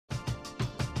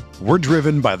We're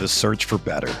driven by the search for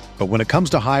better. But when it comes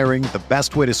to hiring, the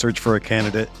best way to search for a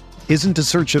candidate isn't to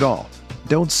search at all.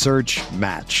 Don't search,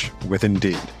 match with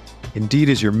Indeed. Indeed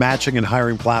is your matching and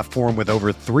hiring platform with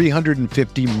over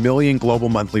 350 million global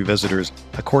monthly visitors,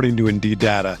 according to Indeed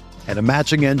data, and a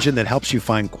matching engine that helps you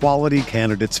find quality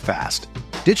candidates fast.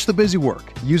 Ditch the busy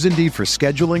work. Use Indeed for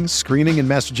scheduling, screening, and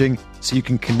messaging so you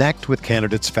can connect with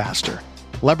candidates faster.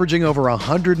 Leveraging over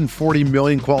 140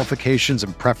 million qualifications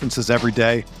and preferences every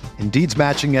day, Indeed's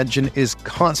matching engine is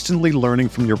constantly learning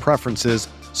from your preferences,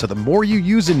 so the more you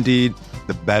use Indeed,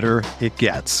 the better it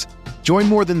gets. Join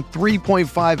more than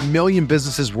 3.5 million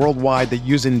businesses worldwide that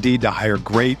use Indeed to hire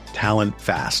great talent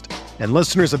fast. And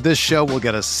listeners of this show will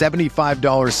get a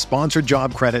 $75 sponsored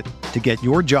job credit to get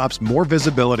your jobs more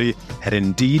visibility at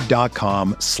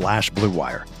Indeed.com/Blue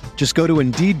Wire. Just go to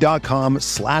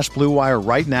Indeed.com/Blue Wire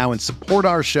right now and support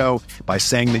our show by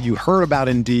saying that you heard about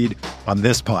Indeed on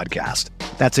this podcast.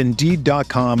 That's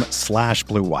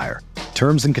Indeed.com/Blue Wire.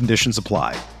 Terms and conditions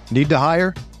apply. Need to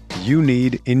hire? You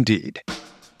need Indeed.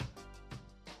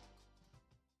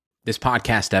 This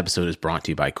podcast episode is brought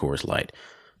to you by Coors Light.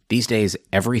 These days,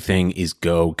 everything is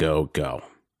go, go, go.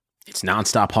 It's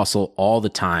nonstop hustle all the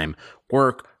time.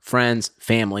 Work, friends,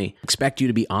 family expect you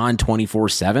to be on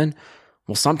 24/7.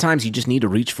 Well, sometimes you just need to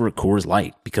reach for a Coors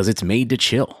Light because it's made to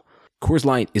chill. Coors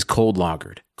Light is cold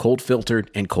lagered, cold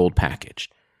filtered, and cold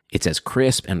packaged. It's as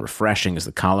crisp and refreshing as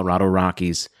the Colorado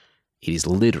Rockies. It is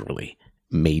literally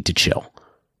made to chill.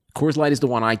 Coors Light is the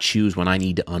one I choose when I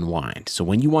need to unwind. So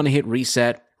when you want to hit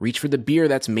reset, reach for the beer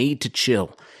that's made to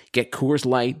chill. Get Coors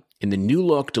Light in the new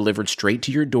look delivered straight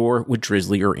to your door with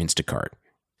Drizzly or Instacart.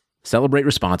 Celebrate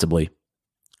responsibly.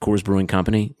 Coors Brewing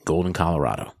Company, Golden,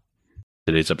 Colorado.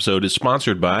 Today's episode is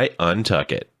sponsored by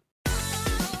Untuck It.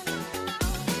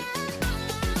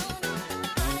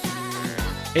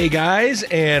 Hey guys,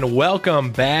 and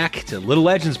welcome back to Little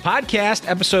Legends Podcast,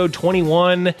 episode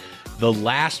 21. The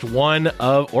last one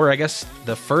of, or I guess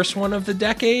the first one of the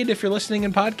decade, if you're listening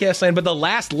in podcast land, but the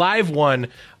last live one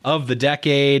of the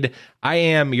decade. I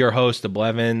am your host, the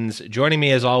Blevins. Joining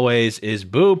me as always is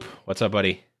Boop. What's up,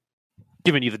 buddy?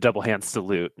 Giving you the double hand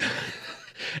salute.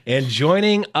 And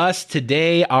joining us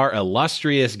today, our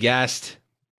illustrious guest,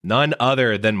 none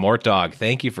other than Mort Dog.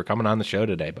 Thank you for coming on the show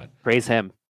today, bud. Praise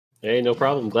him. Hey, no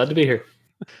problem. Glad to be here.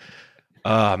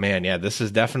 Oh, man. Yeah, this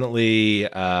is definitely...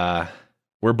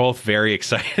 we're both very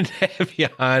excited to have you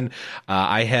on.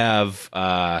 I have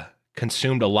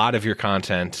consumed a lot of your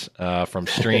content from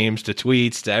streams to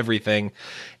tweets to everything.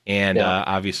 And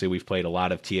obviously we've played a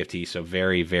lot of TFT, so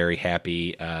very, very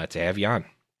happy to have you on.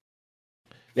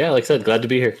 Yeah, like I said, glad to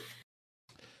be here.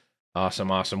 Awesome.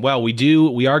 Well,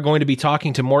 we are going to be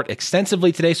talking to Mort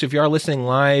extensively today, so if you are listening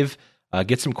live,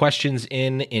 get some questions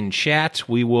in chat.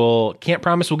 Can't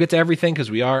promise we'll get to everything because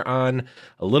we are on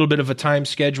a little bit of a time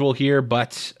schedule here,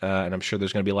 but and I'm sure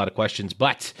there's going to be a lot of questions,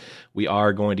 but we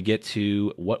are going to get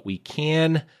to what we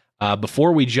can.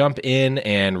 Before we jump in,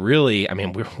 and really, I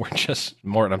mean, we're just,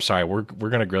 Morton, I'm sorry, we're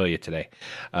going to grill you today.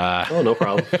 Oh, no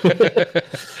problem.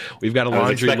 We've got a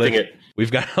laundry list. We've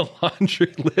got a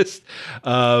laundry list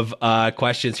of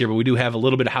questions here, but we do have a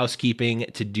little bit of housekeeping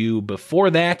to do before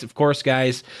that. Of course,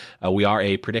 guys, we are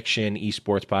a prediction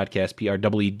esports podcast,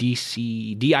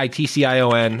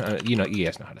 PRWDITCION. You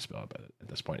guys know how to spell it at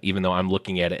this point, even though I'm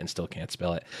looking at it and still can't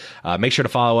spell it. Make sure to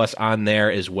follow us on there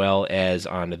as well as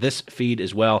on this feed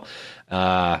as well.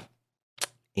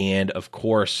 And of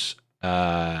course,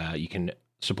 you can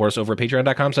support us over at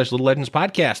patreon.com/Little Legends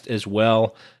Podcast as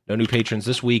well. No new patrons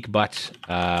this week, but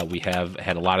we have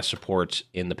had a lot of support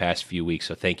in the past few weeks.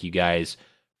 So thank you guys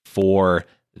for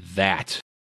that.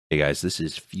 Hey guys, this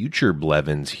is Future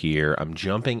Blevins here. I'm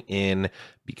jumping in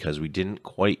because we didn't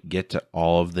quite get to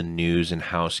all of the news and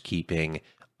housekeeping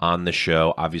on the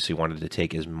show. Obviously wanted to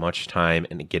take as much time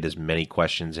and get as many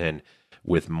questions in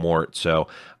with Mort. So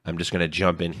I'm just going to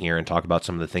jump in here and talk about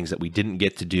some of the things that we didn't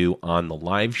get to do on the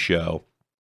live show.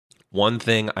 One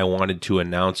thing I wanted to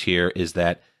announce here is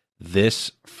that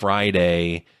this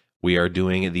Friday, we are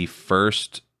doing the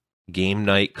first game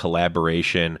night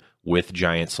collaboration with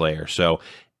Giant Slayer. So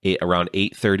around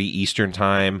 8:30 Eastern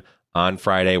time on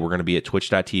Friday, we're going to be at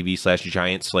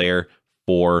twitch.tv/Giant Slayer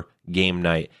for game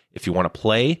night. If you want to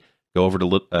play, go over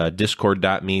to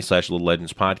discord.me/Little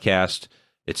Legends Podcast.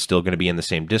 It's still going to be in the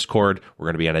same Discord. We're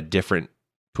going to be on a different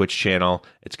Twitch channel.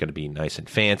 It's going to be nice and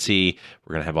fancy.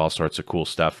 We're going to have all sorts of cool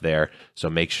stuff there. So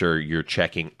make sure you're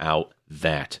checking out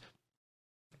that.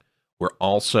 We're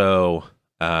also,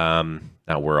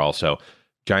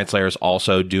 Giant Slayer is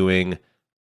also doing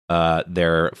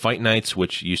their fight nights,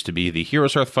 which used to be the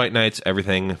Heroes Hearth fight nights.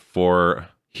 Everything for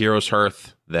Heroes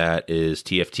Hearth that is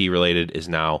TFT related is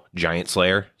now Giant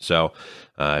Slayer. So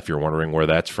if you're wondering where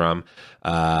that's from,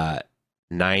 9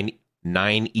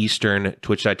 Eastern,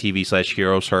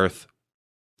 twitch.tv/Heroes Hearth.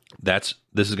 This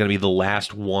is going to be the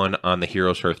last one on the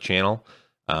Heroes Hearth channel,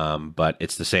 but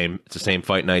it's the same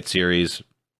Fight Night series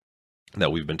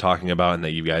that we've been talking about and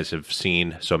that you guys have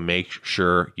seen. So make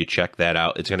sure you check that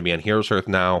out. It's going to be on Heroes Hearth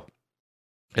now.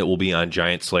 It will be on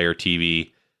Giant Slayer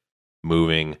TV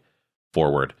moving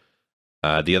forward.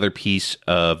 The other piece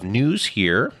of news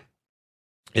here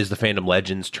is the Fandom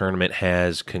Legends tournament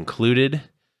has concluded.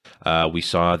 We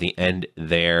saw the end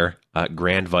there.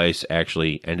 Grand Vice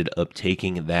actually ended up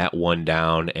taking that one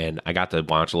down, and I got to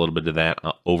watch a little bit of that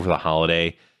over the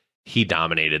holiday. He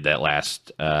dominated that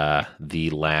the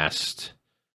last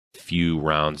few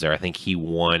rounds there. I think he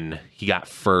won. He got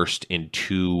first in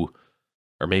 2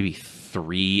 or maybe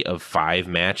 3 of 5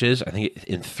 matches. I think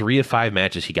in 3 of 5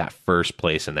 matches, he got first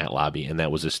place in that lobby, and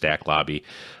that was a stack lobby.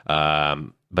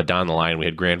 But down the line, we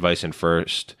had Grand Vice in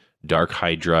first, Dark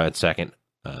Hydra at second,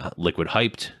 Liquid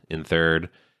Hyped in third,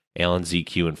 Alan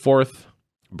ZQ in fourth,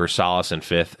 Bersalis in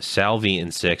fifth, Salvi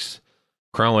in sixth,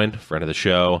 Crowan, friend of the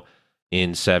show,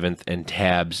 in seventh, and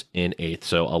Tabs in eighth.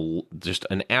 So just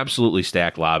an absolutely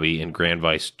stacked lobby, and Grand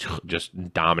Vice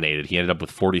just dominated. He ended up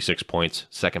with 46 points.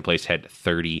 Second place had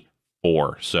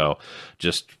 34. So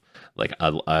just like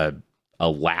a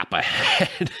lap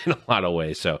ahead in a lot of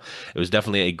ways. So it was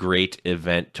definitely a great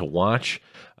event to watch.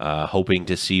 Hoping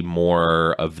to see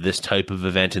more of this type of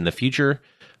event in the future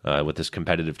with this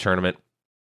competitive tournament.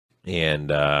 And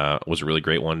it was a really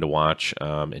great one to watch.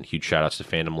 And huge shout outs to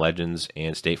Fandom Legends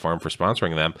and State Farm for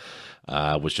sponsoring them.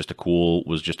 Was just a cool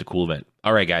event.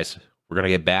 All right, guys, we're gonna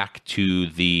get back to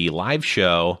the live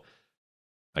show.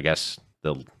 I guess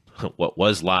what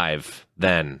was live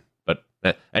then, but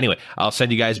anyway, I'll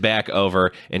send you guys back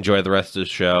over. Enjoy the rest of the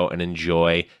show and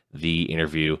enjoy the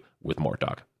interview with Mort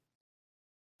Dog.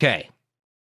 Okay.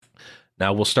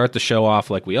 Now we'll start the show off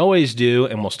like we always do,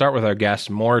 and we'll start with our guest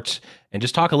Mort, and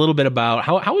just talk a little bit about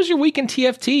how was your week in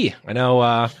TFT. I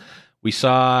know we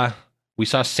saw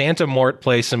Santa Mort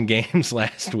play some games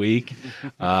last week,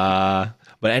 but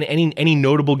any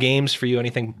notable games for you?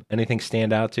 Anything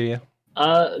stand out to you?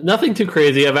 Nothing too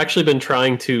crazy. I've actually been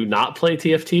trying to not play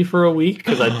TFT for a week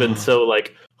because I've been so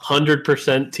 100%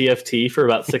 TFT for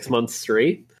about 6 months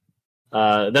straight.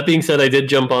 That being said, I did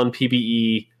jump on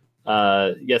PBE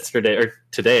yesterday or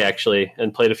today actually,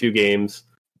 and played a few games.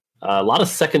 A lot of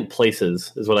second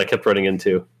places is what I kept running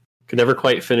into. Could never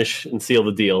quite finish and seal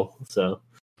the deal.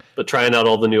 But trying out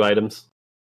all the new items.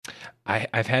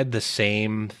 I've had the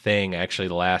same thing actually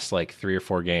the last 3 or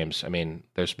 4 games. I mean,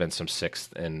 there's been some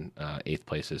 6th and 8th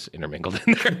places intermingled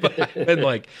in there, but I've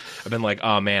been like,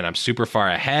 oh man, I'm super far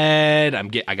ahead.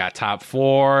 I got top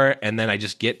 4, and then I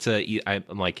just get to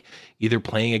I'm either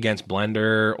playing against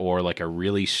Blender or a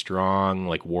really strong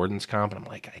Warden's comp, and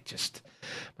I'm like,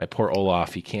 my poor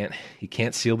Olaf, he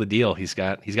can't seal the deal. He's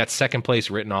got second place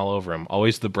written all over him.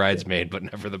 Always the bridesmaid, but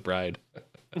never the bride.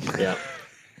 Yeah.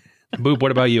 Boop,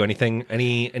 what about you?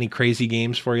 Any crazy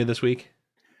games for you this week?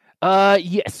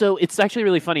 Yeah, so it's actually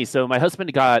really funny. So my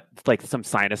husband got some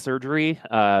sinus surgery.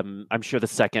 I'm sure the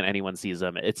second anyone sees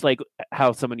him, it's like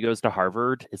how someone goes to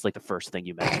Harvard is the first thing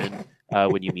you mention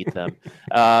when you meet them.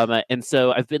 And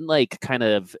so I've been kind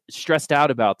of stressed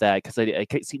out about that because I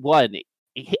see one.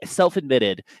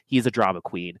 Self-admitted he's a drama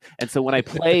queen, and so when I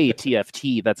play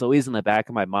TFT, that's always in the back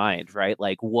of my mind, right?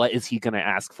 What is he going to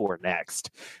ask for next?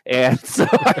 And so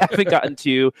I haven't gotten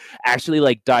to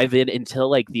actually dive in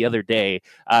until the other day,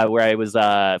 where I was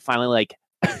finally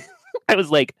I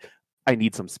was I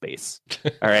need some space.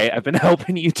 All right, I've been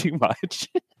helping you too much.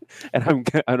 And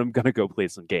I'm gonna go play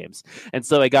some games. And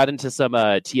so I got into some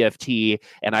TFT,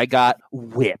 and I got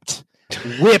whipped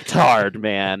hard,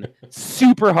 man.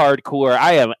 Super hardcore.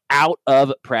 I am out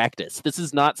of practice. This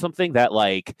is not something that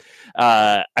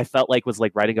I felt was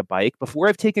riding a bike. Before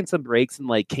I've taken some breaks and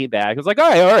came back, I was all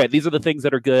right, these are the things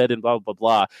that are good and blah blah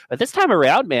blah. But this time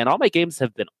around, man, all my games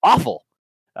have been awful.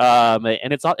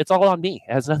 And it's all on me.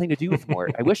 It has nothing to do with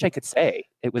Mort. I wish I could say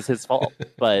it was his fault,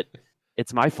 but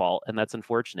it's my fault, and that's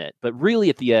unfortunate. But really,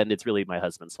 at the end, it's really my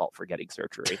husband's fault for getting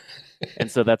surgery.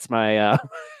 And so that's my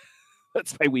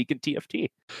that's my week in TFT.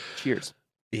 Cheers.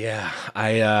 Yeah,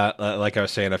 I like I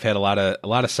was saying, I've had a lot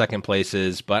of second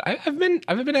places, but I've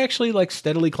been actually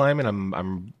steadily climbing.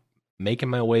 I'm making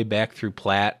my way back through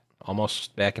Plat,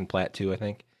 almost back in Plat 2, I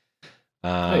think.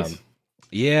 Nice.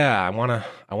 Yeah,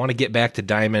 I wanna get back to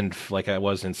Diamond like I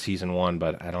was in season 1,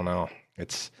 but I don't know.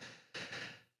 It's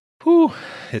feeling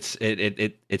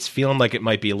like it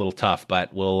might be a little tough,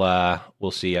 but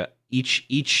we'll see.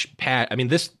 each patch. I mean,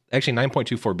 this actually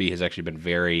 9.24b has actually been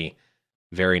very,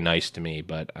 very nice to me,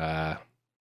 but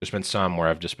there's been some where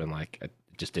I've just been like, it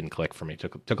just didn't click for me.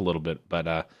 Took a little bit,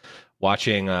 but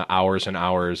watching hours and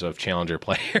hours of Challenger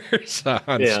players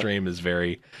on stream is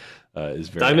very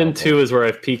Diamond helpful. 2 is where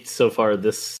I've peaked so far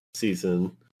this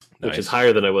season, which is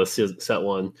higher than I was set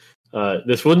 1.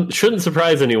 This shouldn't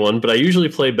surprise anyone, but I usually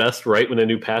play best right when a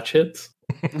new patch hits.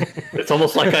 It's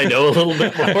almost like I know a little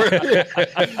bit more.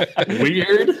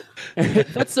 Weird.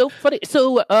 That's so funny.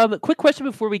 So, quick question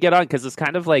before we get on, because this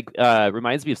kind of like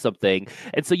reminds me of something.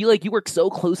 And so you work so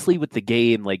closely with the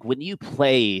game. Like when you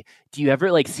play, do you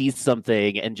ever like see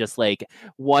something and just like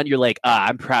one, you're like,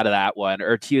 I'm proud of that one,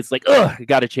 or two, it's like, I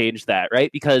got to change that,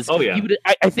 right? Because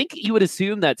I think you would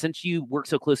assume that since you work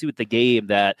so closely with the game,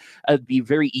 that it'd be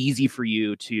very easy for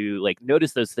you to like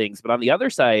notice those things. But on the other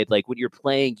side, like when you're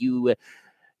playing,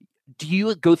 do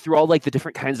you go through all like the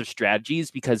different kinds of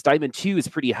strategies? Because Diamond 2 is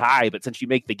pretty high, but since you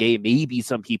make the game, maybe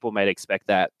some people might expect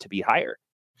that to be higher.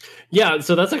 Yeah,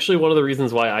 so that's actually one of the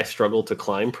reasons why I struggle to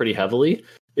climb pretty heavily,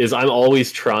 is I'm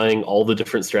always trying all the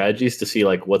different strategies to see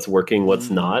like what's working, what's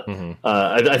not. Mm-hmm.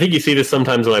 I think you see this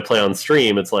sometimes when I play on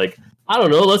stream. It's like, I don't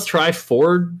know, let's try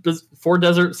 4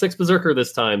 Desert, 6 Berserker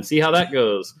this time, see how that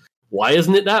goes. Why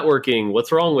isn't that working?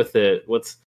 What's wrong with it?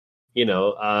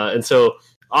 And so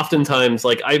oftentimes,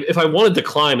 like, if I wanted to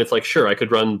climb, it's like, sure, I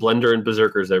could run Blender and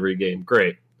Berserkers every game.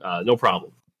 Great. No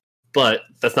problem. But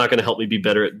that's not going to help me be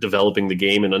better at developing the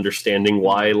game and understanding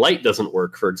why light doesn't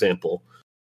work, for example.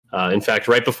 In fact,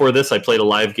 right before this, I played a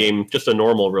live game, just a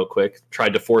normal real quick,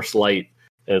 tried to force light.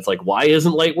 And it's like, why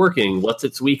isn't light working? What's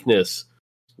its weakness?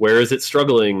 Where is it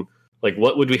struggling? Like,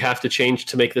 what would we have to change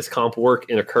to make this comp work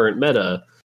in a current meta?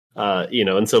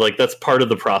 And so like that's part of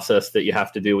the process that you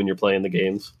have to do when you're playing the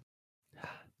games.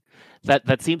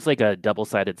 That seems like a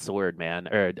double-sided sword, man.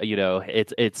 Or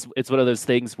it's one of those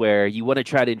things where you want to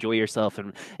try to enjoy yourself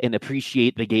and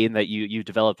appreciate the game that you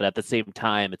developed, but at the same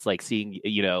time, it's like seeing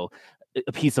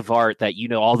a piece of art that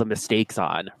all the mistakes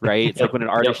on, right? It's like when an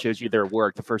artist shows you their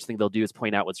work, the first thing they'll do is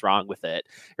point out what's wrong with it,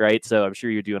 right? So I'm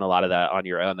sure you're doing a lot of that on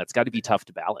your own. That's got to be tough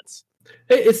to balance.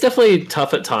 It's definitely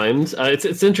tough at times.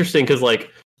 It's interesting because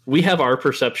like we have our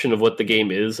perception of what the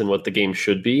game is and what the game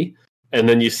should be. And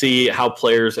then you see how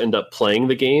players end up playing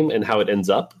the game and how it ends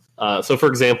up. So, for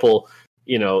example,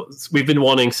 we've been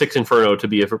wanting Six Inferno to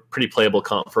be a pretty playable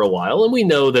comp for a while, and we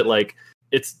know that like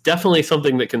it's definitely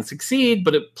something that can succeed,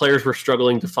 but players were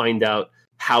struggling to find out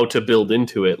how to build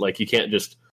into it. Like you can't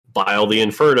just buy all the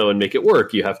Inferno and make it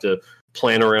work. You have to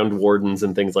plan around wardens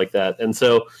and things like that. And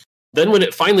so then when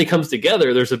it finally comes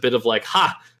together, there's a bit of like,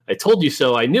 I told you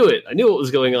so. I knew it. I knew what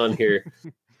was going on here.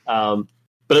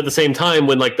 But at the same time,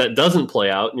 when like that doesn't play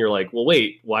out and you're like, well,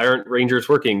 wait, why aren't Rangers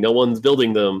working? No one's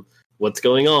building them. What's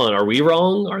going on? Are we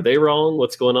wrong? Are they wrong?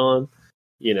 What's going on?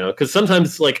 Because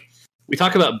sometimes like we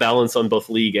talk about balance on both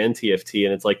League and TFT,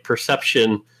 and it's like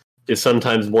perception is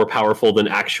sometimes more powerful than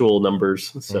actual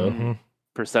numbers. So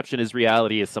perception is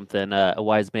reality is something a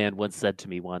wise man once said to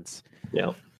me once.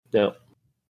 Yeah.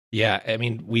 I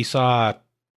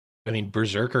mean,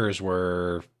 Berserkers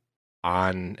were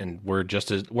on and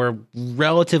we're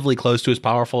relatively close to as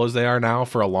powerful as they are now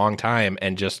for a long time.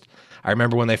 And just, I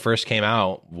remember when they first came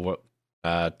out,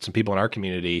 some people in our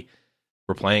community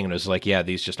were playing and it was like, yeah,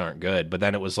 these just aren't good. But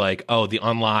then it was like, oh, the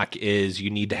unlock is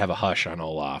you need to have a Hush on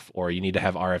Olaf, or you need to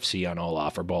have RFC on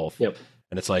Olaf, or both. Yep.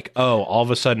 And it's like, oh, all of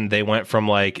a sudden they went from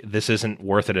like, this isn't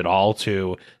worth it at all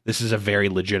to this is a very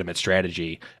legitimate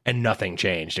strategy, and nothing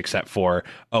changed except for,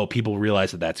 oh, people realize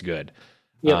that that's good.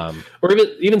 Yeah, or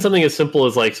even something as simple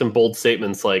as like some bold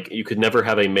statements like you could never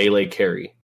have a melee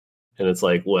carry. And it's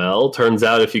like, well, turns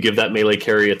out if you give that melee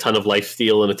carry a ton of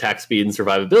lifesteal and attack speed and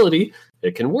survivability,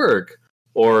 it can work.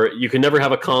 Or you can never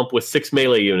have a comp with 6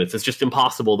 melee units. It's just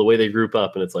impossible the way they group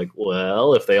up. And it's like,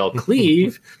 well, if they all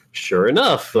cleave, sure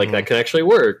enough, like that can actually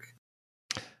work.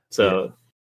 So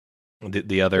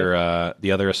the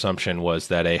other assumption was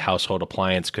that a household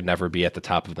appliance could never be at the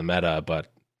top of the meta,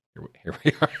 but here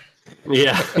we are.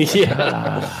 Yeah.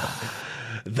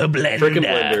 The blender. Frickin'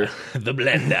 Blender. The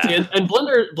blender. And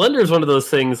Blender is one of those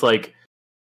things like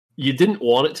you didn't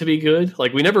want it to be good.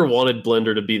 Like we never wanted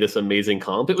Blender to be this amazing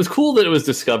comp. It was cool that it was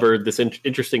discovered, this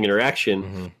interesting interaction.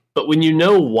 Mm-hmm. But when you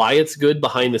know why it's good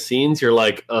behind the scenes, you're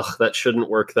like, ugh, that shouldn't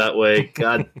work that way.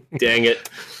 God dang it.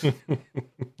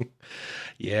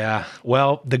 Yeah.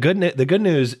 Well, the good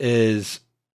news is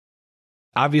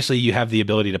obviously you have the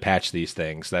ability to patch these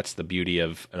things. That's the beauty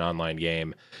of an online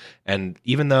game. And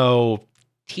even though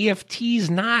TFT's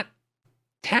not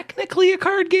technically a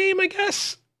card game, I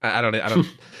guess. I don't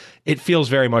it feels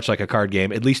very much like a card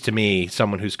game, at least to me,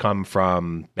 someone who's come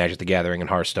from Magic the Gathering and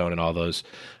Hearthstone and all those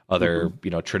other,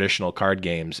 traditional card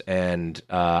games. And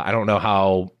I don't know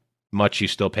how much you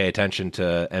still pay attention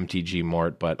to MTG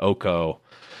Mort, but Oko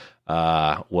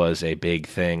was a big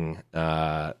thing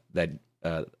that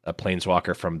a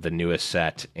Planeswalker from the newest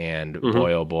set, and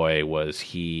boy, oh boy, was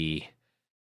he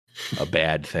a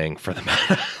bad thing for the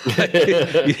meta.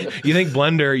 you think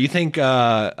Blender? You think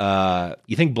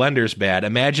Blender's bad?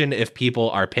 Imagine if people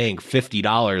are paying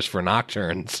 $50 for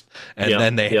Nocturnes,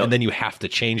 and then you have to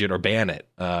change it or ban it.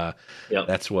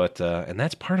 That's what, and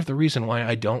that's part of the reason why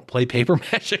I don't play Paper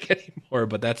Magic anymore.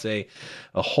 But that's a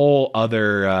whole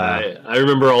other. I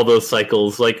remember all those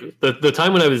cycles. Like the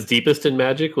time when I was deepest in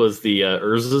Magic was the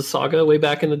Urza Saga way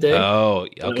back in the day. Oh,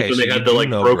 okay. When they had the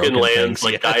broken lands,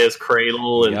 things, like Gaia's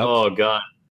Cradle, and oh god,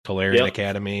 Tolarian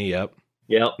Academy. Yep.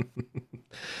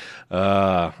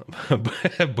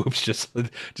 Boop's just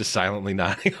silently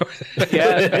nodding over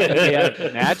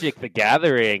there. Magic the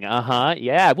Gathering.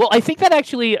 Yeah. Well, I think that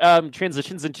actually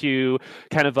transitions into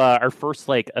kind of our first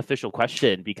official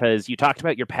question, because you talked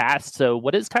about your past. So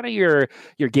what is kind of your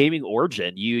gaming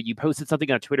origin? You posted something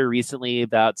on Twitter recently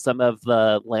about some of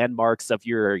the landmarks of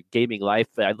your gaming life.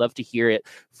 I'd love to hear it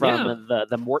from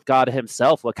the Mort God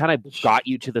himself. What kind of got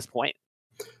you to this point?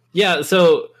 Yeah,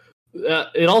 so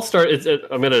it all started.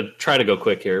 I'm going to try to go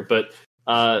quick here, but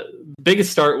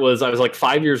biggest start was I was like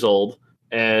 5 years old,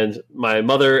 and my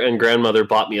mother and grandmother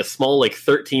bought me a small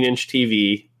 13-inch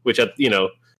TV, which it's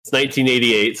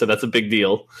 1988, so that's a big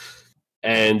deal,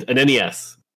 and an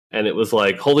NES. And it was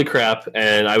like, holy crap.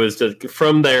 And I was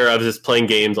from there, I was just playing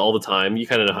games all the time. You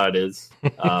kind of know how it is.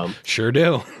 Sure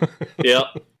do. Yep.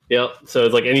 So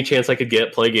it's like any chance I could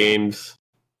get, play games.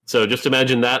 So just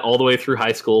imagine that all the way through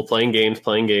high school, playing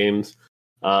games.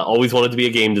 Always wanted to be a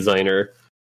game designer.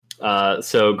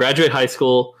 So graduate high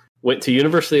school, went to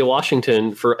University of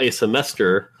Washington for a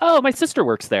semester. Oh, my sister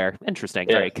works there. Interesting.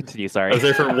 Yeah. All right, continue. Sorry. I was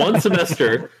there for one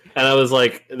semester, and I was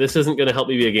like, this isn't going to help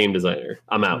me be a game designer.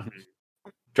 I'm out.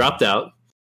 Dropped out.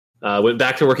 Went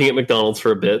back to working at McDonald's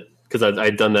for a bit, because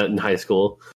I'd done that in high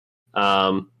school.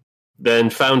 Then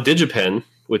found DigiPen,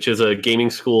 which is a gaming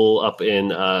school up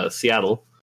in Seattle.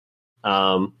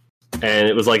 And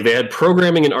it was like they had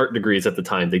programming and art degrees at the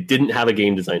time. They didn't have a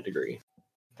game design degree.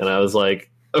 And I was like,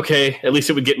 okay, at least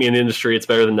it would get me in the industry. It's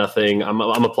better than nothing. I'm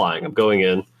applying. I'm going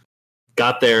in.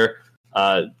 Got there,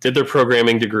 did their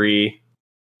programming degree.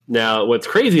 Now, what's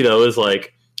crazy, though, is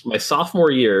like my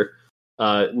sophomore year,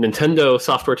 Nintendo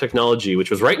Software Technology, which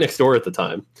was right next door at the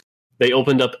time, they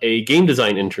opened up a game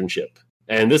design internship.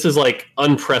 And this is like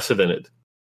unprecedented.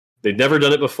 They'd never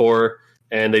done it before,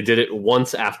 and they did it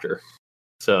once after.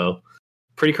 So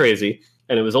pretty crazy.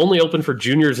 And it was only open for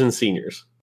juniors and seniors.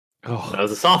 And I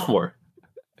was a sophomore.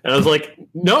 And I was like,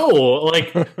 no,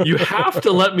 like, you have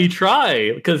to let me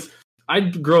try. Because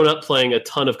I'd grown up playing a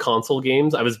ton of console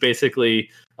games. I was basically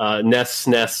NES,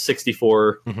 SNES,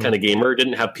 64 kind of gamer.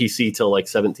 Didn't have PC till like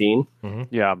 17.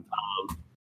 Yeah.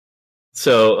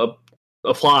 So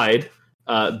applied,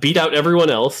 beat out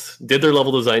everyone else, did their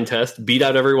level design test, beat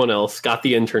out everyone else, got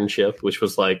the internship, which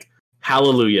was like,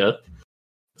 hallelujah.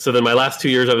 So then my last 2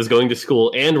 years I was going to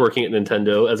school and working at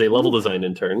Nintendo as a level design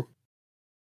intern.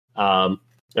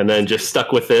 And then just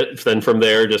stuck with it. Then from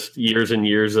there, just years and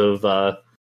years of,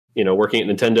 working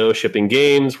at Nintendo, shipping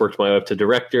games, worked my way up to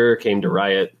director, came to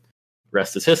Riot.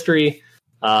 Rest is history.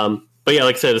 But yeah,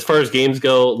 like I said, as far as games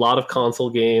go, a lot of console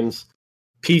games.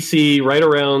 PC, right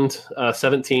around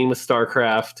 17 with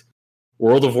StarCraft.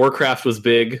 World of Warcraft was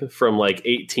big from like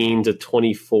 18 to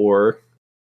 24.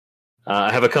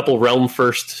 I have a couple Realm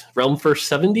First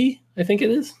 70, I think it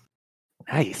is.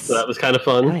 Nice. So that was kind of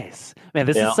fun. Nice. Man,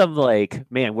 this is some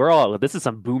this is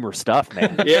some boomer stuff,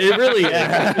 man. Yeah, it really is.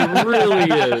 It really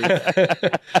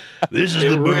is. This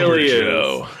is the boomer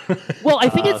show. Well, I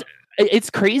think it's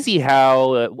crazy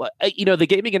how the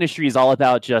gaming industry is all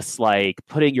about just like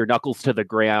putting your knuckles to the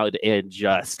ground and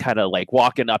just kind of like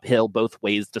walking uphill both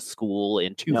ways to school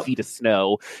in 2 feet of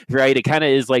snow, right? It kind of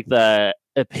is like the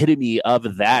epitome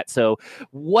of that. So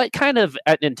what kind of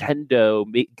at Nintendo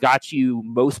got you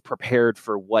most prepared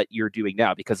for what you're doing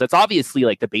now? Because that's obviously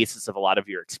like the basis of a lot of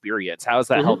your experience. How has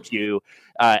that helped you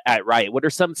at Riot? What are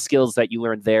some skills that you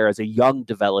learned there as a young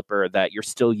developer that you're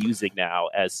still using now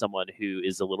as someone who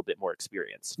is a little bit more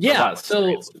experienced?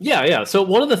 So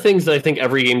one of the things that I think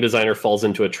every game designer falls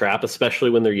into a trap,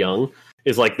 especially when they're young,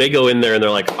 is like they go in there and they're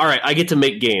like, all right, I get to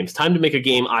make games. Time to make a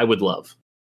game I would love.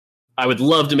 I would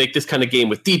love to make this kind of game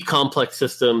with deep, complex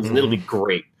systems, and it'll be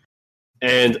great.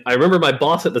 And I remember my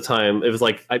boss at the time, it was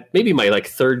like maybe my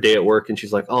third day at work, and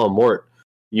she's like, oh, Mort,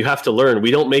 you have to learn.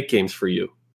 We don't make games for you.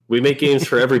 We make games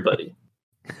for everybody.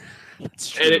 That's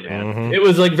true, And man. it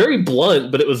was like very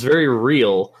blunt, but it was very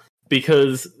real,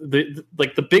 because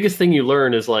the biggest thing you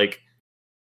learn is like,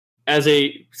 as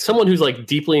someone who's like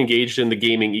deeply engaged in the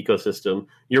gaming ecosystem,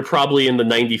 you're probably in the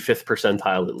 95th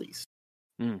percentile at least.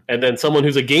 And then someone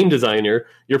who's a game designer,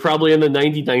 you're probably in the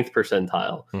 99th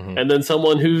percentile. And then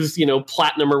someone who's,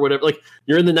 platinum or whatever, like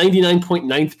you're in the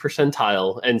 99.9th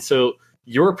percentile. And so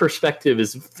your perspective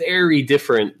is very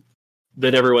different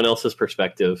than everyone else's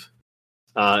perspective.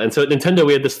 And so at Nintendo,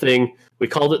 we had this thing, we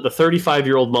called it the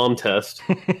 35-year-old mom test,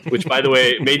 which, by the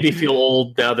way, made me feel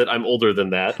old now that I'm older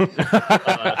than that.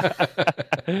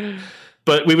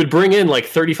 But we would bring in like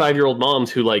 35-year-old moms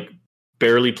who like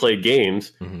barely played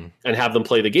games and have them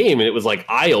play the game. And it was like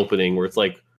eye-opening, where it's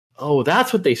like, oh,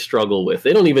 that's what they struggle with.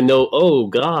 They don't even know, oh,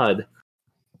 God.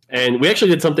 And we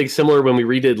actually did something similar when we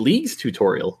redid League's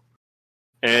tutorial.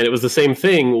 And it was the same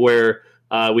thing where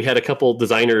we had a couple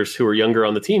designers who were younger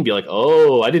on the team be like,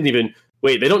 oh,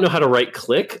 wait, they don't know how to right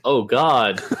click? Oh,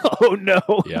 God. Oh, no.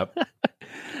 Yep.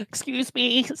 Excuse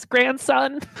me, his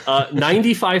grandson.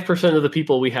 95% of the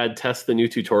people we had test the new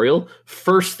tutorial,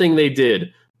 first thing they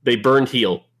did, they burned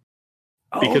heal.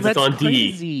 Because it's on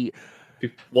crazy.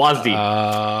 D. WASD.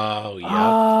 Oh,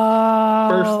 yeah.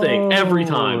 First thing, every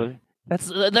time.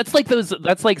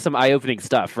 That's like some eye-opening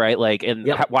stuff, right? Like,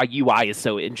 and why UI is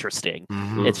so interesting.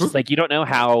 It's just like, you don't know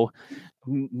how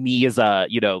me as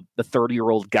the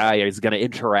 30-year-old guy is going to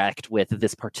interact with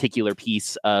this particular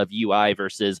piece of UI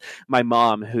versus my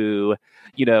mom, who,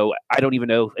 I don't even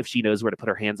know if she knows where to put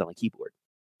her hands on the keyboard.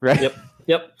 Right?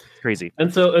 Yep. Crazy.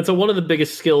 And so one of the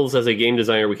biggest skills as a game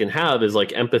designer we can have is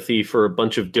like empathy for a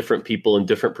bunch of different people and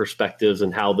different perspectives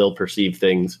and how they'll perceive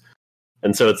things.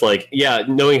 And so it's like,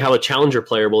 knowing how a challenger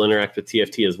player will interact with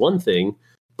TFT is one thing,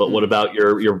 but what about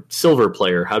your silver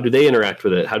player? How do they interact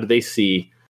with it? How do they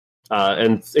see?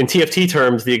 And in TFT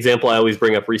terms, the example I always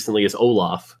bring up recently is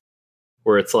Olaf,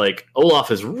 where it's like, Olaf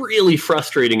is really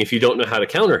frustrating if you don't know how to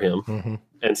counter him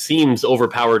and seems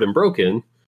overpowered and broken.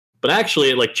 But actually,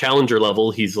 at like challenger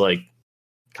level, he's like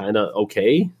kind of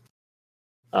okay.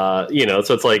 So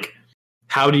it's like,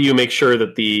 how do you make sure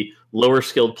that the lower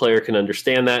skilled player can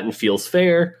understand that and feels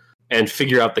fair and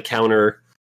figure out the counter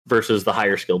versus the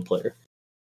higher skilled player?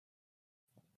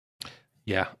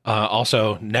 Yeah.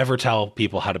 Also, never tell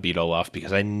people how to beat Olaf,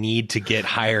 because I need to get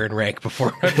higher in rank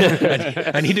before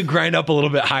I need to grind up a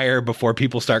little bit higher before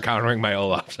people start countering my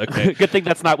Olafs. Okay. Good thing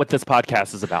that's not what this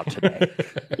podcast is about today.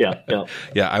 Yeah.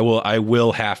 I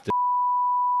will have to.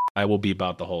 I will be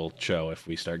about the whole show if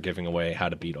we start giving away how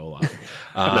to beat Olaf.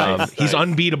 He's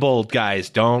unbeatable, guys.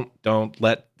 Don't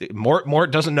let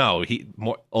Mort doesn't know.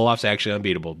 Olaf's actually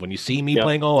unbeatable. When you see me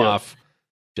playing Olaf,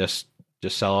 just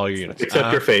sell all your units.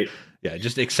 Accept your fate. Yeah,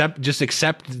 just accept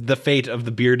the fate of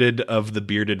the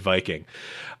bearded Viking.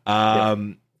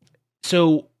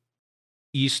 So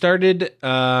you started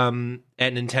at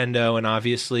Nintendo, and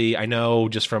obviously I know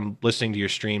just from listening to your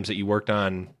streams that you worked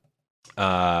on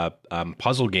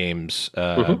puzzle games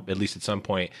at least at some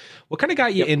point. What kind of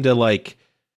got you into like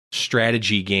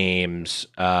strategy games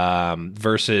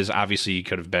versus, obviously you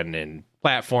could have been in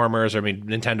platformers? I mean,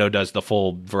 Nintendo does the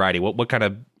full variety. What kind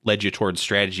of led you towards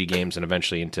strategy games and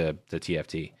eventually into the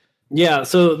TFT? Yeah,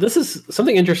 so this is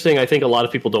something interesting I think a lot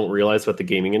of people don't realize about the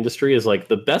gaming industry is like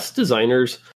the best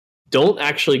designers don't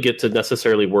actually get to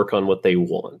necessarily work on what they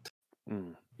want.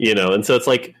 And so it's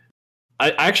like,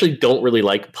 I actually don't really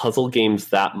like puzzle games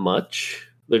that much.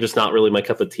 They're just not really my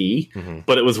cup of tea.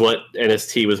 But it was what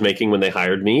NST was making when they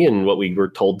hired me and what we were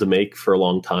told to make for a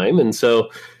long time. And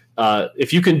so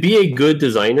if you can be a good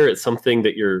designer at something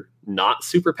that you're not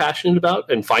super passionate about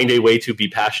and find a way to be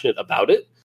passionate about it,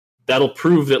 that'll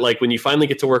prove that like when you finally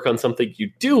get to work on something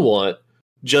you do want,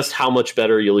 just how much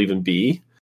better you'll even be.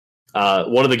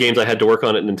 One of the games I had to work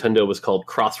on at Nintendo was called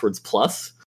Crosswords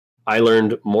Plus. I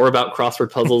learned more about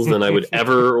crossword puzzles than I would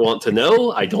ever want to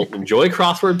know. I don't enjoy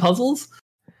crossword puzzles,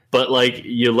 but like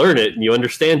you learn it and you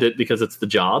understand it because it's the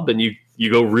job, and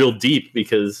you go real deep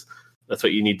because that's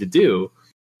what you need to do.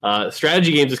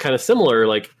 Strategy games is kind of similar.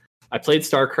 Like I played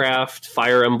StarCraft,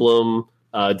 Fire Emblem,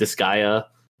 Disgaea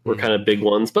were kind of big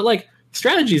ones, but like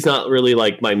strategy is not really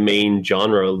like my main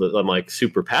genre that I'm like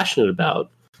super passionate about.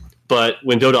 But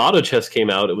when Dota Auto Chess came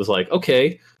out, it was like,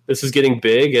 okay, this is getting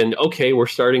big, and okay, we're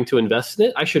starting to invest in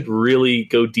it. I should really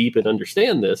go deep and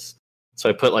understand this. So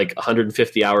I put like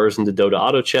 150 hours into Dota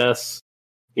Auto Chess,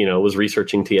 was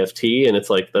researching TFT, and it's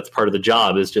like, that's part of the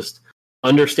job, is just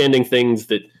understanding things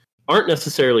that aren't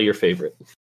necessarily your favorite.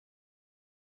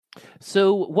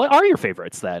 So what are your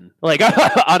favorites then? Like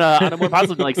on a more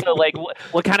positive, like, so like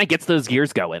what kind of gets those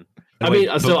gears going? I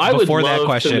mean, so I would before love that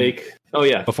question, to make. Oh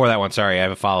yeah. Before that one, sorry, I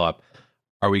have a follow up.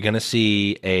 Are we going to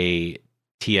see a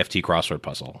TFT crossword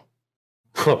puzzle?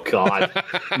 Oh God,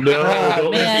 no!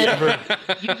 Oh, man.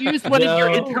 You used one of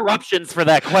your interruptions for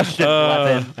that question,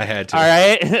 Levin. I had to. All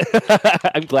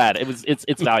right, I'm glad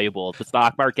it's valuable. The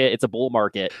stock market, it's a bull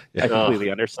market. I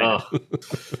completely understand.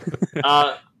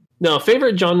 No,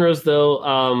 favorite genres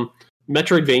though.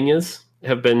 Metroidvanias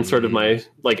have been sort of my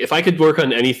if I could work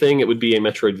on anything, it would be a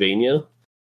Metroidvania.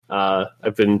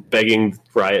 I've been begging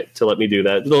Riot to let me do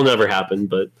that. It'll never happen,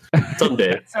 but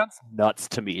someday. It sounds nuts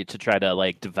to me to try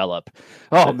to develop.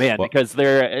 Oh man, because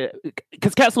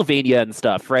Castlevania and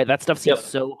stuff, right? That stuff seems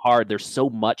so hard. There's so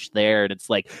much there, and it's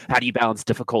like, how do you balance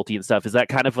difficulty and stuff? Is that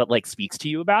kind of what speaks to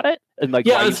you about it? And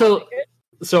yeah, so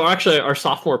actually, our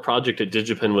sophomore project at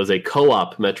DigiPen was a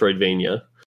co-op Metroidvania.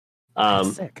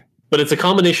 Sick. But it's a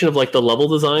combination of the level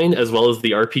design as well as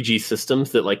the RPG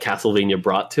systems that Castlevania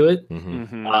brought to it.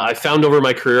 Mm-hmm. I found over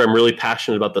my career I'm really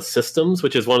passionate about the systems,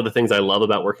 which is one of the things I love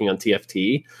about working on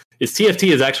TFT.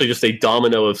 TFT is actually just a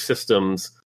domino of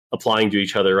systems applying to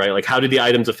each other, right? How do the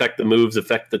items affect the moves,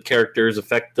 affect the characters,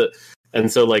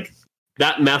 and so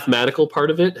that mathematical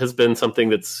part of it has been something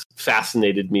that's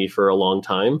fascinated me for a long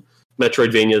time.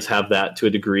 Metroidvanias have that to a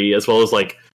degree, as well as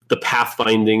the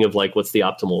pathfinding of what's the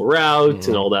optimal route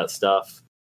and all that stuff.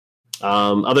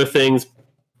 Other things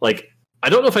I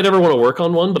don't know if I'd ever want to work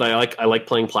on one, but I like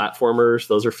playing platformers.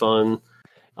 Those are fun.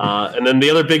 And then the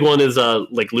other big one is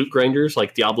loot grinders,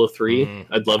 like Diablo 3.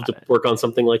 I'd love to work on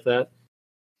something like that.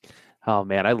 Oh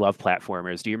man, I love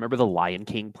platformers. Do you remember the Lion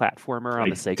King platformer on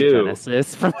the Sega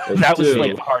Genesis? That was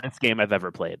the hardest game I've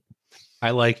ever played. I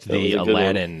liked the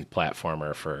Aladdin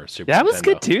platformer for Super Nintendo. That was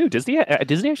good too. Disney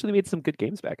actually made some good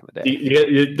games back in the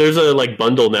day. There's a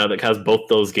bundle now that has both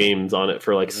those games on it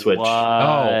for Switch.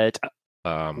 What?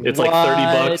 It's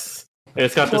 $30. And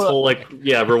it's got this whole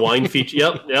rewind feature.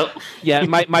 Yep. Yeah,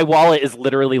 my wallet is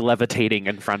literally levitating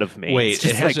in front of me. Wait,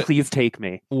 it's just please take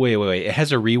me. Wait. It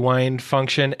has a rewind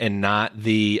function and not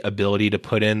the ability to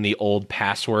put in the old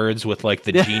passwords with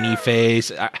the genie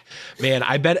face.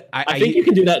 I bet I think you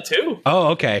can do that too. Oh,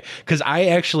 okay. Because I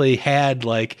actually had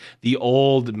the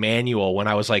old manual when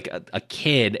I was a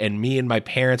kid, and me and my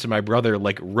parents and my brother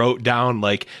wrote down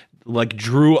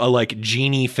drew a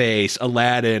genie face,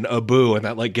 Aladdin, Abu, and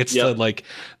that gets to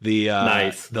the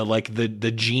nice.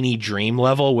 the genie dream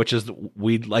level, which is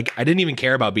I didn't even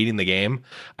care about beating the game.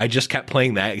 I just kept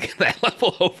playing that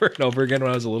level over and over again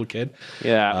when I was a little kid.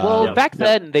 Yeah. Back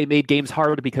then they made games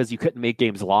hard because you couldn't make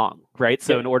games long, right?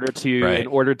 So in order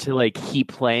to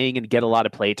keep playing and get a lot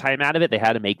of playtime out of it, they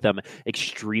had to make them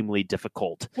extremely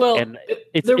difficult. Well, and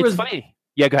it's funny.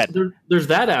 Yeah, go ahead. There's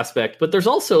that aspect, but there's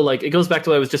also it goes back to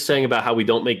what I was just saying about how we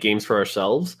don't make games for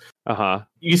ourselves.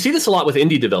 You see this a lot with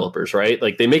indie developers, right?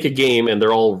 They make a game and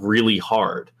they're all really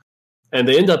hard. And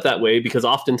they end up that way because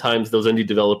oftentimes those indie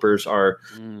developers are,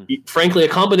 frankly, a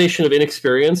combination of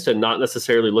inexperienced and not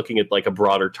necessarily looking at a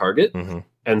broader target. Mm-hmm.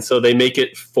 And so they make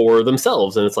it for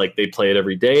themselves. And it's they play it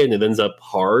every day and it ends up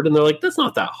hard. And they're that's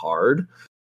not that hard.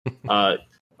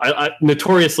 I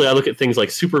notoriously, I look at things like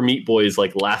Super Meat Boy's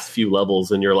last few levels,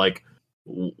 and you're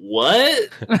what?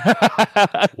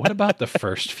 What about the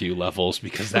first few levels?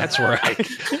 Because that's where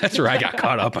I got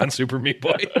caught up on Super Meat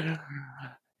Boy.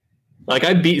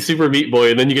 I beat Super Meat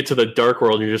Boy, and then you get to the Dark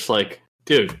World, and you're just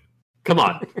dude, come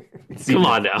on, come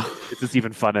on now. Is this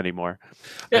even fun anymore?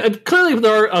 Yeah, and clearly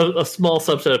there are a small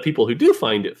subset of people who do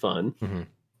find it fun,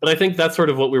 but I think that's sort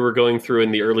of what we were going through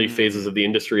in the early phases of the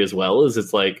industry as well. Is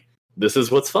it's this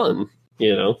is what's fun,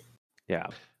 Yeah.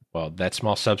 Well, that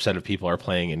small subset of people are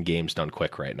playing in games done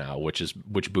quick right now, which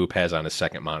Boop has on his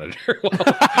second monitor while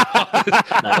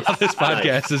this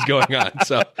podcast is going on.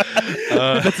 So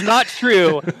that's not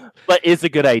true, but is a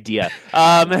good idea.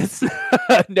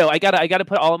 No, I gotta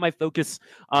put all of my focus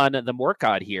on the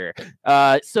Morkod here.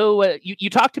 So you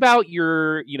talked about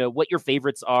your what your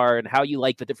favorites are and how you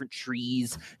like the different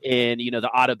trees in the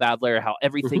Auto Battler, how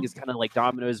everything is kind of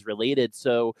dominoes related.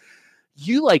 So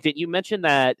you liked it. You mentioned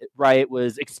that Riot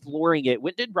was exploring it.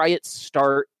 When did Riot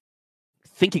start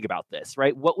thinking about this,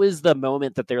 right? What was the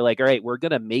moment that they're all right, we're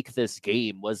going to make this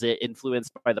game? Was it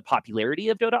influenced by the popularity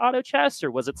of Dota Auto Chess, or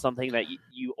was it something that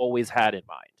you always had in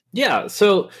mind? Yeah.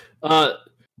 So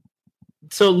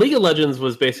League of Legends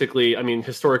was basically,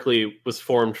 historically was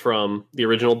formed from the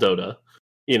original Dota,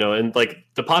 and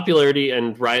the popularity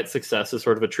and Riot's success is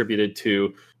sort of attributed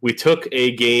to, we took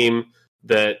a game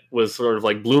that was sort of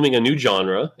blooming a new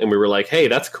genre, and we were hey,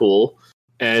 that's cool,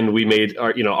 and we made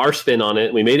our spin on it,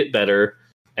 and we made it better,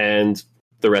 and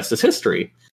the rest is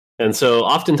history. And so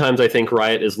oftentimes I think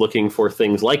Riot is looking for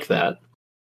things like that.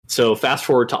 So fast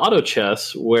forward to Auto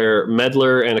Chess, where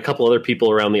Medler and a couple other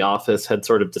people around the office had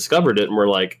sort of discovered it and were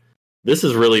like, this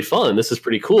is really fun. This is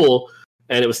pretty cool.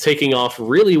 And it was taking off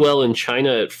really well in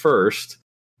China at first,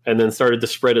 and then started to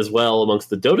spread as well amongst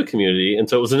the Dota community. And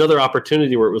so it was another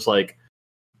opportunity where it was like,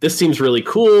 this seems really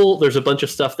cool. There's a bunch of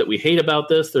stuff that we hate about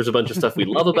this. There's a bunch of stuff we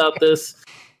love about this.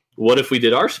 What if we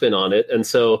did our spin on it? And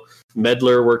so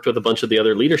Medler worked with a bunch of the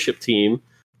other leadership team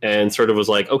and sort of was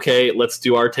like, okay, let's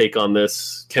do our take on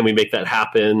this. Can we make that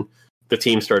happen? The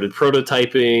team started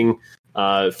prototyping,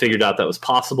 figured out that was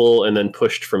possible, and then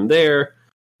pushed from there.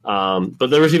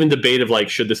 But there was even debate of like,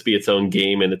 should this be its own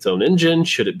game and its own engine?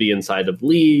 Should it be inside of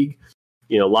League?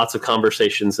 Lots of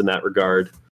conversations in that regard.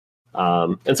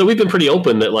 And so we've been pretty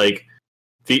open that like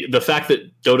the fact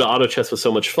that Dota Auto Chess was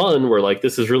so much fun, we're like,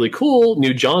 this is really cool,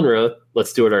 new genre,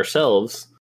 let's do it ourselves.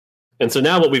 And so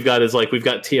now what we've got is like, we've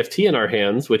got TFT in our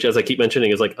hands, which, as I keep mentioning,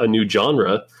 is like a new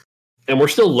genre. And we're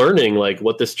still learning like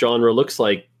what this genre looks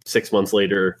like 6 months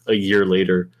later, a year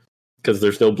later, because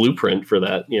there's no blueprint for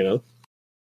that,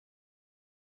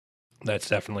 That's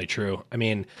definitely true. I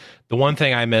mean, the one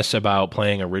thing I miss about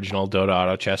playing original Dota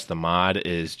Auto Chess, the mod,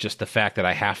 is just the fact that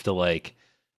I have to like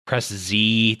press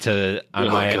Z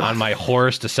on my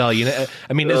horse to sell.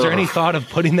 I mean, is there any thought of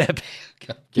putting that back?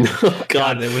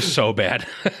 God, it was so bad.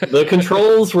 The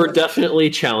controls were definitely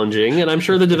challenging, and I'm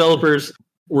sure the developers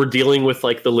were dealing with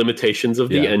like the limitations of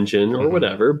the engine or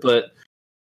whatever, but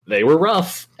they were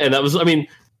rough. And that was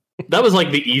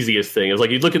like the easiest thing. It was like,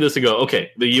 you'd look at this and go,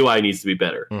 okay, the UI needs to be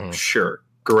better. Sure,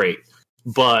 great.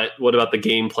 But what about the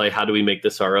gameplay? How do we make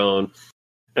this our own?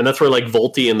 And that's where like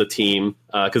Volty and the team,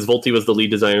 because Volty was the lead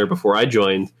designer before I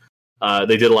joined,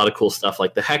 they did a lot of cool stuff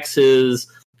like the hexes.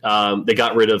 They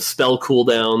got rid of spell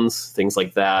cooldowns, things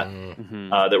like that.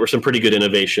 There were some pretty good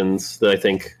innovations that I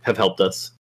think have helped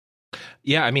us.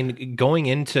 Yeah, I mean, going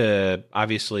into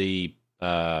obviously,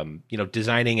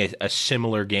 designing a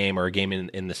similar game or a game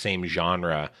in the same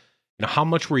genre, how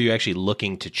much were you actually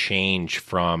looking to change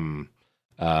from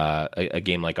a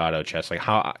game like Auto Chess? Like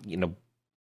how,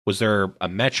 was there a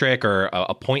metric or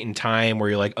a point in time where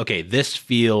you're like, okay, this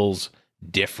feels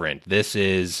different. This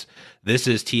is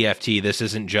TFT. This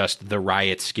isn't just the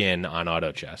Riot skin on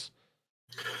Auto Chess.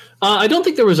 I don't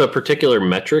think there was a particular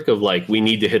metric of like, we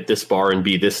need to hit this bar and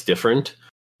be this different.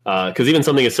 Because even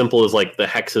something as simple as like the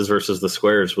hexes versus the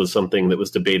squares was something that was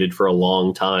debated for a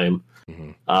long time.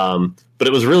 But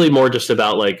it was really more just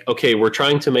about like, okay, we're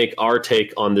trying to make our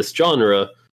take on this genre.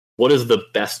 What does the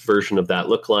best version of that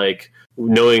look like?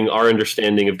 Knowing our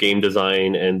understanding of game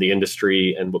design and the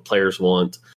industry and what players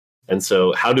want. And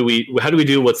so how do we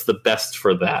do what's the best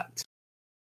for that?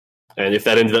 And if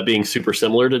that ended up being super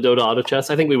similar to Dota Auto Chess,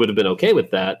 I think we would have been okay with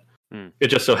that. It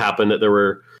just so happened that there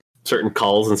were certain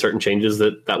calls and certain changes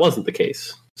that wasn't the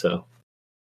case. So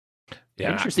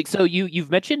yeah. Interesting. So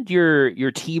you've mentioned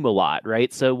your team a lot,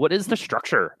 right? So what is the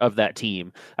structure of that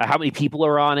team? How many people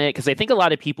are on it? Because I think a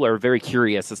lot of people are very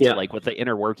curious as to like what the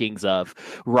inner workings of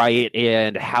Riot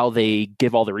and how they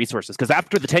give all the resources. Because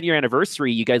after the 10-year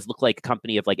anniversary, you guys look like a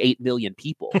company of like 8 million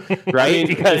people, right? I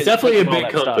mean, it's definitely a big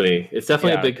company. It's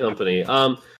definitely a big company.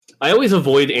 I always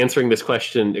avoid answering this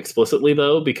question explicitly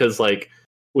though, because like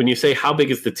when you say how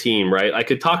big is the team, right? I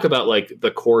could talk about like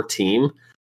the core team.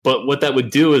 But what that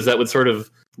would do is that would sort of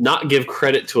not give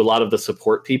credit to a lot of the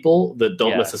support people that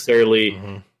don't necessarily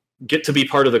get to be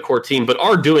part of the core team, but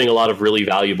are doing a lot of really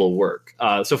valuable work.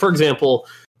 So, for example,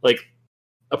 like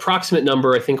approximate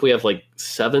number, I think we have like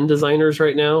 7 designers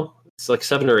right now. It's like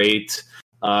 7 or 8.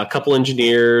 A couple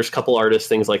engineers, couple artists,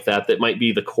 things like that. That might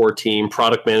be the core team.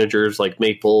 Product managers like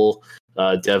Maple,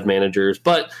 dev managers.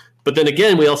 But then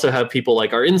again, we also have people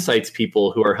like our insights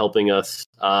people who are helping us.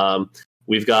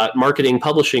 We've got marketing,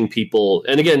 publishing people.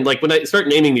 And again, like when I start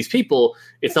naming these people,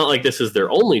 it's not like this is their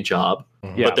only job,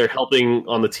 but they're helping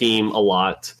on the team a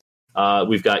lot.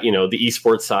 We've got, the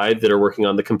esports side that are working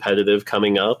on the competitive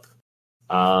coming up.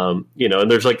 And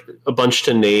there's like a bunch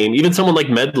to name. Even someone like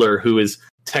Medler, who is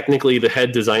technically the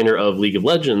head designer of League of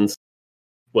Legends.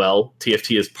 Well,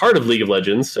 TFT is part of League of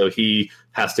Legends, so he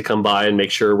has to come by and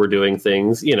make sure we're doing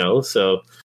things, so...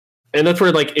 And that's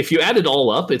where, like, if you add it all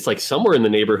up, it's like somewhere in the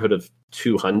neighborhood of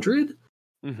 200.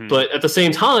 But at the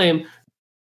same time,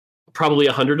 probably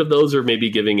 100 of those are maybe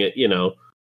giving it,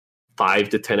 5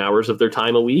 to 10 hours of their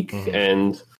time a week.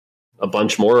 And a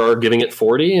bunch more are giving it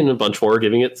 40, and a bunch more are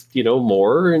giving it,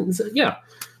 more. And so,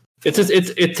 it's just,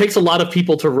 it takes a lot of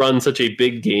people to run such a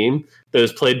big game that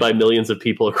is played by millions of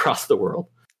people across the world.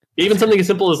 Even something as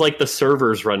simple as like the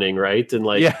servers running, right? And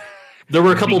like, there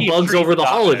were a couple bugs over the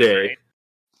holiday. Right?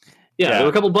 Yeah, there were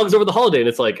a couple bugs over the holiday, and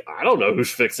it's like, I don't know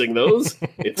who's fixing those.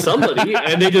 It's somebody,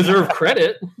 and they deserve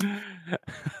credit.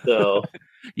 So,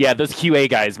 yeah, those QA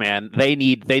guys, man, they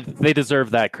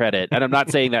deserve that credit. And I'm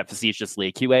not saying that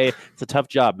facetiously. QA, it's a tough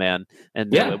job, man,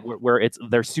 and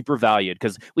they're super valued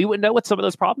because we wouldn't know what some of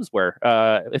those problems were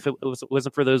if it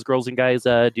wasn't for those girls and guys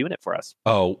doing it for us.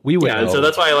 Oh, we would. Yeah, and so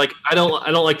that's why I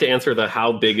don't like to answer the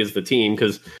how big is the team,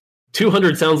 because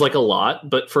 200 sounds like a lot,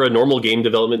 but for a normal game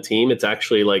development team, it's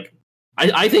actually like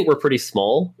I think we're pretty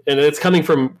small, and it's coming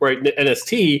from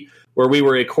NST, where we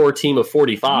were a core team of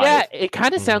 45. Yeah, it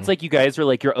kind of sounds like you guys are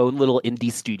like your own little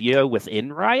indie studio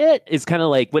within Riot. It's kind of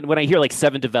like when I hear like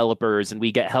 7 developers and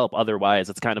we get help otherwise,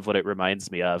 it's kind of what it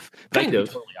reminds me of. Kind of.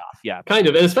 Totally off. Yeah. Kind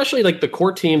of. And especially like the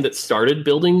core team that started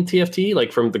building TFT,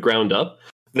 like from the ground up,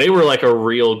 they were like a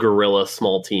real guerrilla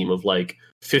small team of like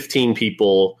 15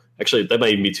 people. Actually, that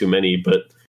might even be too many,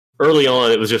 but early on,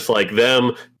 it was just like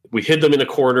them. We hid them in a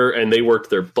corner, and they worked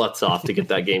their butts off to get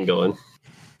that game going.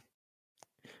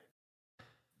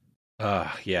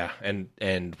 Yeah,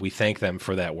 and we thank them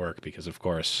for that work because, of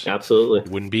course, absolutely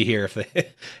wouldn't be here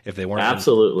if they weren't.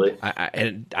 Absolutely.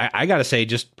 I gotta say,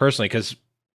 just personally, because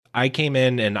I came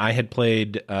in and I had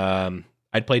played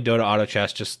I'd played Dota Auto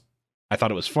Chess. Just I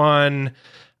thought it was fun,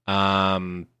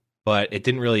 but it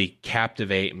didn't really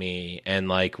captivate me. And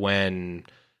like when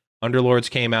Underlords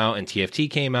came out and TFT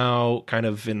came out, kind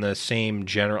of in the same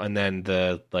general, and then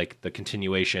the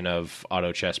continuation of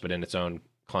Auto Chess, but in its own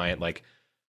client, like.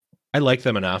 I liked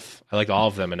them enough. I liked all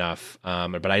of them enough.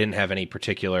 But I didn't have any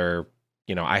particular,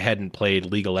 I hadn't played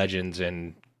League of Legends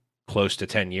in close to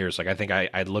 10 years. Like I think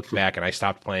I looked back and I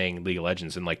stopped playing League of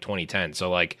Legends in like 2010. So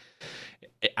like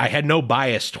I had no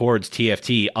bias towards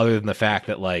TFT other than the fact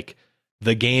that like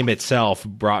the game itself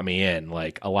brought me in.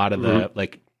 Like a lot of the,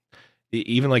 like,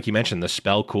 even like you mentioned, the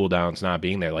spell cooldowns not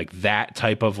being there, like that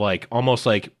type of like, almost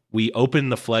like we open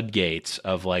the floodgates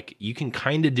of like, you can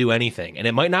kind of do anything and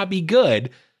it might not be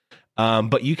good,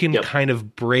 but you can kind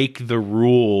of break the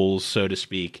rules, so to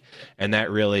speak. And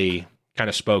that really kind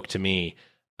of spoke to me.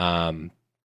 And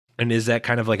is that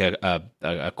kind of like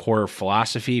a core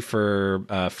philosophy for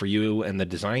you and the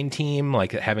design team,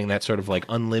 like having that sort of like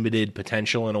unlimited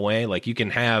potential in a way? Like you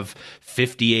can have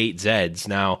 58 Zeds.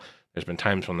 Now, there's been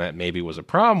times when that maybe was a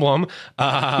problem,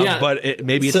 but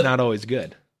it's not always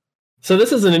good. So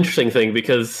this is an interesting thing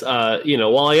because,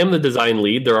 while I am the design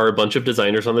lead, there are a bunch of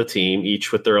designers on the team,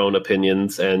 each with their own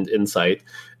opinions and insight.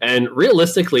 And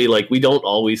realistically, like we don't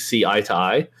always see eye to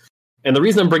eye. And the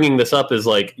reason I'm bringing this up is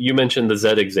like you mentioned the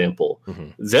Zed example.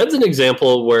 Zed's an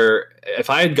example where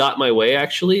if I had got my way,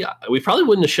 actually, we probably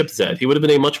wouldn't have shipped Zed. He would have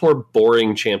been a much more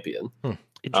boring champion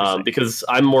because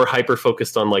I'm more hyper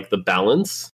focused on like the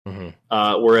balance.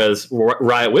 Whereas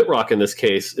Riot Whitrock in this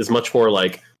case is much more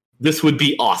like, this would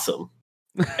be awesome.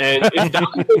 And it's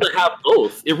valuable to have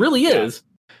both. It really is.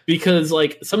 Because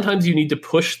like sometimes you need to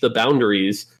push the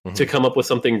boundaries to come up with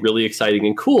something really exciting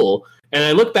and cool. And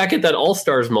I look back at that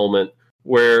All-Stars moment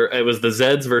where it was the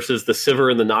Zeds versus the Sivir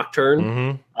and the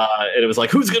Nocturne. And it was like,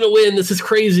 who's going to win? This is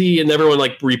crazy. And everyone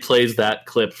like replays that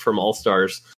clip from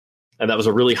All-Stars. And that was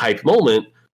a really hype moment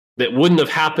that wouldn't have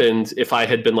happened if I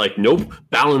had been like, nope,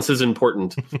 balance is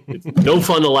important. No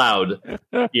fun allowed,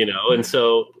 And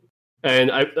so,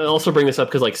 and I also bring this up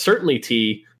because like certainly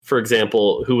T, for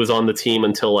example, who was on the team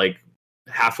until like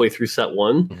halfway through set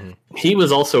 1, he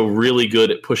was also really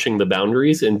good at pushing the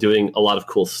boundaries and doing a lot of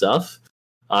cool stuff.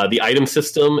 The item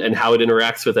system and how it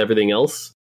interacts with everything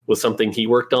else was something he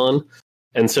worked on.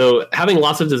 And so having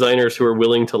lots of designers who are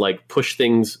willing to like push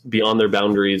things beyond their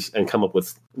boundaries and come up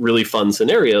with really fun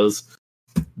scenarios,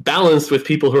 balanced with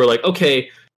people who are like, okay,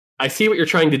 I see what you're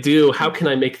trying to do. How can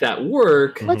I make that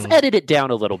work? Let's edit it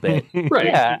down a little bit. Right.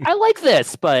 Yeah, I like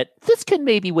this, but this can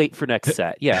maybe wait for next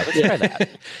set. Yeah, let's try that.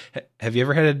 Have you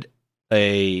ever had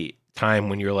a time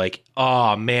when you're like,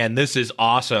 oh man, this is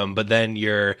awesome, but then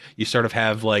you sort of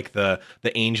have like the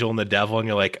angel and the devil, and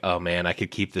you're like, oh man, I could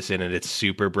keep this in and it's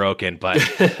super broken, but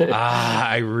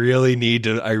I really need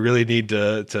to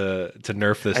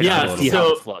nerf this down a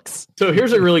little bit. So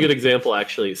here's a really good example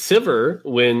actually. Sivir,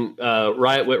 when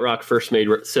Riot Whitrock first made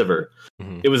Sivir,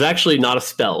 it was actually not a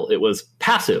spell, it was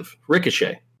passive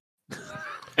Ricochet.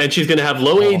 And she's going to have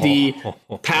low AD,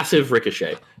 passive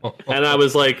Ricochet. And I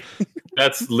was like,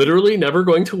 that's literally never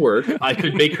going to work. I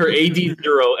could make her AD 0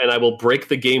 and I will break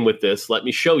the game with this. Let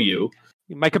me show you.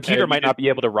 My computer might not be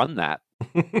able to run that.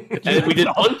 And we did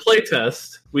one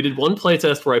playtest. We did one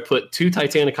playtest where I put 2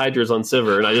 Titanic Hydras on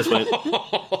Sivir and I just went,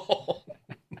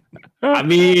 I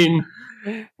mean,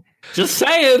 just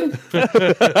saying.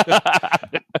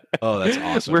 Oh, that's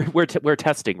awesome. We're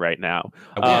testing right now.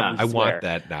 I want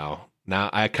that now Now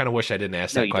I kind of wish I didn't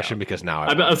ask No, that you question don't. because now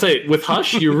I'll say with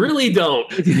Hush, you really don't.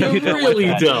 You You don't want really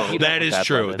that. don't. You that is that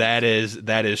true. button.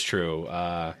 That is true.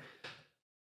 Oh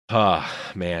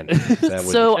man. That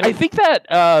would So be- I think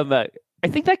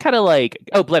that kind of like.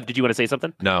 Oh, Blev, did you want to say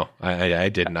something? No, I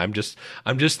didn't. I'm just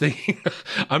thinking.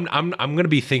 I'm going to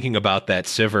be thinking about that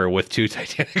Sivir with 2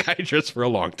 Titanic Hydras for a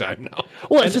long time now.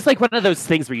 Well, it's just like one of those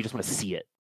things where you just want to see it,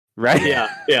 right?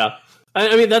 Yeah.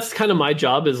 I mean, that's kind of my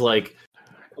job. Is like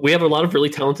we have a lot of really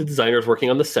talented designers working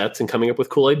on the sets and coming up with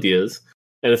cool ideas.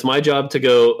 And it's my job to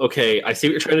go, okay, I see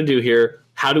what you're trying to do here.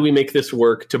 How do we make this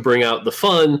work to bring out the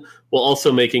fun while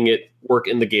also making it work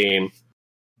in the game?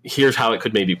 Here's how it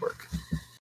could maybe work.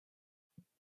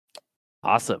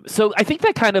 Awesome. So I think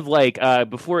that kind of like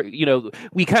before,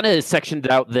 we kind of sectioned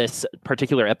out this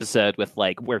particular episode with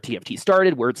like where TFT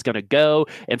started, where it's going to go,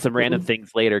 and some random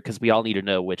things later because we all need to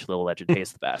know which Little Legend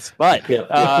tastes the best. But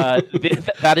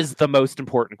that is the most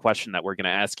important question that we're going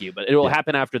to ask you. But it will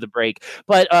happen after the break.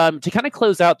 But to kind of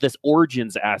close out this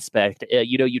Origins aspect,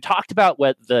 you talked about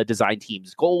what the design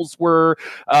team's goals were.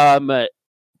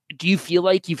 Do you feel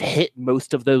like you've hit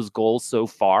most of those goals so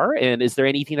far? And is there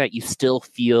anything that you still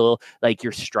feel like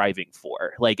you're striving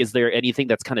for? Like, is there anything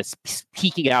that's kind of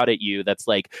peeking out at you that's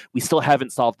like, we still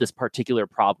haven't solved this particular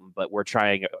problem, but we're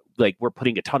trying, like, we're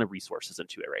putting a ton of resources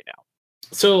into it right now?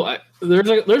 So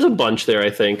there's a bunch there, I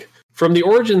think. From the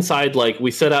Origin side, like,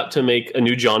 we set out to make a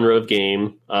new genre of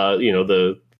game,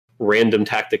 the random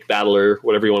tactic battler,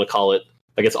 whatever you want to call it.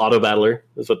 I guess Auto Battler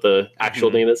is what the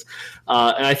actual name is.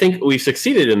 And I think we've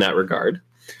succeeded in that regard.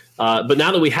 But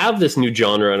now that we have this new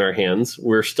genre in our hands,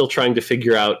 we're still trying to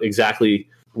figure out exactly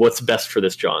what's best for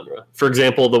this genre. For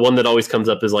example, the one that always comes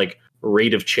up is like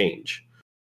rate of change.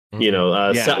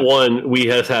 Set 1, we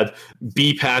have had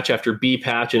B patch after B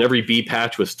patch, and every B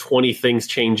patch was 20 things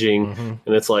changing.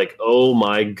 And it's like, oh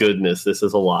my goodness, this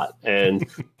is a lot. And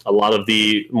a lot of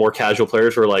the more casual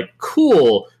players were like,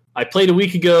 cool, I played a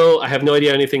week ago. I have no idea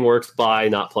how anything works. Bye,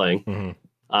 not playing.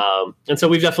 And so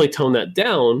we've definitely toned that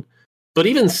down. But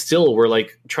even still, we're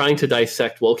like trying to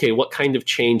dissect, well, okay, what kind of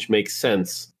change makes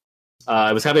sense?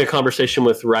 I was having a conversation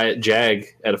with Riot Jag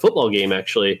at a football game,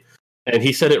 actually. And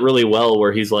he said it really well,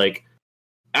 where he's like,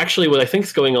 actually, what I think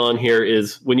is going on here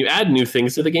is when you add new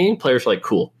things to the game, players are like,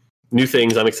 cool, new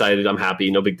things, I'm excited, I'm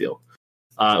happy, no big deal.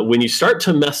 When you start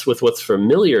to mess with what's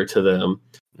familiar to them,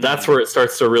 that's where it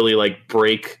starts to really like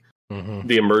break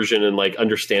the immersion and like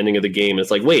understanding of the game.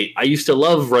 It's like, wait, I used to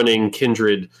love running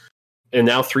Kindred, and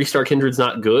now 3-star Kindred's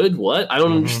not good? What? I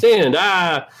don't understand.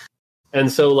 And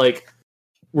so like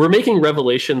we're making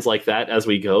revelations like that as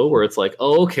we go, where it's like,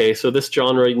 oh, okay, so this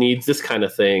genre needs this kind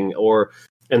of thing.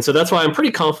 And so that's why I'm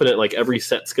pretty confident like every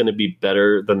set's going to be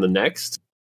better than the next.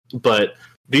 But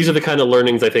these are the kind of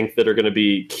learnings I think that are going to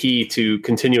be key to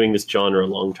continuing this genre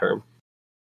long term.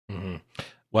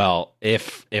 Well,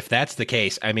 if that's the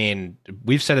case, I mean,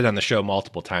 we've said it on the show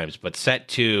multiple times, but Set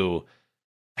 2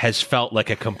 has felt like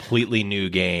a completely new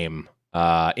game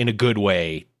in a good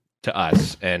way to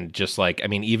us. And just like, how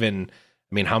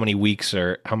many weeks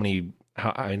or I don't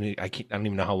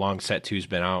even know how long Set 2's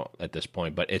been out at this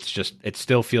point, but it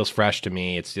still feels fresh to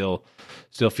me. It still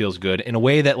feels good in a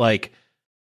way that like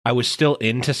I was still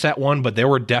into Set 1, but there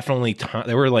were definitely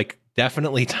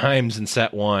times in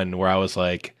Set 1 where I was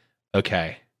like,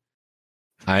 okay,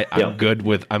 I'm good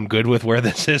with where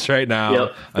this is right now.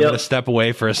 I'm going to step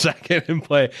away for a second and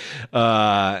play.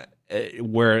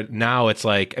 Where now it's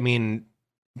like,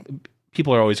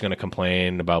 people are always going to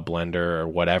complain about Blender or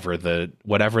whatever the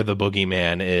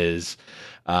boogeyman is.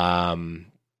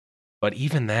 But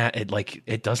even that,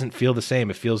 it doesn't feel the same.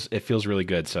 It feels really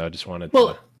good. So I just wanted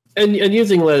to. And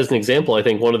using that as an example, I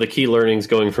think one of the key learnings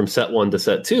going from Set 1 to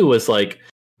Set 2 was like,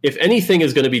 if anything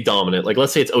is going to be dominant, like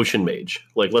let's say it's Ocean Mage,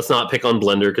 like let's not pick on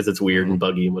Blender because it's weird and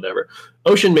buggy and whatever.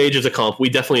 Ocean Mage is a comp we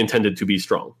definitely intended to be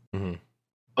strong.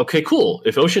 Okay, cool.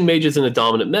 If Ocean Mage is in a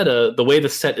dominant meta, the way the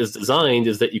set is designed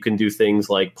is that you can do things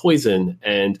like Poison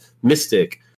and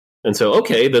Mystic. And so,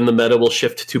 okay, then the meta will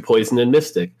shift to Poison and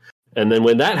Mystic. And then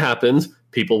when that happens,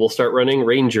 people will start running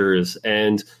Rangers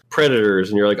and Predators.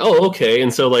 And you're like, oh, okay.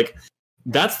 And so like,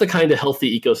 that's the kind of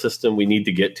healthy ecosystem we need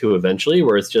to get to eventually,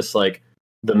 where it's just like,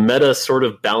 the meta sort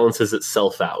of balances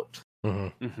itself out.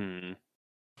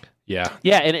 Yeah,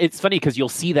 and it's funny because you'll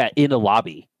see that in a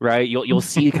lobby, right? You'll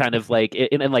see kind of like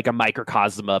in like a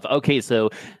microcosm of, okay, so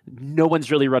no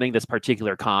one's really running this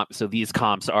particular comp, so these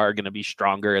comps are going to be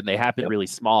stronger, and they happen really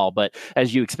small. But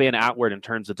as you expand outward in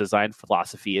terms of design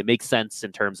philosophy, it makes sense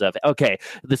in terms of, okay,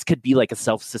 this could be like a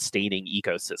self-sustaining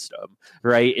ecosystem,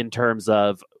 right? In terms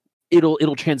of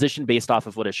it'll transition based off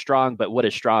of what is strong, but what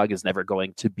is strong is never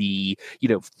going to be,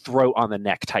 throat on the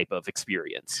neck type of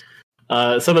experience.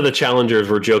 Some of the challengers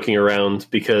were joking around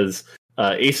because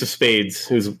Ace of Spades,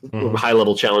 who's a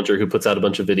high-level challenger who puts out a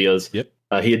bunch of videos,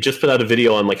 he had just put out a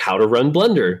video on like how to run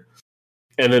Blender.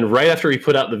 And then right after he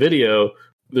put out the video,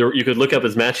 you could look up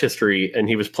his match history, and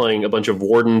he was playing a bunch of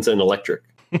Wardens and Electric.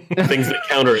 Things that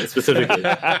counter it specifically.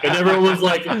 And everyone was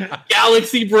like,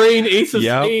 Galaxy Brain, Ace of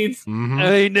Spades. Mm-hmm.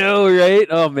 I know, right?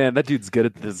 Oh, man, that dude's good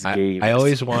at this game. I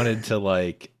always wanted to,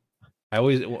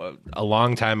 a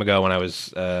long time ago when I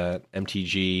was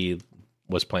MTG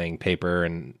was playing Paper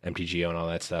and MTGO and all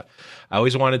that stuff, I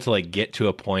always wanted to get to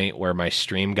a point where my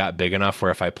stream got big enough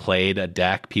where if I played a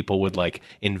deck, people would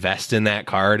invest in that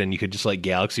card, and you could just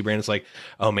Galaxy Brain. It's like,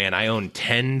 oh man, I own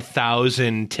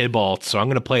 10,000 Tybalts, so I'm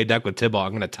going to play a deck with Tybalt.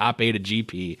 I'm going to top 8 a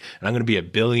GP, and I'm going to be a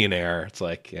billionaire. It's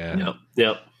like, yeah.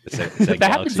 Yep. It's that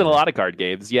happens in a lot of card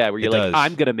games, where you're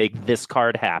I'm going to make this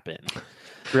card happen.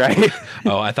 Right?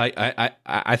 Oh, I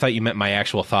thought you meant my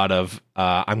actual thought of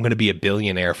I'm going to be a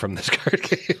billionaire from this card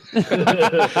game.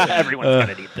 Everyone's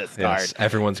going to need this card. Yes,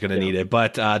 everyone's going to need it.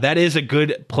 But that is a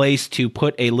good place to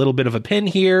put a little bit of a pin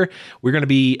here. We're going to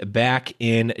be back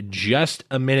in just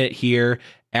a minute here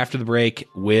after the break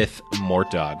with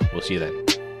Mort Dog. We'll see you then.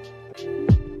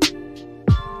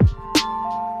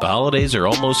 The holidays are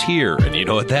almost here, and you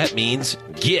know what that means?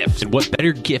 Gifts. And what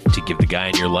better gift to give the guy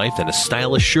in your life than a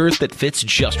stylish shirt that fits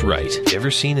just right? You ever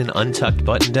seen an untucked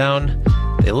button down?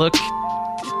 They look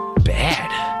bad.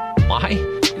 Why?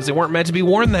 Because they weren't meant to be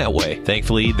worn that way.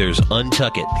 Thankfully, there's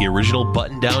Untuck It, the original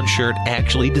button-down shirt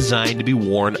actually designed to be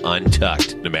worn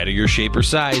untucked. No matter your shape or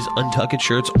size, Untuck It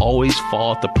shirts always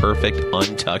fall at the perfect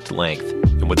untucked length.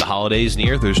 And with the holidays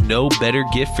near, there's no better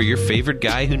gift for your favorite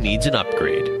guy who needs an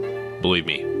upgrade. Believe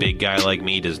me, big guy like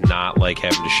me does not like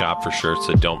having to shop for shirts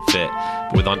that don't fit.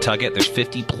 But with Untuck It, there's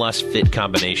 50 plus fit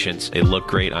combinations. They look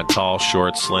great on tall,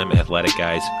 short, slim, athletic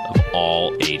guys of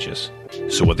all ages.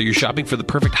 So whether you're shopping for the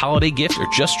perfect holiday gift or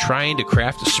just trying to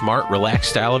craft a smart, relaxed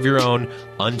style of your own,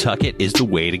 Untuck It is the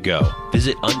way to go.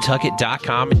 Visit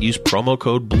untuckit.com and use promo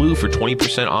code BLUE for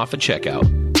 20% off at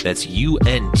checkout. That's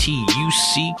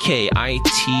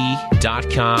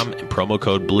UNTUCKIT.com and promo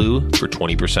code BLUE for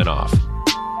 20% off.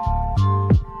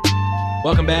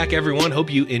 Welcome back, everyone.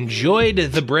 Hope you enjoyed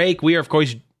the break. We are, of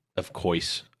course,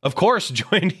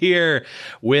 joined here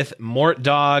with Mort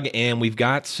Dog, and we've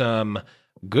got some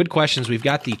good questions. We've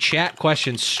got the chat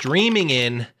questions streaming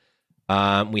in.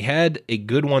 We had a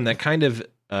good one that kind of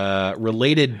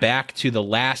related back to the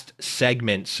last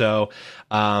segment. So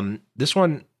this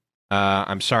one,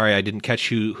 I'm sorry I didn't catch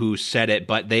who said it,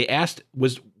 but they asked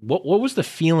what was the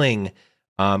feeling?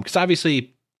 Because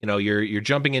obviously, you're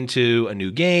jumping into a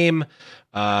new game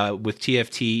with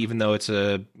TFT, even though it's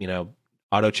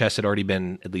auto chess had already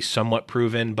been at least somewhat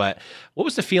proven. But what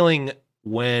was the feeling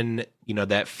when,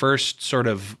 that first sort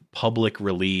of public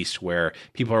release where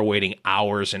people are waiting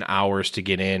hours and hours to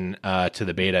get in to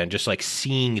the beta and just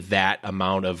seeing that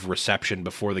amount of reception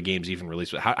before the game's even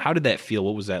released? How did that feel?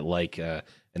 What was that like in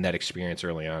that experience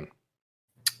early on?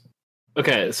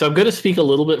 Okay, so I'm going to speak a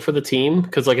little bit for the team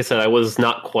because, like I said, I was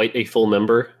not quite a full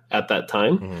member at that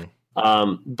time.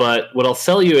 Mm-hmm. But what I'll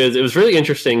tell you is it was really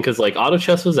interesting because, Auto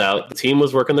Chess was out, the team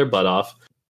was working their butt off,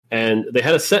 and they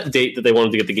had a set date that they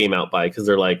wanted to get the game out by because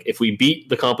they're like, if we beat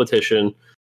the competition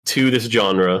to this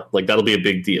genre, that'll be a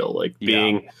big deal.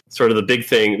 Being sort of the big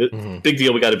thing, big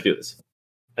deal, we got to do this.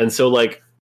 And so,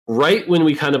 right when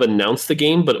we kind of announced the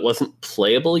game, but it wasn't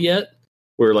playable yet,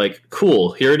 we're like,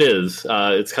 cool, here it is.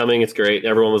 It's coming. It's great.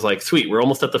 Everyone was like, sweet, we're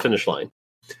almost at the finish line.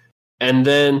 And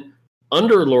then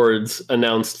Underlords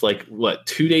announced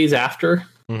 2 days after,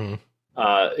 and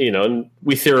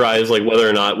we theorized whether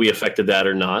or not we affected that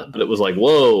or not, but it was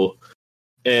whoa.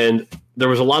 And there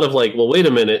was a lot of well, wait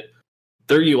a minute,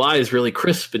 their UI is really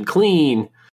crisp and clean,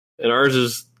 and ours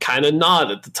is kind of not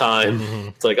at the time. Mm-hmm.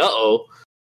 It's uh-oh.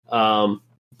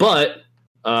 But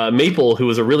Maple, who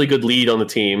was a really good lead on the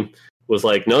team, was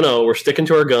like, no, we're sticking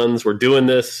to our guns. We're doing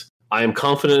this. I am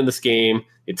confident in this game.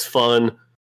 It's fun.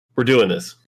 We're doing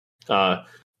this.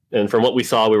 And from what we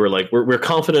saw, we were we're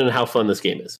confident in how fun this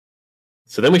game is.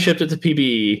 So then we shipped it to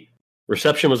PBE.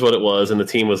 Reception was what it was. And the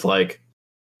team was like,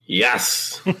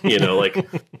 yes,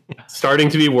 starting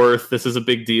to be worth. This is a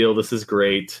big deal. This is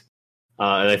great.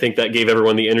 And I think that gave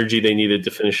everyone the energy they needed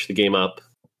to finish the game up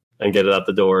and get it out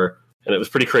the door. And it was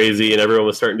pretty crazy. And everyone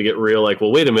was starting to get real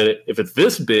well, wait a minute. If it's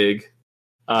this big,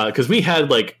 because we had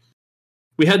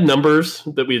numbers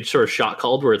that we had sort of shot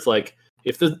called where it's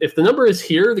if the number is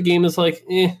here, the game is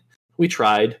we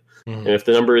tried. Mm-hmm. And if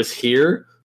the number is here,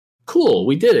 cool,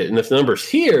 we did it. And if the number's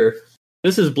here,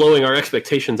 this is blowing our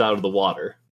expectations out of the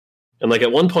water. And like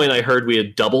at one point I heard we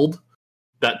had doubled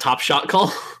that Top Shot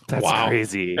call. That's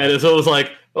crazy. And so it was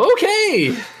like,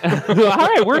 okay. All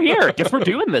right, we're here. Guess we're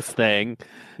doing this thing.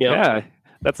 Yep. Yeah.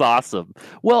 That's awesome.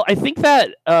 Well, I think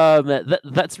that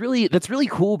that's really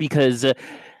cool because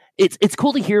it's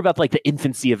cool to hear about like the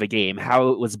infancy of a game, how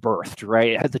it was birthed, right?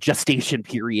 It has the gestation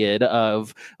period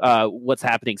of what's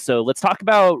happening. So let's talk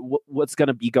about what's going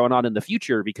to be going on in the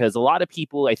future, because a lot of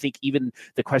people, I think even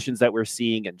the questions that we're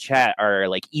seeing in chat are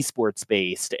like esports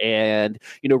based and,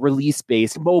 release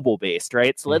based, mobile based,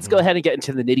 right? So let's go ahead and get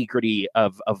into the nitty gritty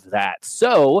of that.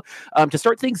 So to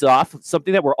start things off,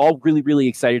 something that we're all really, really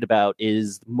excited about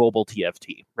is mobile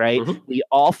TFT, right? We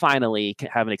all finally can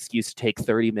have an excuse to take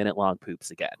 30-minute long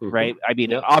poops again. Right. I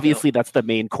mean, obviously, that's the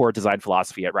main core design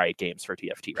philosophy at Riot Games for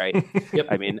TFT, right? Yep.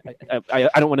 I mean, I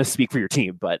don't want to speak for your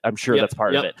team, but I'm sure that's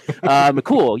part of it.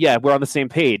 Cool. Yeah, we're on the same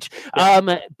page.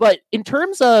 But in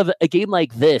terms of a game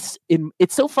like this,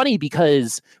 it's so funny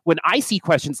because when I see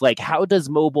questions like, how does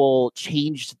mobile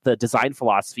change the design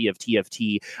philosophy of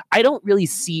TFT? I don't really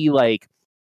see like,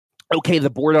 okay, the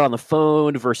board on the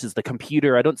phone versus the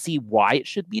computer. I don't see why it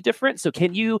should be different. So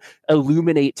can you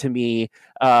illuminate to me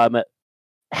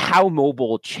how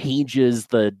mobile changes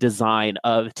the design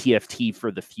of TFT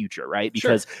for the future, right?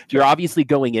 Because you're obviously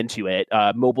going into it.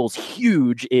 Mobile's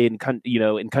huge in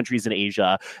countries in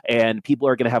Asia, and people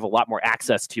are going to have a lot more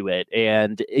access to it,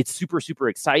 and it's super, super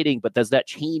exciting. But does that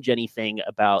change anything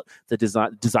about the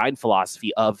design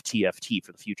philosophy of TFT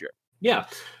for the future? Yeah.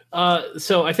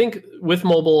 So I think with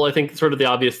mobile, I think sort of the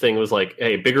obvious thing was like,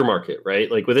 hey, bigger market,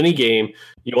 right? Like with any game,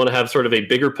 you want to have sort of a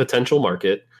bigger potential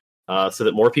market. So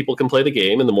that more people can play the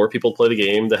game, and the more people play the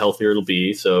game, the healthier it'll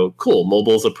be. So cool.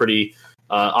 Mobile is a pretty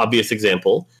obvious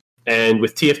example. And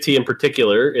with TFT in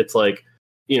particular, it's like,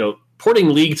 porting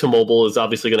League to mobile is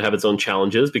obviously going to have its own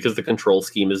challenges because the control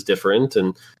scheme is different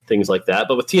and things like that.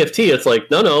 But with TFT, it's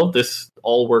like, no, this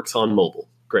all works on mobile.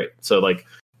 Great. So like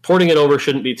porting it over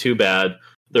shouldn't be too bad.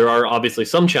 There are obviously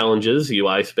some challenges,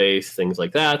 UI space, things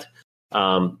like that.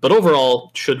 But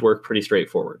overall, should work pretty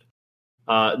straightforward.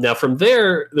 Now, from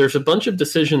there's a bunch of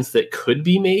decisions that could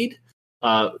be made.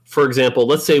 For example,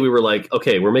 let's say we were like,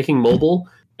 okay, we're making mobile,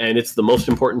 and it's the most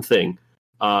important thing.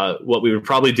 What we would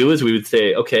probably do is we would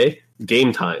say, okay,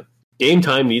 game time. Game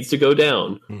time needs to go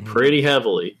down pretty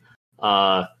heavily.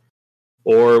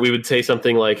 Or we would say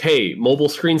something like, hey, mobile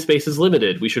screen space is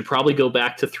limited. We should probably go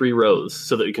back to 3 rows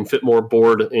so that we can fit more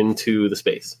board into the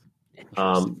space.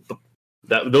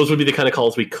 Those would be the kind of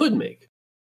calls we could make.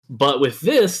 But with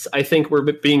this, I think we're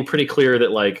being pretty clear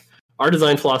that like our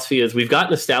design philosophy is we've got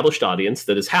an established audience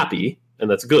that is happy, and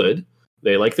that's good.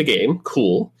 They like the game.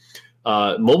 Cool.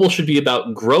 Mobile should be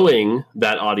about growing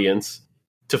that audience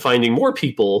to finding more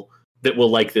people that will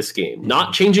like this game.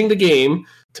 Not changing the game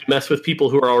to mess with people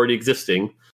who are already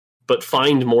existing, but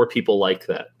find more people like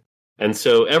that. And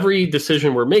so every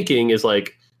decision we're making is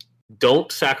like, don't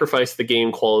sacrifice the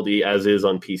game quality as is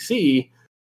on PC,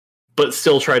 but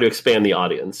still try to expand the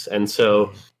audience. And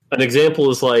so an example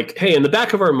is like, hey, in the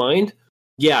back of our mind,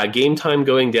 yeah, game time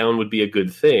going down would be a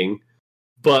good thing,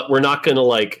 but we're not going to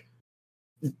like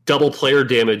double player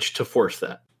damage to force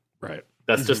that. Right.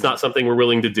 That's just not something we're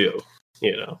willing to do,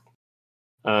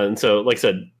 And so, like I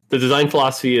said, the design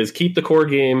philosophy is keep the core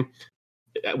game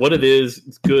what it is,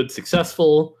 it's good,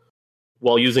 successful,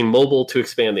 while using mobile to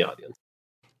expand the audience.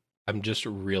 I'm just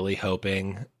really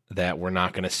hoping that we're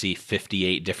not going to see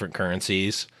 58 different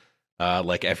currencies,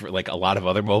 like a lot of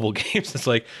other mobile games. It's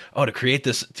like, oh, to create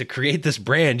this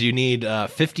brand, you need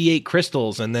 58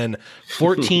 crystals and then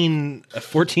 14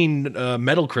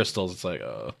 metal crystals. It's like,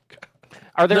 oh, God.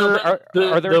 Are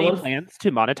there any plans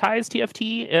to monetize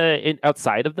TFT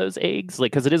outside of those eggs?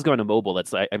 Like, because it is going to mobile.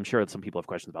 I'm sure that some people have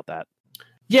questions about that.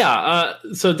 Yeah,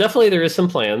 so definitely there is some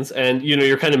plans, and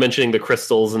you're kind of mentioning the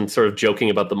crystals and sort of joking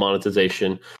about the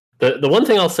monetization. The one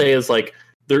thing I'll say is like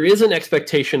there is an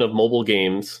expectation of mobile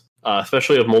games,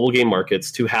 especially of mobile game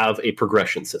markets, to have a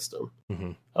progression system.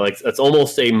 Mm-hmm. Like that's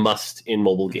almost a must in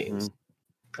mobile games,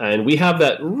 and we have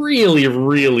that really,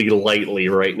 really lightly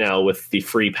right now with the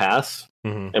free pass.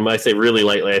 Mm-hmm. And when I say really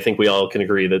lightly, I think we all can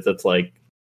agree that that's like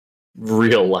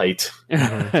real light,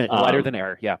 lighter than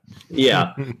air. Yeah,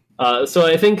 yeah. So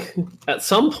I think at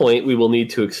some point we will need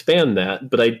to expand that,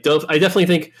 but I definitely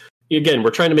think, again,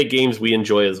 we're trying to make games we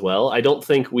enjoy as well. I don't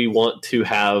think we want to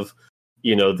have,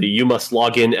 you must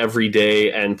log in every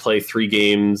day and play 3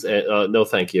 games. No,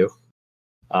 thank you.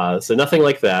 So nothing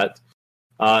like that.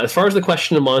 As far as the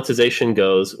question of monetization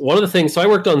goes, one of the things, so I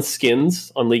worked on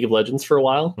skins on League of Legends for a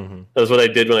while. Mm-hmm. That was what I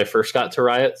did when I first got to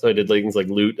Riot. So I did things like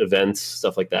loot, events,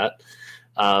 stuff like that.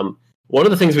 One one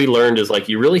of the things we learned is like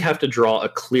you really have to draw a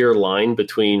clear line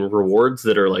between rewards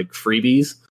that are like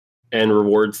freebies and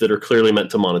rewards that are clearly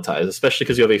meant to monetize, especially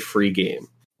because you have a free game.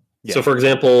 Yeah. So, for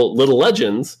example, Little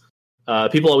Legends,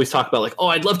 people always talk about like, oh,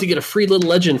 I'd love to get a free Little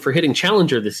Legend for hitting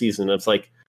Challenger this season. And it's like,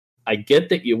 I get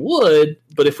that you would,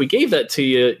 but if we gave that to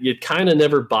you, you'd kind of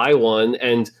never buy one.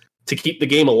 And to keep the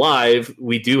game alive,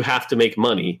 we do have to make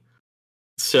money.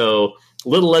 So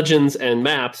Little Legends and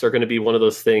maps are going to be one of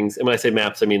those things. And when I say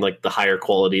maps, I mean like the higher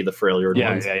quality, the Freljord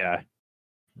ones. Yeah.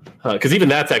 Because even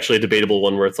that's actually a debatable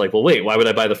one where it's like, well, wait, why would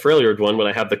I buy the Freljord one when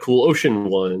I have the cool ocean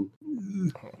one?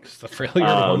 Because the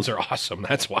Freljord ones are awesome.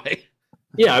 That's why.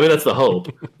 Yeah, I mean, that's the hope.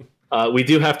 We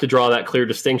do have to draw that clear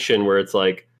distinction where it's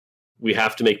like, we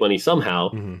have to make money somehow.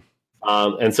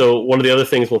 Mm-hmm. And so one of the other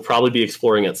things we'll probably be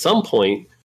exploring at some point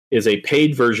is a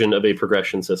paid version of a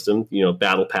progression system,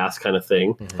 battle pass kind of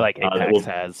thing. Mm-hmm. Like Apex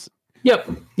has. Yep.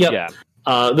 Yeah.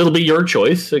 That'll be your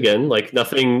choice. Again, like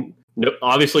nothing,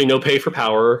 obviously no pay for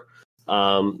power,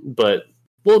 but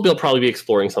we'll probably be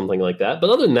exploring something like that.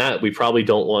 But other than that, we probably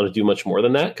don't want to do much more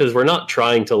than that because we're not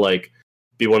trying to like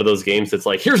be one of those games that's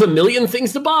like, here's a million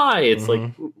things to buy. It's like,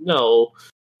 no.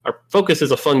 Our focus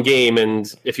is a fun game,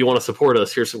 and if you want to support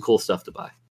us, here's some cool stuff to buy.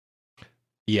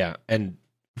 Yeah, and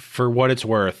for what it's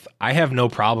worth, I have no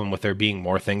problem with there being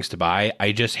more things to buy.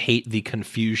 I just hate the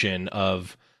confusion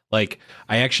of, like,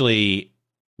 I actually,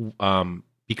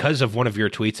 because of one of your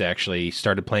tweets, I actually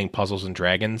started playing Puzzles and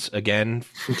Dragons again,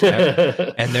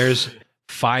 and there's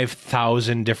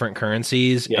 5,000 different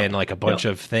currencies and, like, a bunch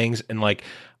of things, and, like,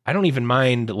 I don't even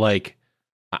mind, like,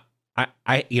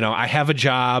 I have a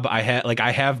job. I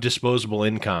have disposable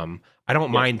income. I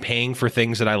don't mind paying for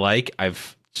things that I like.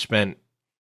 I've spent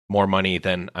more money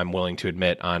than I'm willing to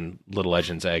admit on Little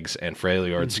Legends eggs and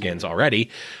Freljord skins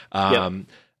already. I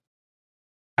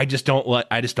just don't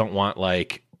want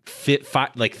like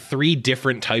like 3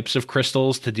 different types of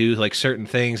crystals to do like certain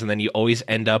things, and then you always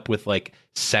end up with like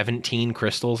 17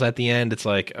 crystals at the end. It's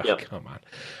like, come on.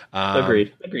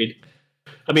 Agreed.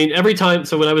 I mean, every time,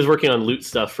 so when I was working on loot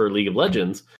stuff for League of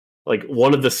Legends, like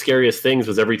one of the scariest things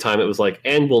was every time it was like,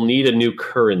 and we'll need a new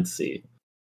currency.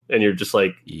 And you're just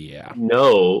like,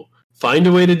 no, find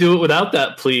a way to do it without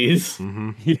that, please.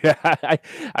 Mm-hmm. Yeah,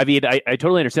 I mean, I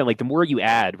totally understand. Like, the more you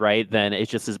add, right, then it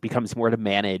just becomes more to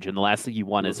manage. And the last thing you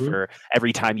want is for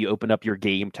every time you open up your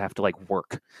game to have to, like,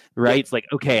 work, right? It's like,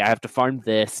 okay, I have to farm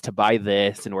this to buy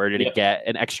this in order to get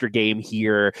an extra game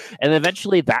here. And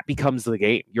eventually that becomes the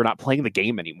game. You're not playing the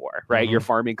game anymore, right? You're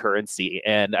farming currency.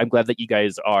 And I'm glad that you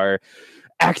guys are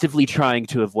actively trying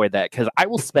to avoid that, because I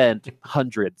will spend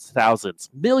hundreds, thousands,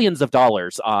 millions of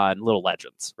dollars on Little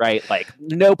Legends, right? Like,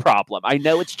 no problem. I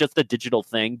know it's just a digital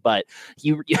thing, but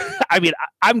I mean,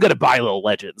 I'm going to buy Little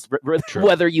Legends,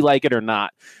 whether you like it or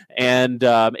not. And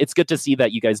it's good to see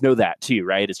that you guys know that too,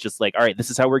 right? It's just like, all right,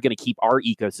 this is how we're going to keep our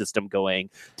ecosystem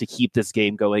going to keep this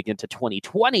game going into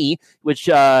 2020, which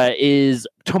is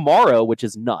tomorrow, which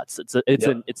is nuts.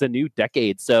 It's a new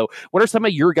decade. So what are some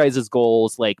of your guys'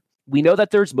 goals? Like, we know that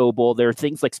there's mobile. There are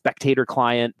things like Spectator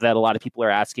Client that a lot of people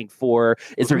are asking for.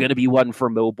 Is there going to be one for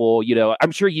mobile?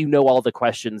 I'm sure you know all the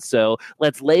questions. So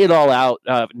let's lay it all out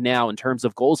now in terms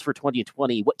of goals for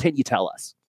 2020. What can you tell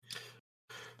us?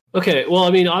 Okay, well, I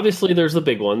mean, obviously there's the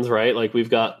big ones, right? Like, we've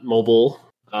got mobile.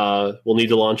 We'll need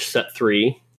to launch set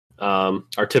 3.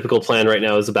 Our typical plan right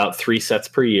now is about 3 sets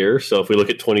per year. So if we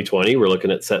look at 2020, we're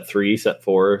looking at set 3, set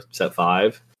 4, set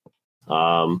 5.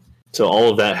 So all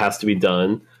of that has to be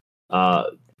done.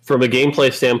 From a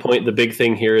gameplay standpoint, the big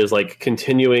thing here is like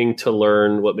continuing to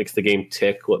learn what makes the game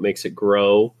tick, what makes it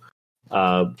grow.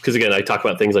 Because again, I talk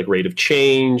about things like rate of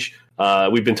change.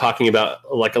 We've been talking about,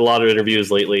 like, a lot of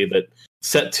interviews lately, that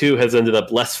set 2 has ended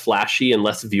up less flashy and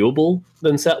less viewable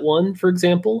than set 1, for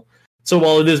example. So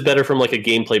while it is better from like a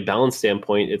gameplay balance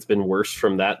standpoint, it's been worse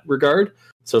from that regard.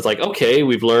 So it's like, okay,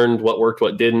 we've learned what worked,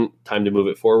 what didn't, time to move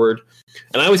it forward.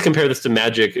 And I always compare this to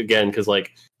Magic again, because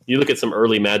like, you look at some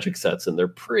early Magic sets and they're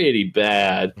pretty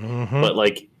bad, but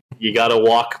like, you got to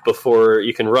walk before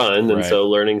you can run. And so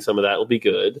learning some of that will be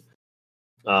good.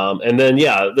 And then,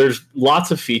 there's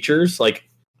lots of features. Like,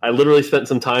 I literally spent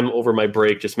some time over my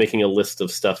break just making a list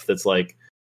of stuff that's like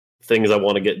things I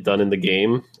want to get done in the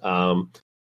game.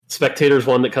 Spectator's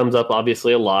one that comes up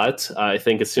obviously a lot. I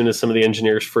think as soon as some of the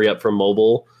engineers free up from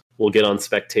mobile, we'll get on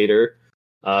Spectator.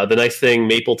 The nice thing,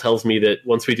 Maple tells me that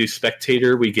once we do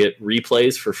Spectator, we get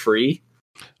replays for free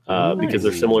because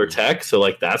they're similar tech. So,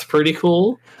 like, that's pretty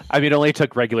cool. I mean, it only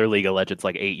took regular League of Legends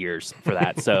like 8 years for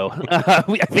that. So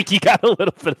I think you got a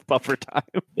little bit of buffer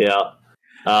time. Yeah.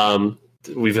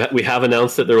 we have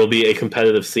announced that there will be a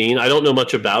competitive scene. I don't know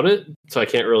much about it, so I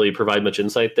can't really provide much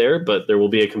insight there, but there will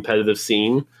be a competitive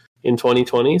scene in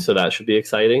 2020, so that should be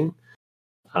exciting.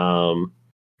 And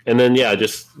then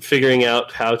just figuring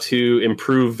out how to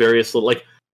improve various little, like,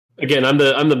 again, I'm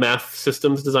the math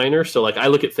systems designer, so like I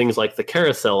look at things like the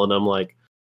carousel and I'm like,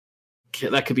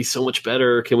 that could be so much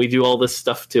better. Can we do all this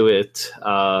stuff to it?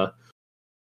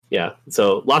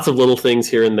 So lots of little things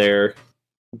here and there,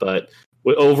 but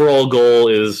the overall goal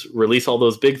is release all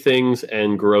those big things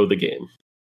and grow the game.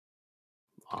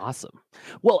 Awesome.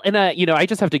 Well, and I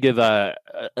just have to give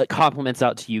compliments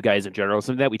out to you guys in general.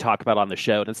 Something that we talk about on the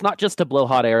show, and it's not just to blow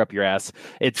hot air up your ass.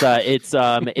 It's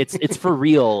for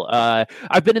real.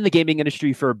 I've been in the gaming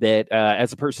industry for a bit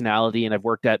as a personality, and I've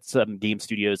worked at some game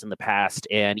studios in the past,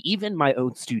 and even my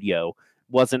own studio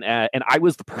wasn't and I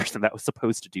was the person that was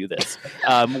supposed to do this.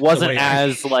 Wasn't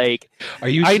as like. Are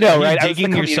you? I know, are you right?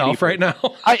 digging yourself right now?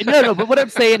 No. But what I'm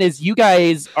saying is, you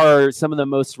guys are some of the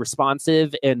most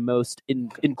responsive and most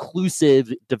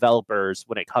inclusive developers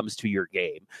when it comes to your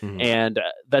game, and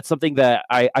that's something that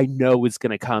I know is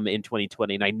going to come in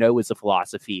 2020, and I know is a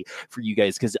philosophy for you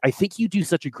guys, because I think you do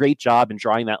such a great job in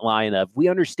drawing that line of, we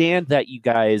understand that you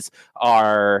guys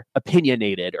are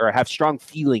opinionated or have strong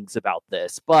feelings about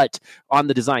this, but on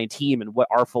the design team and what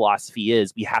our philosophy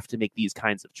is, we have to make these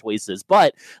kinds of choices.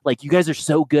 But like, you guys are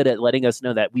so good at letting us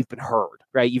know that we've been heard,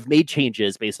 right? You've made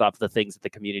changes based off the things that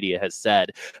the community has said.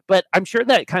 But I'm sure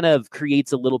that kind of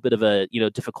creates a little bit of a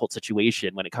difficult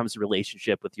situation when it comes to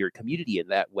relationship with your community in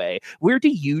that way. Where do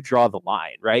you draw the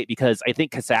line, right? Because I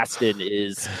think Kazakhstan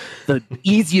is the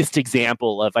easiest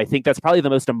example of, I think that's probably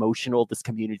the most emotional this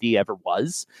community ever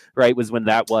was, right? Was when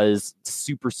that was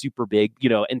super, super big,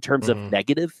 in terms of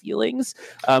negative feelings.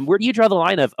 Where do you draw the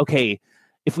line of, okay,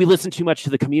 if we listen too much to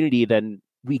the community, then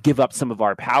we give up some of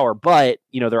our power, but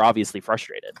they're obviously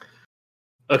frustrated.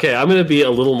 Okay, I'm going to be a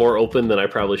little more open than I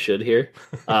probably should here.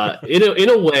 In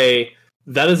a way,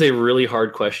 that is a really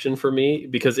hard question for me,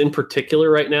 because in particular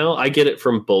right now, I get it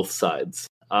from both sides.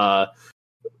 I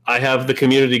have the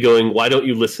community going, why don't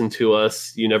you listen to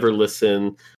us? You never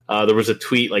listen. There was a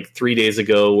tweet like 3 days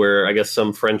ago where I guess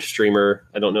some French streamer,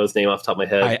 I don't know his name off the top of my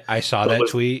head. I saw that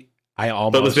tweet.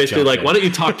 But it was basically like, why don't you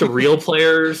talk to real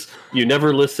players? You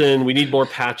never listen. We need more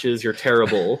patches. You're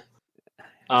terrible.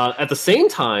 At the same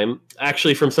time,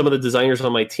 actually, from some of the designers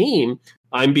on my team,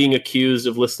 I'm being accused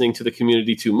of listening to the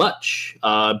community too much,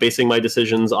 basing my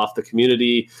decisions off the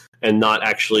community and not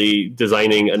actually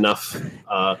designing enough.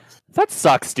 That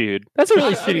sucks, dude. That's a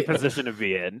really shitty position to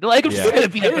be in. Like, I'm just going to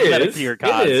be empathetic to your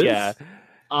cause. Yeah.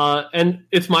 And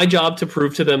it's my job to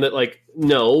prove to them that, like,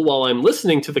 no, while I'm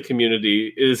listening to the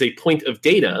community, it is a point of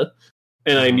data,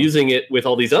 and I'm using it with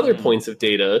all these other points of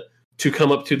data to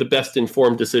come up to the best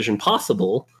informed decision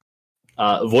possible.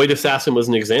 Void Assassin was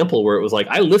an example where it was like,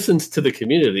 I listened to the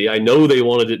community. I know they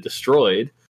wanted it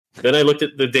destroyed. Then I looked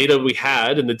at the data we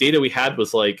had, and the data we had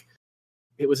was like,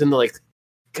 it was in the, like,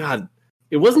 God,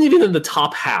 it wasn't even in the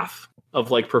top half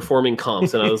of like performing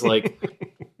comps. And I was like,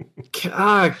 can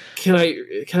I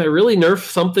really nerf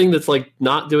something that's like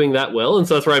not doing that well? And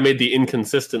so that's where I made the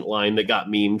inconsistent line that got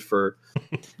memed for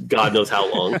God knows how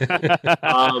long.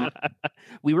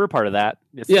 We were part of that.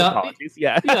 No,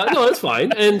 that's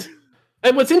fine. And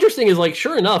what's interesting is, like,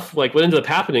 sure enough, like what ended up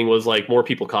happening was like more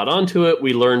people caught on to it.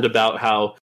 We learned about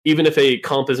how even if a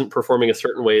comp isn't performing a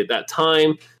certain way at that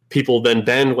time, people then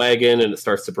bandwagon and it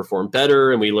starts to perform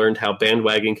better. And we learned how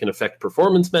bandwagon can affect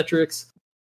performance metrics.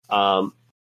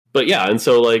 But yeah, and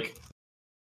so like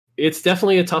it's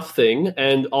definitely a tough thing,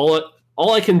 and all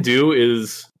I can do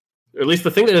is, or at least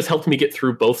the thing that has helped me get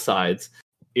through both sides,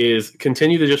 is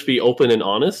continue to just be open and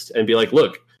honest and be like,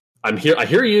 look, I'm here, I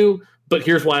hear you, but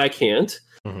here's why I can't.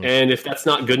 And if that's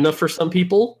not good enough for some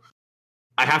people,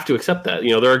 I have to accept that.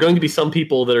 There are going to be some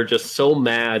people that are just so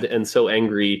mad and so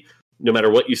angry no matter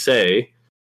what you say.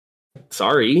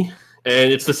 Sorry.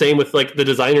 And it's the same with like the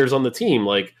designers on the team.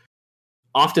 Like,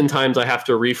 oftentimes I have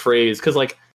to rephrase, because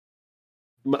like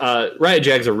Riot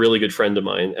Jag's a really good friend of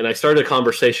mine, and I started a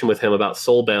conversation with him about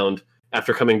Soulbound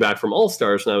after coming back from All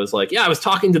Stars, and I was like, yeah, I was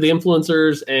talking to the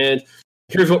influencers, and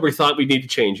here's what we thought we need to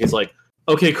change. He's like,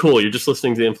 okay, cool, you're just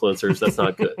listening to the influencers, that's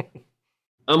not good.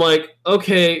 I'm like,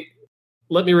 okay,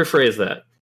 let me rephrase that.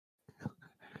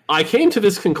 I came to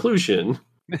this conclusion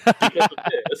because of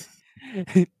this.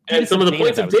 And some of the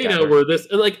points of data were this,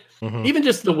 and like even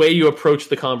just the way you approach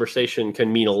the conversation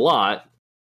can mean a lot.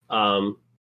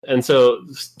 And so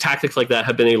tactics like that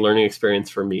have been a learning experience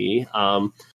for me.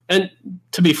 And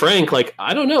to be frank, like,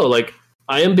 I don't know, like,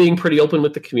 I am being pretty open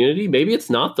with the community. Maybe it's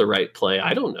not the right play.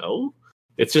 I don't know.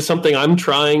 It's just something I'm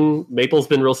trying. Maple's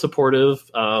been real supportive.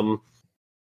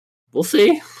 we'll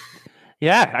see.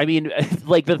 Yeah, I mean,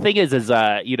 like the thing is, when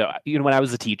I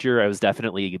was a teacher, I was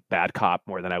definitely a bad cop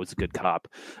more than I was a good cop.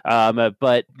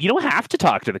 But you don't have to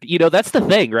talk to that's the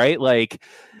thing, right? Like,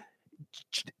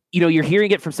 you're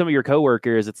hearing it from some of your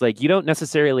coworkers. It's like you don't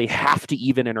necessarily have to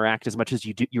even interact as much as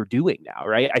you're doing now,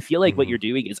 right? I feel like what you're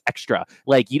doing is extra.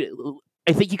 Like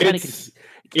I think you kind of.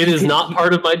 It is not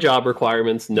part of my job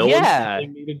requirements. No one's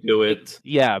telling me to do it.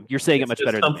 Yeah, you're saying it much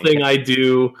better. Something I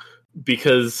do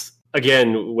because,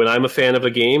 again, when I'm a fan of a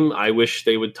game, I wish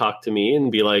they would talk to me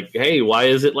and be like, "Hey, why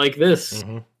is it like this?"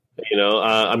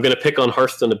 I'm going to pick on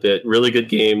Hearthstone a bit. Really good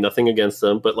game. Nothing against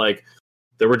them, but like,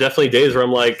 there were definitely days where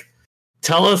I'm like,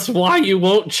 tell us why you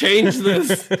won't change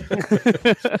this.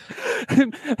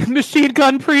 Machine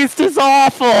Gun Priest is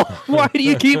awful. Why do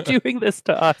you keep doing this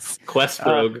to us? Quest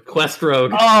Rogue.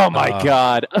 Oh my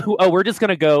god. Oh, we're just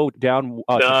gonna go down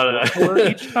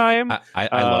each time. I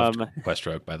loved Quest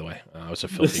Rogue, by the way. I was a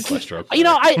filthy Quest Rogue.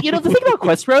 The thing about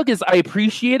Quest Rogue is I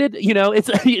appreciated.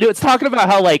 It's talking about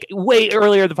how like way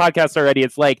earlier in the podcast already.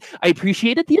 It's like I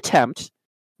appreciated the attempt.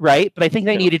 Right, but I think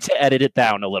they needed to edit it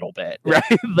down a little bit. Right,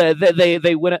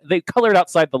 they colored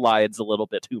outside the lines a little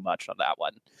bit too much on that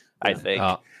one. I think.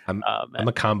 I'm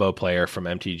a combo player from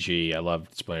MTG. I love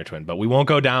Splinter Twin, but we won't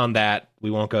go down that.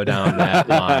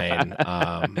 Line.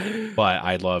 But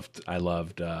I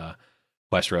loved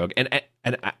Quest Rogue, and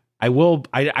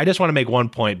I just want to make one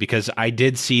point because I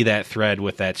did see that thread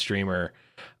with that streamer.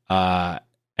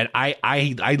 And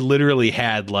I literally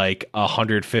had like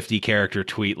 150 character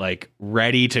tweet like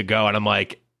ready to go. And I'm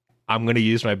like, I'm going to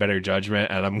use my better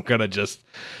judgment and I'm going to just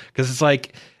because it's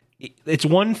like it's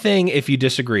one thing if you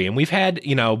disagree. And we've had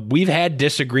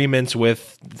disagreements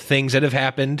with things that have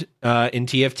happened in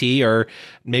TFT or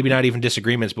maybe not even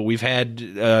disagreements, but we've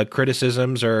had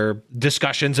criticisms or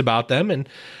discussions about them. And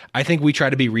I think we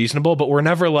try to be reasonable, but we're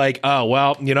never like, oh,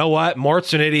 well, you know what?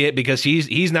 Mort's an idiot because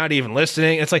he's not even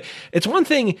listening. It's like, it's one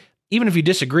thing, even if you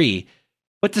disagree,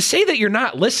 but to say that you're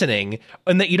not listening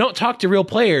and that you don't talk to real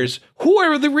players, who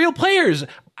are the real players?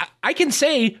 I can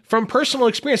say from personal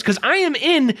experience, because I am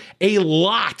in a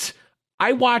lot.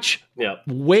 I watch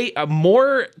way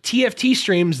more TFT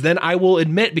streams than I will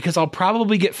admit because I'll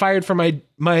probably get fired from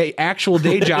my actual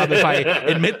day job if I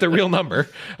admit the real number.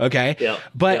 Okay.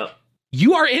 But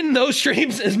you are in those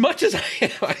streams as much as I am.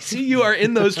 I see you are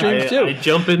in those streams too. I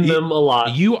jump in them a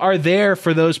lot. You are there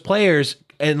for those players.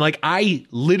 And like, I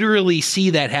literally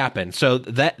see that happen. So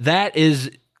that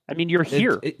is, I mean, you're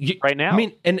here right now. I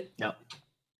mean, and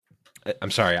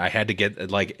I'm sorry, I had to get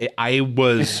like,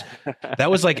 that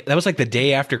was like the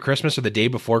day after Christmas or the day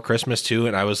before Christmas too.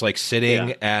 And I was like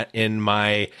sitting in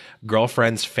my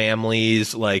girlfriend's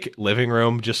family's like living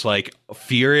room, just like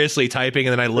furiously typing.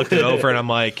 And then I looked it over and I'm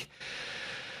like,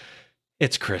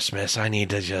 it's Christmas. I need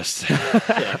to just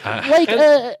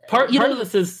part of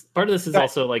this is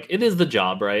also like it is the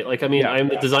job, right? Like, I mean, I'm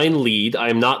the design lead.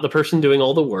 I'm not the person doing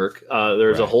all the work.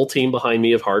 There's a whole team behind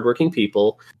me of hardworking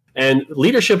people. And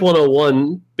Leadership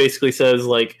 101 basically says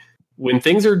like when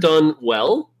things are done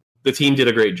well, the team did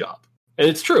a great job. And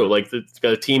it's true. Like it's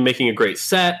got a team making a great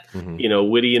set.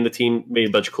 Witty and the team made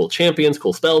a bunch of cool champions,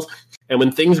 cool spells. And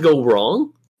when things go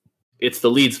wrong, it's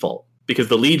the lead's fault because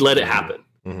the lead let it happen.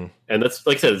 And that's,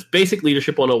 like I said, it's basic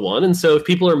Leadership 101. And so if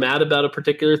people are mad about a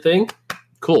particular thing,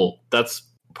 cool. That's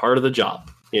part of the job,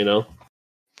 and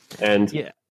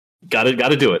got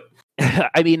to do it.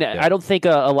 I mean, I don't think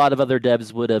a lot of other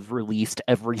devs would have released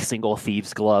every single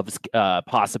Thieves' Gloves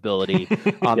possibility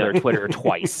on their Twitter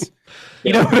twice.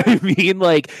 You know what I mean?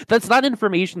 Like, that's not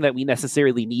information that we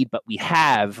necessarily need, but we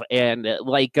have. And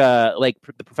like the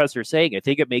professor is saying, I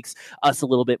think it makes us a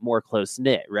little bit more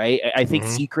close-knit, right? I think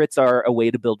secrets are a way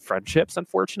to build friendships,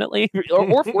 unfortunately,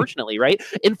 or fortunately, right?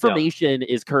 Information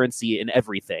is currency in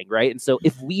everything, right? And so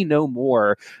if we know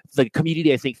more, the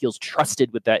community, I think, feels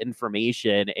trusted with that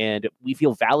information, and we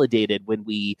feel validated when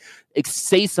we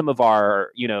say some of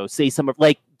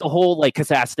like the whole like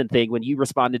Kazakhstan thing when you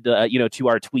responded to to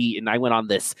our tweet and I went on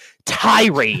this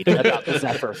tirade about the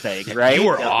Zephyr thing, right? You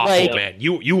were awful, man.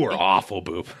 You were awful,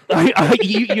 Boop.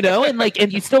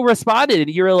 And you still responded and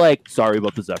you were like, sorry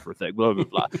about the Zephyr thing, blah blah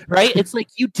blah. Right? It's like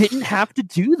you didn't have to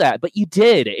do that, but you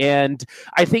did, and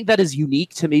I think that is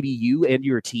unique to maybe you and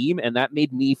your team, and that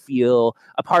made me feel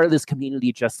a part of this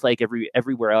community just like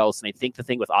everywhere else. And I think the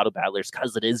thing with Auto Battlers,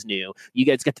 because it is new, you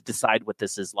guys get to decide what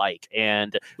this is like,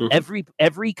 and every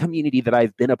community that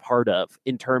I've been a part of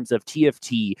in terms of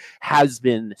TFT has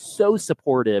been so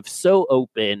supportive, so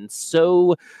open,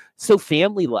 so so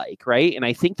family like, right? And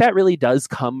I think that really does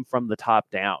come from the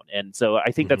top down. And so I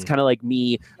think that's kind of like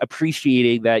me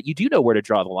appreciating that you do know where to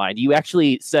draw the line. You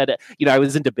actually said, I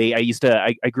was in debate.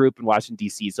 I grew up in Washington,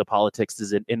 D.C., so politics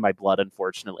is in my blood,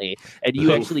 unfortunately. And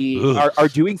you actually are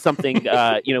doing something,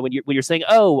 when you're saying,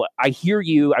 oh, I hear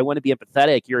you, I want to be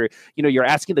empathetic. You're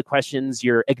asking the questions,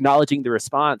 you're acknowledging the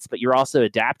response, but you're also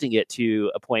adapting it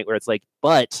to a point where it's like,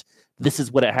 but this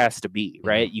is what it has to be,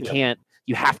 right?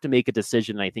 You have to make a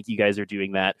decision. And I think you guys are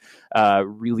doing that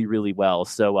really, really well.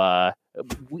 So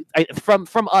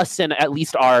from us and at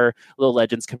least our Little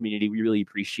Legends community, we really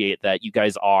appreciate that you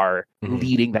guys are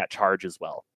leading that charge as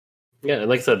well. Yeah, and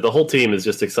like I said, the whole team is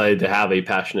just excited to have a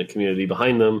passionate community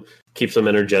behind them, keeps them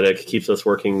energetic, keeps us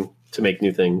working to make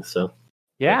new things. So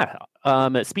yeah.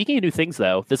 Speaking of new things,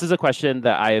 though, this is a question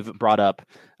that I've brought up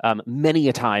many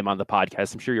a time on the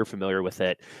podcast. I'm sure you're familiar with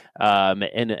it.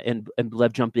 And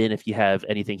Lev, jump in if you have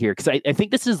anything here, because I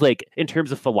think this is, like, in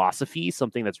terms of philosophy,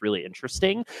 something that's really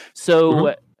interesting.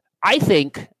 So I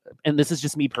think, and this is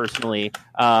just me personally,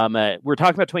 we're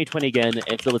talking about 2020 again,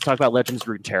 and so let's talk about Legends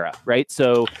Runeterra, right?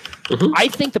 So I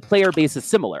think the player base is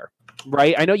similar.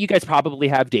 Right. I know you guys probably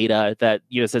have data that,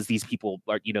 says these people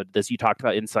are, this, you talked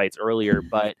about insights earlier,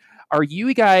 but are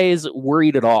you guys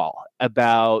worried at all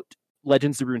about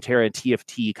Legends of Runeterra and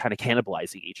TFT kind of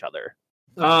cannibalizing each other?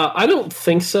 I don't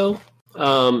think so.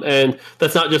 And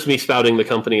that's not just me spouting the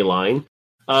company line.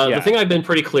 The thing I've been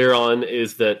pretty clear on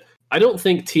is that I don't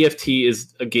think TFT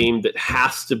is a game that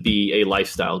has to be a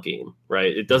lifestyle game,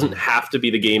 right? It doesn't have to be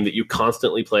the game that you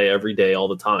constantly play every day all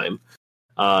the time.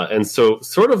 And so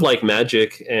sort of like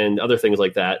Magic and other things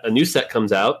like that, a new set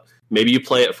comes out, maybe you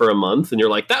play it for a month and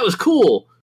you're like, that was cool.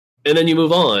 And then you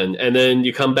move on. And then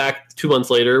you come back 2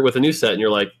 months later with a new set and you're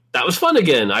like, that was fun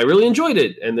again. I really enjoyed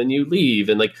it. And then you leave.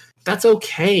 And like, that's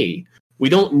okay. We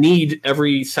don't need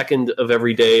every second of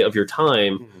every day of your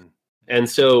time. And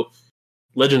so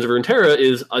Legends of Runeterra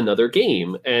is another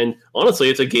game. And honestly,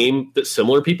 it's a game that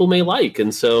similar people may like.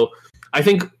 And so I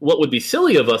think what would be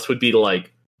silly of us would be to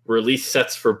like, release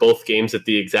sets for both games at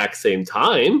the exact same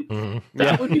time.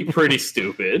 That would be pretty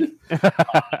stupid.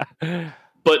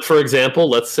 But for example,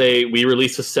 let's say we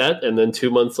release a set and then 2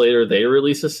 months later they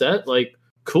release a set. Like,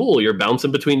 cool, you're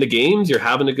bouncing between the games, you're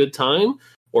having a good time.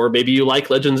 Or maybe you like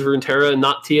Legends of Runeterra and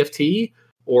not TFT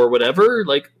or whatever.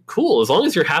 Like, cool, as long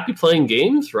as you're happy playing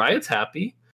games, Riot's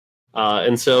happy.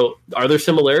 And so are there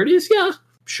similarities? Yeah,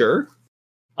 sure.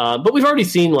 But we've already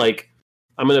seen, like,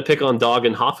 I'm going to pick on Dog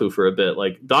and Hafu for a bit.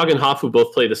 Like, Dog and Hafu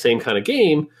both play the same kind of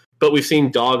game, but we've seen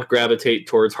Dog gravitate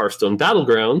towards Hearthstone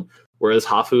Battleground, whereas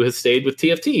Hafu has stayed with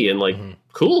TFT. And like,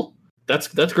 cool, that's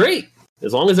great.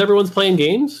 As long as everyone's playing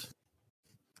games,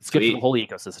 it's good for the whole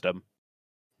ecosystem.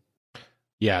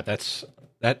 Yeah, that's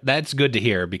good to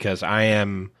hear, because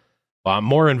I'm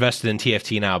more invested in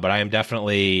TFT now, but I am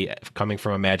definitely, coming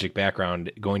from a Magic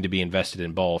background, going to be invested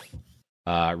in both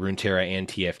Runeterra and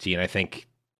TFT. And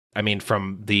I mean,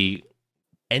 from the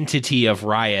entity of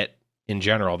Riot in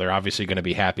general, they're obviously going to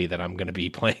be happy that I'm going to be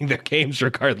playing their games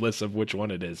regardless of which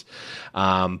one it is.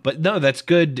 But no, that's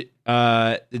good.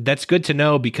 That's good to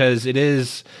know, because it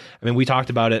is, I mean, we talked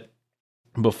about it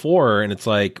before, and it's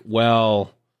like,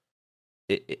 well,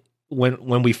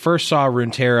 when we first saw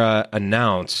Runeterra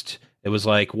announced, it was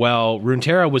like, well,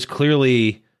 Runeterra was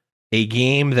clearly a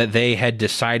game that they had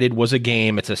decided was a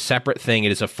game. It's a separate thing.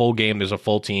 It is a full game. There's a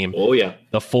full team. Oh yeah,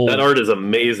 that art is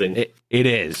amazing. It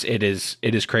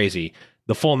is crazy.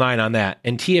 The full 9 on that.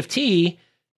 And TFT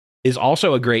is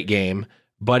also a great game,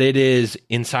 but it is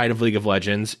inside of League of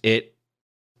Legends. It,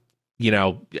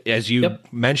 as you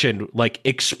mentioned, like,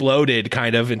 exploded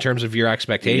kind of in terms of your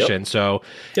expectation. So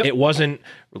it wasn't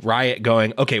Riot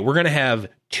going, okay, we're going to have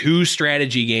 2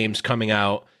 strategy games coming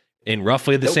out in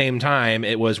roughly the same time.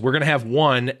 It was, we're going to have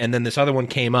one, and then this other one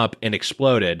came up and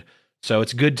exploded. So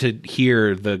it's good to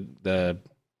hear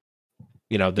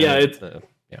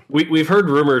We've heard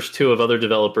rumors too of other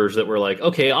developers that were like,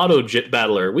 okay, Auto Jit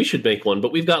Battler, we should make one,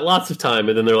 but we've got lots of time.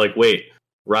 And then they're like, wait,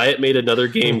 Riot made another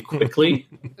game quickly?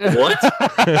 What?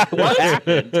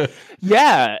 What?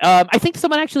 Yeah. I think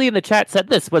someone actually in the chat said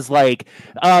this was like,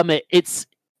 it's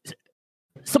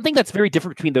something that's very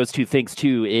different between those two things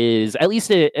too is, at least,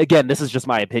 again, this is just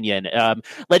my opinion.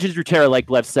 Legends of Runeterra, like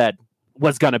Lev said,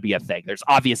 was going to be a thing. There's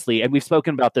obviously, and we've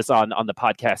spoken about this on the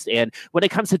podcast, and when it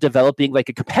comes to developing like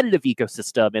a competitive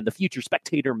ecosystem and the future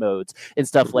spectator modes and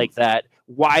stuff like that,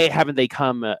 why haven't they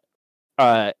come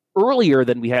earlier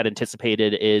than we had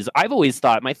anticipated is I've always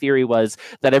thought, my theory was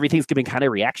that everything's been kind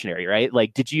of reactionary, right?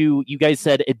 Like, you guys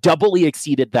said it doubly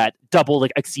exceeded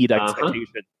expectation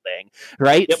thing,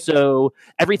 right? Yep. So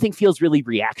everything feels really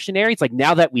reactionary. It's like,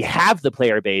 now that we have the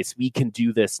player base, we can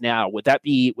do this now. Would that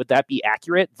be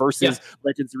accurate versus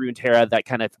Legends of Runeterra that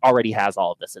kind of already has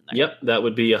all of this in there? Yep, that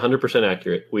would be 100%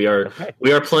 accurate. We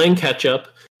are playing catch up,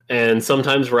 and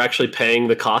sometimes we're actually paying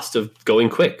the cost of going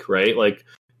quick, right? Like,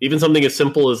 even something as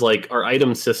simple as like our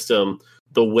item system,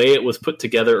 the way it was put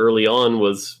together early on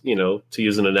was, to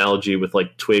use an analogy with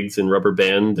like twigs and rubber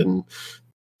band and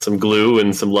some glue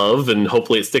and some love, and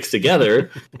hopefully it sticks together.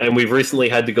 And we've recently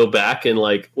had to go back and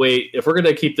like, wait, if we're going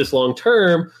to keep this long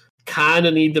term, kind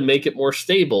of need to make it more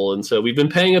stable. And so we've been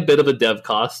paying a bit of a dev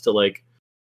cost to like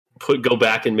go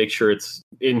back and make sure it's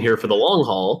in here for the long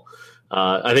haul.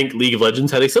 I think League of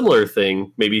Legends had a similar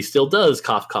thing. Maybe still does.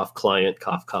 Cough, cough, client,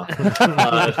 cough, cough.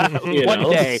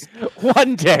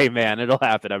 One day, man, it'll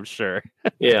happen, I'm sure.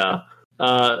 Yeah.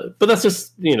 But that's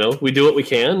just, we do what we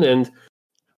can. And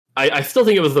I still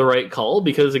think it was the right call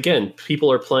because, again, people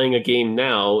are playing a game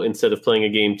now instead of playing a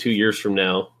game 2 years from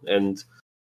now. And,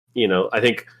 I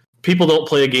think people don't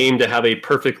play a game to have a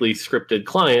perfectly scripted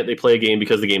client. They play a game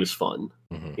because the game is fun,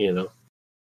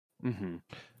 Mm-hmm.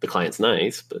 The client's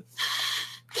nice, but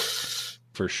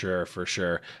for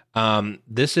sure.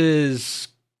 This is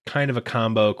kind of a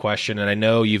combo question, and I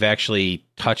know you've actually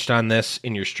touched on this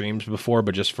in your streams before,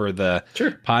 but just for the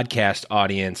podcast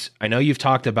audience, I know you've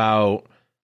talked about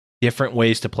different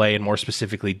ways to play, and more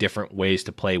specifically, different ways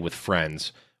to play with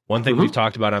friends. One thing we've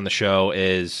talked about on the show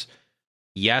is,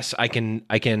 yes,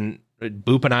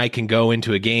 Boop and I can go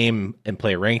into a game and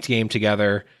play a ranked game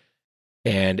together.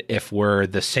 And if we're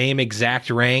the same exact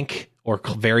rank or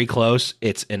very close,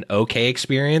 it's an okay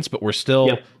experience, but we're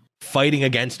still fighting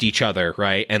against each other,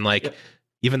 right? And like,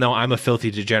 even though I'm a filthy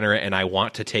degenerate and I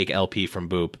want to take LP from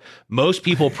Boop, most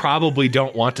people probably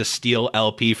don't want to steal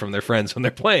LP from their friends when they're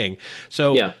playing.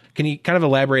 So can you kind of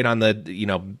elaborate on at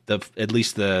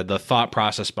least the thought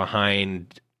process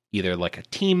behind either like a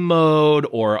team mode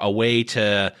or a way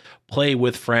to play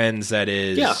with friends that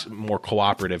is more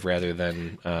cooperative rather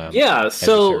than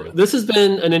so this has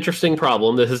been an interesting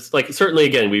problem. This is like, certainly,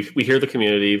 again, we hear the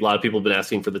community. A lot of people have been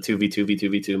asking for the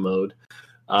 2v2v2v2 mode,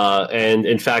 and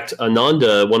in fact,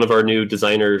 Ananda, one of our new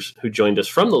designers who joined us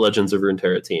from the Legends of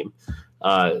Runeterra team,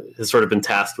 has sort of been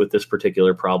tasked with this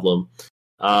particular problem.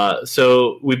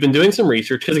 So we've been doing some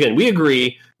research because, again, we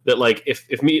agree that like if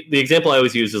the example I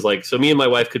always use is like, so me and my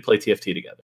wife could play TFT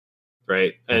together.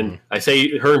 Right. And I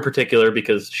say her in particular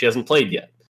because she hasn't played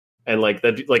yet. And like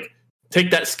that, like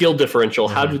take that skill differential.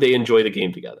 How do they enjoy the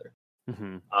game together?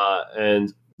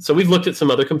 And so we've looked at some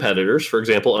other competitors. For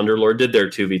example, Underlord did their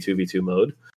 2v2v2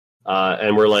 mode.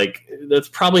 And we're like, that's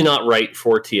probably not right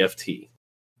for TFT.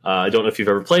 I don't know if you've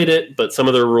ever played it, but some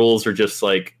of their rules are just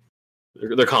like,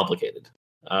 they're complicated.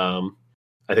 I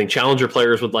think challenger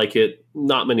players would like it.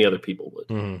 Not many other people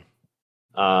would.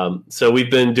 So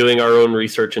we've been doing our own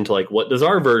research into like, what does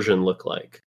our version look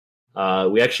like?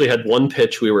 We actually had one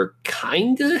pitch we were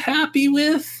kind of happy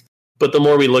with, but the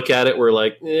more we look at it, we're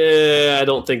like, I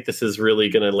don't think this is really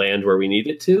going to land where we need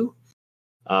it to.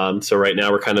 So right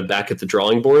now we're kind of back at the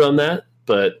drawing board on that,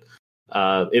 but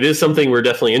it is something we're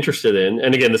definitely interested in.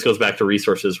 And again, this goes back to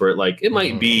resources where it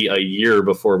might be a year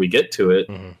before we get to it.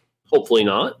 Hopefully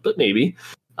not, but maybe.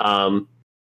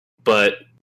 But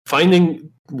finding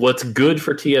what's good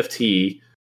for TFT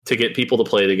to get people to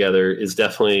play together is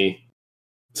definitely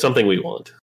something we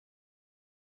want.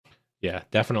 Yeah,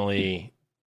 definitely.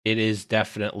 It is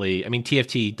definitely. I mean,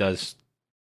 TFT does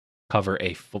cover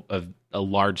a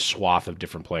large swath of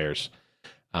different players,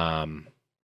 and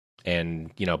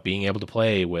being able to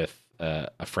play with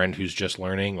a friend who's just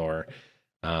learning or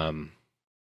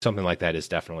something like that is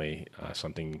definitely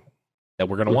something that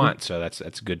we're going to want. So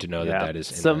that's good to know that is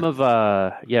some of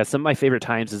my favorite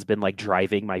times has been like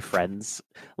driving my friends,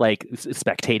 like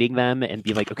spectating them and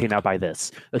being like, okay, now buy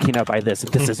this. Okay, now buy this.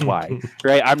 And this is why,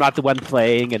 right? I'm not the one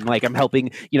playing and like I'm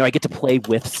helping, I get to play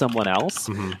with someone else.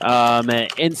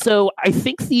 And so I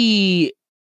think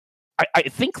I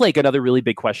think like another really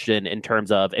big question in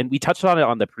terms of, and we touched on it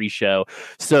on the pre-show.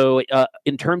 So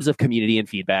in terms of community and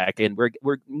feedback, and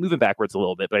we're moving backwards a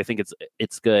little bit, but I think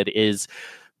it's good, is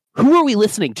who are we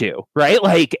listening to, right?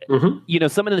 Like, someone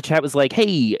in the chat was like,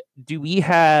 hey,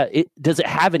 does it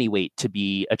have any weight to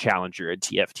be a challenger at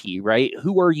TFT, right?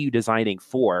 Who are you designing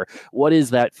for? What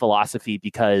is that philosophy?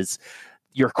 Because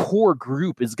your core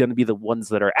group is going to be the ones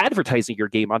that are advertising your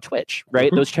game on Twitch,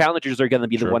 right? Those challengers are going to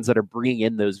be the ones that are bringing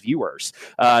in those viewers.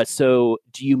 So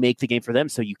do you make the game for them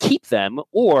so you keep them,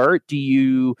 or do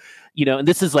you and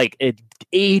this is like an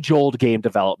age-old game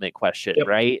development question,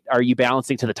 right? Are you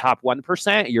balancing to the top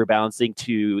 1%? Or you're balancing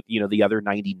to, the other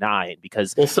 99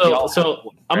 because I'm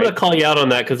going to call you out on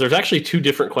that because there's actually two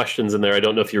different questions in there. I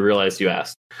don't know if you realized you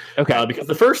asked. Okay. Because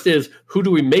the first is who do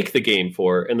we make the game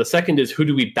for? And the second is who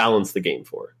do we balance the game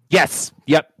for? Yes.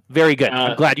 Yep. Very good.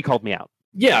 I'm glad you called me out.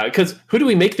 Yeah, because who do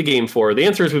we make the game for? The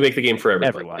answer is we make the game for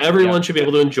everyone. Everyone should be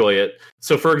able to enjoy it.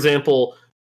 So, for example,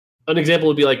 an example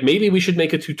would be like, maybe we should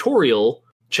make a tutorial.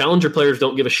 Challenger players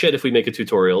don't give a shit if we make a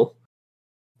tutorial,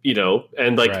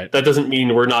 and that doesn't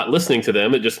mean we're not listening to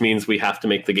them. It just means we have to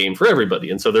make the game for everybody.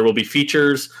 And so there will be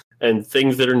features and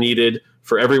things that are needed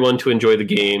for everyone to enjoy the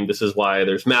game. This is why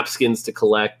there's map skins to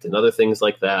collect and other things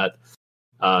like that.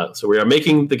 So we are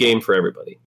making the game for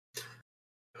everybody.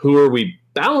 Who are we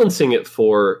balancing it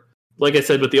for? Like I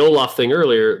said with the Olaf thing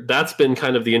earlier, that's been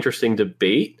kind of the interesting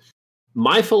debate.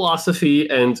 My philosophy,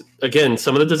 and again,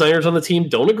 some of the designers on the team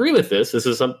don't agree with this.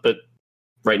 But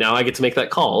right now I get to make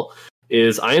that call.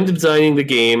 Is I am designing the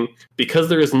game because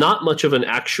there is not much of an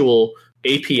actual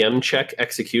APM check,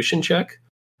 execution check.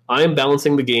 I am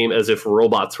balancing the game as if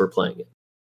robots were playing it.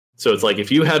 So it's like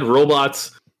if you had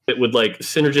robots that would like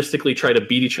synergistically try to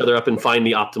beat each other up and find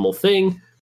the optimal thing,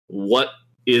 what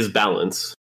is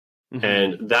balance? Mm-hmm.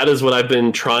 And that is what I've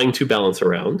been trying to balance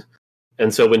around.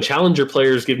 And so when challenger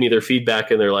players give me their feedback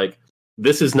and they're like,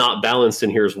 this is not balanced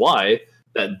and here's why,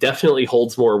 that definitely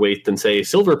holds more weight than, say, a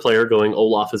silver player going,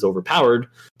 Olaf is overpowered,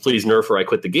 please nerf or I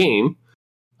quit the game.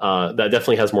 That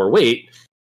definitely has more weight.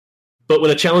 But when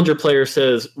a challenger player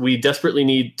says, we desperately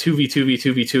need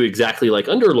 2v2v2v2 exactly like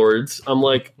Underlords, I'm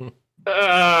like,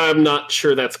 I'm not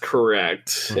sure that's correct.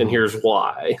 Mm-hmm. And here's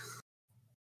why.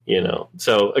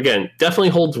 So again, definitely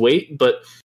holds weight. But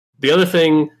the other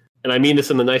thing, and I mean this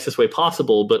in the nicest way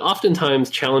possible, but oftentimes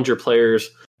challenger players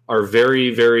are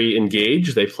very, very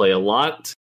engaged. They play a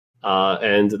lot,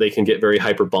 and they can get very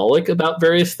hyperbolic about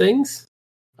various things.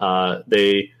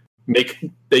 They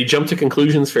jump to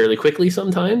conclusions fairly quickly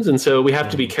sometimes, and so we have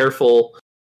to be careful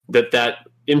that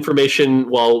information,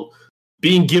 while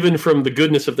being given from the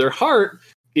goodness of their heart,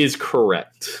 is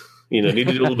correct. Need to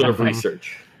do a little bit of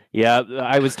research. Yeah,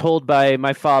 I was told by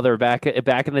my father back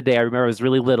in the day. I remember I was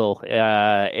really little,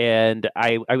 and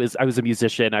I was a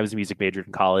musician. I was a music major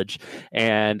in college,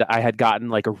 and I had gotten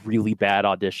like a really bad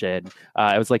audition.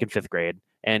 I was like in 5th grade,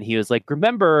 and he was like,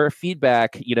 "Remember,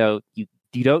 feedback. You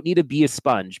don't need to be a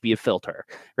sponge, be a filter,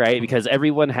 right? Because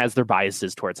everyone has their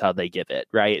biases towards how they give it,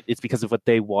 right? It's because of what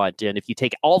they want. And if you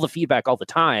take all the feedback all the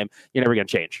time, you're never going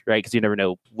to change, right? Because you never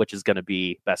know which is going to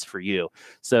be best for you.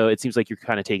 So it seems like you're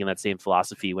kind of taking that same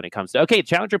philosophy when it comes to, okay,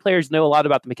 challenger players know a lot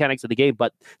about the mechanics of the game,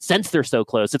 but since they're so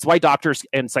close, it's why doctors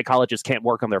and psychologists can't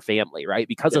work on their family, right?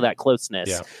 Because of that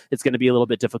closeness, it's going to be a little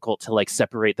bit difficult to like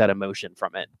separate that emotion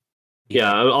from it.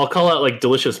 Yeah, I'll call out like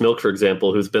Delicious Milk, for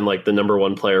example, who's been like the number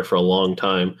one player for a long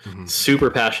time. Mm-hmm. Super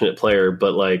passionate player,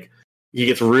 but like he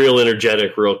gets real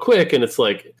energetic real quick. And it's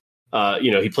like,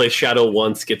 he plays Shadow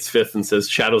once, gets 5th and says,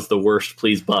 Shadow's the worst,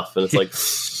 please buff. And it's like,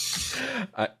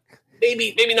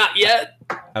 maybe not yet.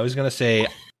 I was going to say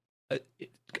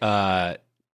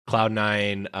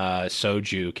Cloud9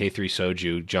 Soju, K3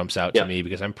 Soju jumps out to me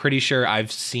because I'm pretty sure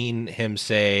I've seen him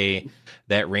say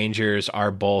that Rangers are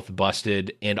both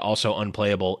busted and also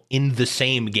unplayable in the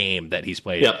same game that he's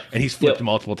played. Yep. And he's flipped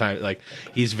multiple times. Like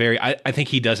he's I think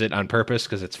he does it on purpose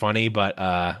because it's funny, but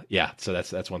so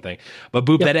that's one thing. But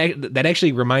Boop, that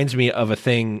actually reminds me of a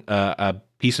thing, a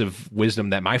piece of wisdom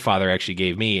that my father actually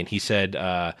gave me. And he said,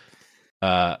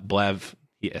 Blev,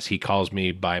 yes, he calls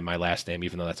me by my last name,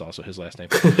 even though that's also his last name.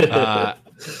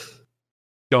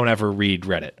 Don't ever read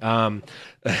Reddit.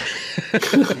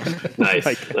 Nice.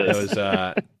 That was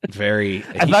very...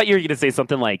 I thought you were going to say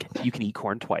something like, you can eat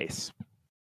corn twice.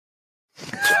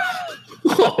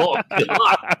 Oh,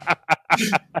 God.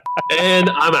 And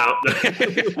I'm out.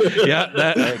 Can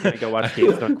I go watch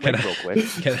Games Done Quick real quick?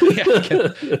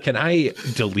 Can I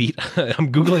delete?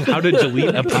 I'm Googling how to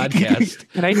delete a podcast.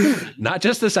 Can I? Not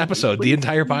just this episode, the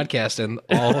entire podcast and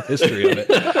all history of it.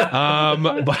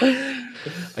 But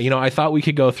I thought we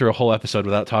could go through a whole episode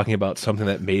without talking about something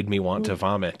that made me want to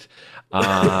vomit.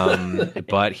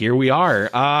 But here we are.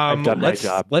 I've done my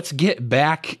job. Let's get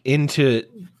back into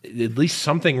at least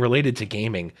something related to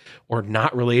gaming or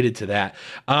not related to that.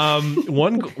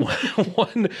 One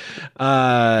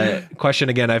question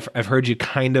again, I've heard you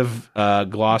kind of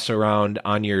gloss around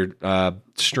on your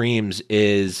streams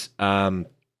is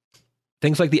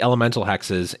things like the elemental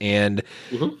hexes and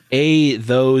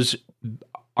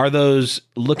are those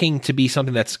looking to be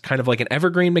something that's kind of like an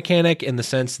evergreen mechanic in the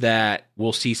sense that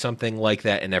we'll see something like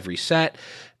that in every set?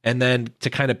 And then to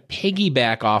kind of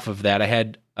piggyback off of that, I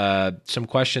had some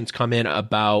questions come in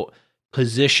about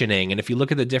positioning. And if you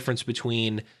look at the difference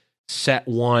between set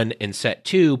 1 and set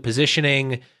 2,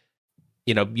 positioning,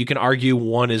 you can argue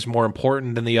one is more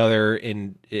important than the other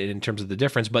in terms of the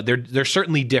difference, but they're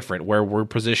certainly different. Where we're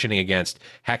positioning against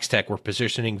Hextech, we're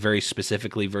positioning very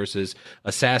specifically versus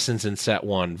Assassins in set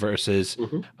 1 versus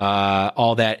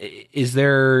all that. Is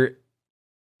there,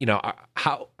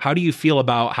 how do you feel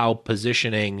about how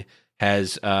positioning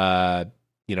has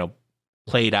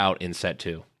played out in set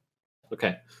 2?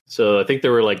 Okay. So I think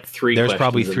there were like 3 There's questions.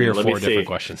 probably 3 or 4 different see.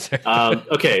 questions.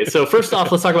 Okay. So first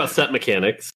off, let's talk about set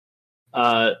mechanics.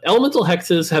 Elemental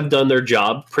Hexes have done their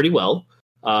job pretty well.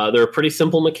 They're a pretty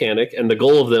simple mechanic, and the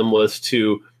goal of them was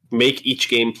to make each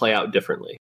game play out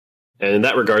differently. And in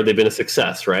that regard, they've been a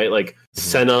success, right? Like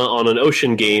Senna on an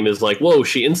Ocean game is like, whoa,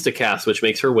 she instacasts, which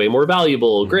makes her way more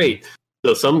valuable. Great.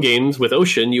 So some games with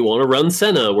Ocean, you want to run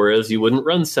Senna, whereas you wouldn't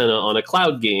run Senna on a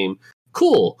Cloud game.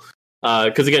 Cool.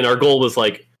 Because again, our goal was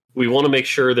like, we want to make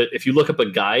sure that if you look up a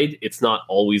guide, it's not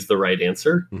always the right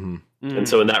answer. And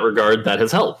so in that regard, that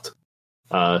has helped.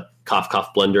 Cough,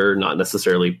 cough, blender, not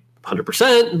necessarily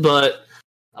 100%, but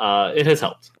it has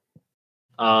helped.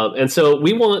 And so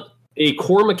we want a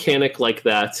core mechanic like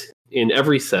that in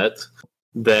every set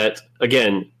that,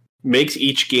 again, makes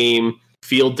each game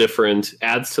feel different,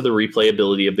 adds to the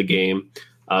replayability of the game.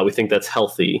 We think that's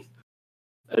healthy.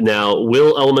 Now,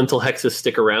 will Elemental Hexes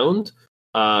stick around?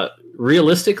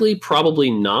 Realistically,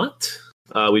 probably not.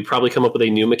 We'd probably come up with a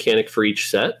new mechanic for each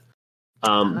set.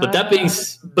 But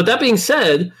that being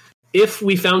said, if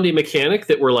we found a mechanic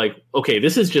that we're like, okay,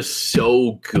 this is just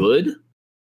so good,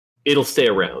 it'll stay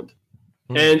around.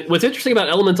 And what's interesting about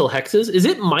Elemental Hexes is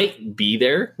it might be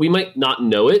there. We might not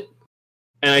know it.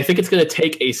 And I think it's going to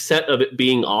take a set of it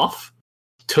being off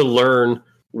to learn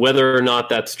whether or not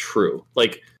that's true.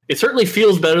 Like, it certainly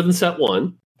feels better than set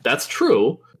 1. That's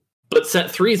true. But set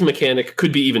 3's mechanic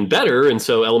could be even better, and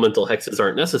so Elemental Hexes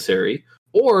aren't necessary.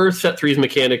 Or set 3's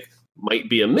mechanic might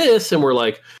be a miss, and we're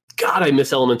like, God, I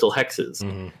miss Elemental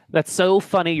Hexes. That's so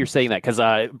funny you're saying that, because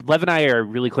Lev and I are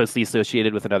really closely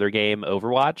associated with another game,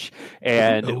 Overwatch,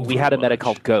 and we had a meta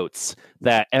called Goats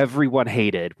that everyone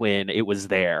hated when it was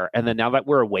there. And then now that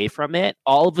we're away from it,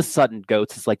 all of a sudden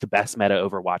Goats is like the best meta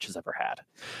Overwatch has ever had.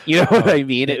 You know what I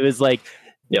mean? It was like...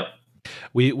 Yep.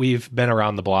 We've been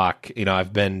around the block.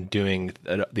 I've been doing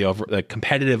the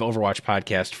competitive Overwatch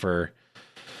podcast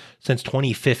since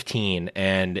 2015,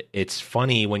 and it's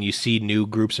funny when you see new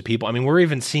groups of people. I mean, we're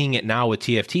even seeing it now with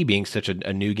TFT being such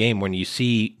a new game. When you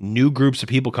see new groups of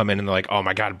people come in and they're like, "Oh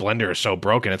my God, Blender is so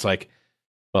broken." It's like,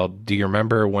 well, do you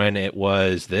remember when it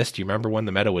was this? Do you remember when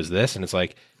the meta was this? And it's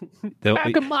like,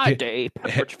 back in my day,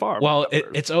 Pepperidge Farm. Well,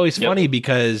 it's always funny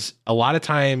because a lot of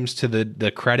times, to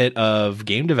the credit of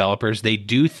game developers, they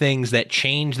do things that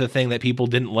change the thing that people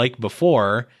didn't like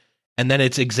before. And then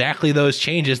it's exactly those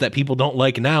changes that people don't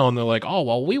like now. And they're like, oh,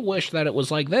 well, we wish that it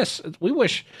was like this. We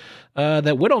wish that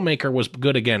Widowmaker was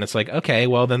good again. It's like, okay,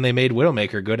 well, then they made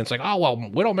Widowmaker good. It's like, oh, well,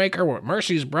 Widowmaker,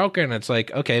 Mercy's broken. It's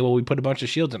like, okay, well, we put a bunch of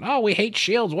shields in. Oh, we hate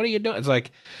shields. What are you doing? It's like,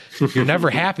 you're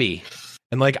never happy.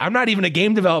 And like, I'm not even a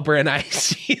game developer, and I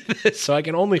see this, so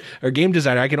or game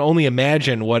designer, I can only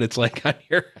imagine what it's like on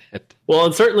your end. Well,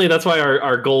 and certainly that's why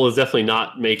our goal is definitely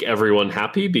not make everyone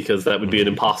happy, because that would be an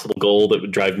impossible goal that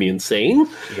would drive me insane.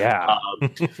 Yeah.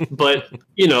 But,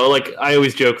 like I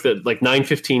always joke that like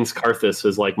 915's Karthus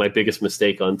is like my biggest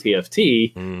mistake on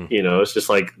TFT. It's just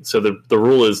like, so the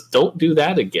rule is don't do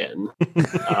that again.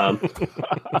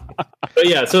 But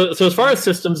yeah, so as far as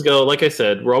systems go, like I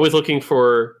said, we're always looking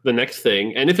for the next thing.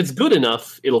 And if it's good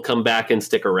enough, it'll come back and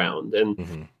stick around.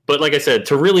 And But like I said,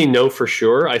 to really know for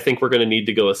sure, I think we're going to need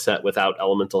to go a set without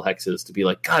Elemental Hexes to be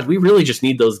like, God, we really just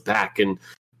need those back. And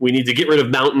we need to get rid of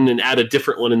Mountain and add a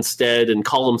different one instead and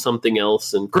call them something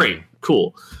else. And great,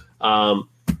 cool.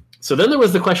 So then there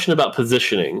was the question about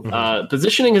positioning.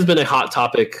 Positioning has been a hot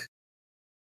topic.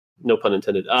 No pun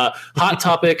intended. Hot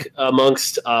topic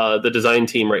amongst the design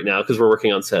team right now, because we're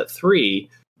working on set 3.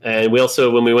 And we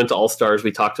also, when we went to All-Stars,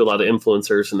 we talked to a lot of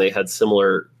influencers, and they had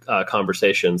similar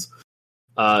conversations.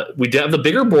 We do have the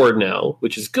bigger board now,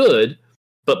 which is good,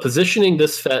 but positioning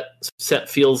this set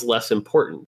feels less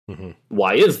important.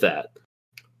 Why is that?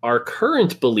 Our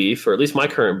current belief, or at least my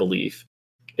current belief,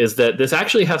 is that this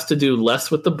actually has to do less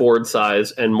with the board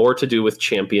size and more to do with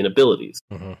champion abilities.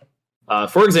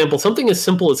 For example, something as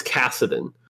simple as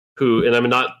Kassadin, who, and I'm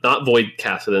not Void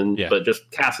Kassadin, but just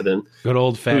Kassadin, good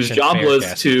old fashioned,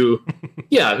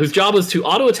 whose job was to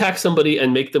auto attack somebody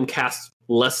and make them cast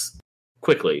less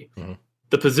quickly.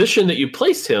 The position that you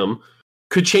placed him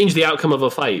could change the outcome of a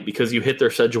fight because you hit their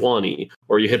Sejuani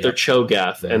or you hit their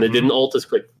Cho'Gath and it didn't ult as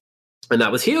quick. And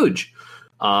that was huge.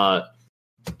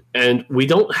 And we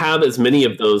don't have as many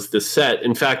of those this set.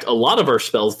 In fact, a lot of our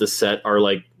spells this set are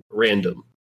like random.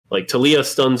 Like Talia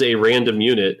stuns a random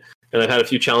unit, and I've had a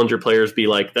few challenger players be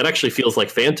like, that actually feels like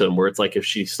Phantom, where it's like, if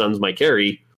she stuns my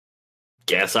carry,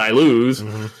 guess I lose.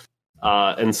 Mm-hmm.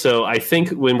 And so I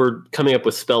think when we're coming up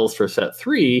with spells for set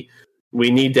 3,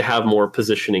 we need to have more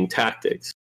positioning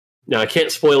tactics. Now, I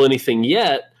can't spoil anything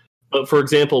yet, but for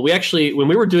example, we actually, when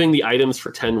we were doing the items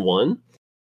for 10-1,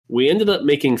 we ended up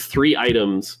making 3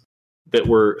 items that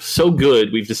were so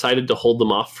good, we've decided to hold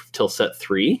them off till set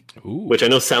 3, which I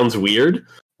know sounds weird,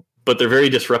 but they're very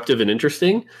disruptive and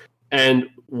interesting. And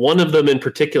one of them in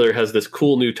particular has this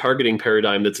cool new targeting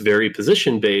paradigm that's very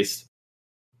position-based.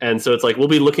 And so it's like, we'll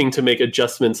be looking to make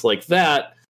adjustments like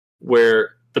that,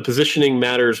 where the positioning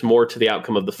matters more to the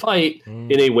outcome of the fight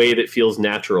in a way that feels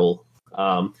natural.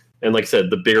 And like I said,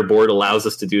 the bigger board allows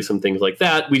us to do some things like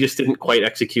that. We just didn't quite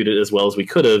execute it as well as we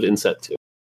could have in set 2.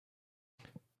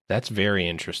 That's very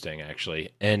interesting, actually.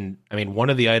 And I mean, one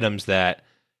of the items that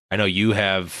I know you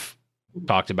have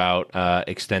talked about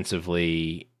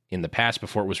extensively in the past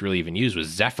before it was really even used was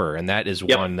Zephyr. And that is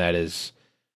one that is,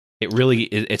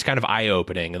 it's kind of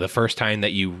eye-opening. The first time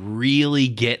that you really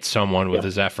get someone with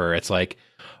a Zephyr, it's like,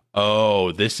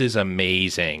 oh, this is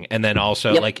amazing. And then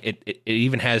also like it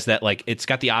even has that, like, it's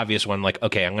got the obvious one, like,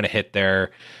 okay, I'm going to hit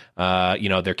their,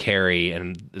 their carry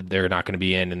and they're not going to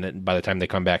be in. And then by the time they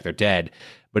come back, they're dead.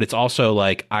 But it's also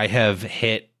like, I've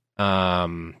hit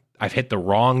the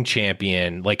wrong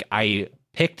champion. Like I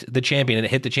picked the champion and it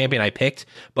hit the champion I picked,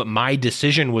 but my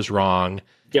decision was wrong.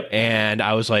 And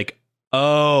I was like,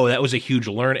 oh, that was a huge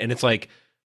learn. And it's like,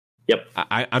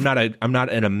 I'm not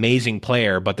an amazing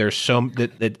player, but there's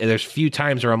there's few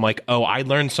times where I'm like, oh, I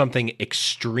learned something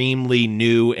extremely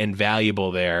new and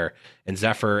valuable there. And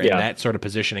Zephyr and that sort of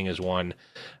positioning is one.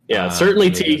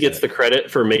 Certainly T gets the credit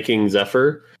for making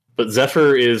Zephyr, but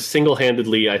Zephyr is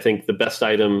single-handedly, I think, the best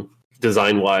item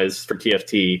design-wise for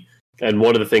TFT, and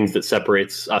one of the things that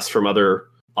separates us from other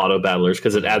auto battlers,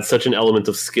 because it adds such an element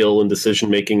of skill and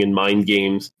decision-making and mind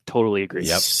games. Totally agree.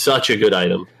 Such a good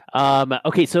item.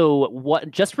 Okay, so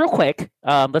just real quick,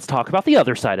 let's talk about the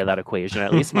other side of that equation,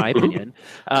 at least in my opinion.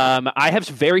 I have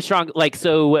very strong,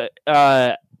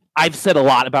 I've said a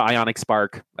lot about Ionic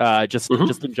Spark, just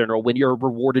in general. When you're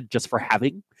rewarded just for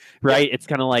having, right? It's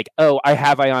kind of like, oh, I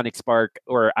have Ionic Spark,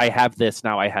 or I have this,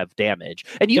 now I have damage.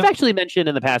 And you've actually mentioned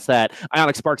in the past that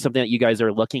Ionic Spark is something that you guys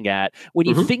are looking at. When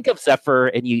you think of Zephyr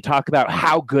and you talk about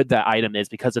how good that item is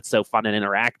because it's so fun and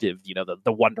interactive,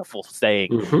 the wonderful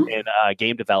saying in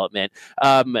game development,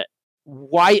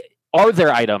 why are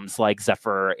there items like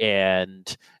Zephyr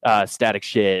and Static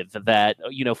Shiv that,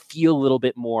 feel a little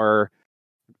bit more,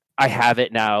 I have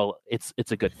it now, it's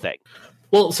a good thing?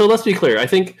 Well, so let's be clear. I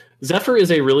think Zephyr is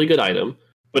a really good item,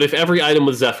 but if every item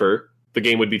was Zephyr, the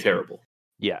game would be terrible.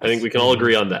 Yeah, I think we can all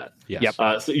agree on that. Yes.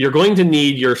 So you're going to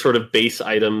need your sort of base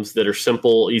items that are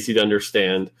simple, easy to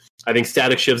understand. I think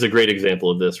Static Shiv's a great example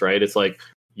of this, right? It's like,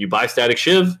 you buy Static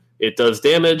Shiv, it does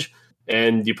damage,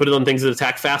 and you put it on things that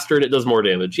attack faster and it does more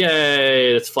damage.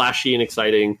 Yay! It's flashy and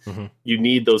exciting. You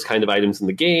need those kind of items in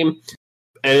the game.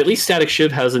 And at least Static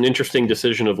Shiv has an interesting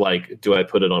decision of like, do I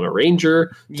put it on a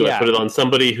ranger? Do I put it on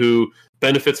somebody who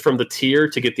benefits from the tier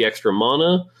to get the extra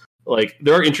mana? Like,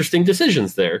 there are interesting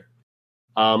decisions there.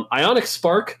 Ionic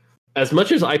Spark, as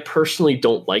much as I personally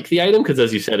don't like the item, because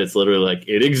as you said, it's literally like,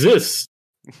 it exists.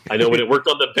 I know when it worked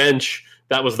on the bench,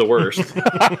 that was the worst.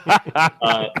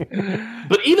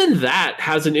 But even that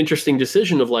has an interesting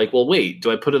decision of like, well, wait,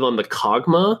 do I put it on the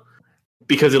Kog'Maw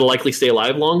because it'll likely stay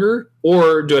alive longer?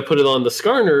 Or do I put it on the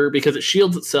Skarner because it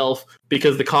shields itself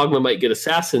because the Kog'Maw might get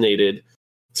assassinated?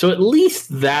 So at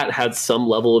least that had some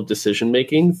level of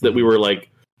decision-making that we were like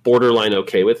borderline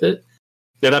okay with it.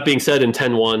 Now, that being said, in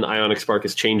 10-1, Ionic Spark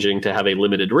is changing to have a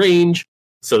limited range.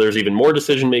 So there's even more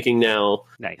decision-making now.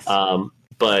 Nice.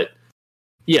 But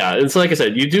yeah, and so like I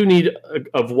said, you do need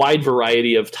a wide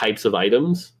variety of types of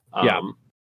items.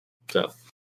 So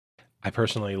I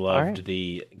personally loved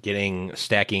the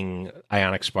stacking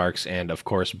Ionic Sparks, and of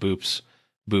course Boop's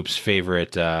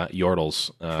favorite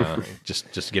Yordles.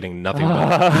 Just getting nothing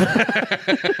but.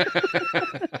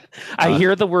 I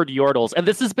hear the word Yordles, and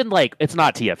this has been like, it's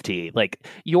not TFT. Like,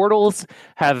 Yordles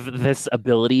have this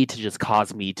ability to just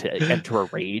cause me to enter a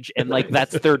rage, and like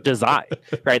that's their design,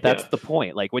 right? That's the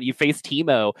point. Like, when you face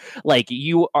Teemo, like,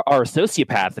 you are a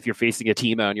sociopath if you're facing a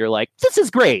Teemo, and you're like, this is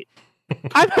great.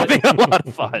 I'm having a lot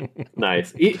of fun.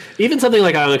 Nice. Even something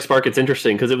like Ionic Spark, it's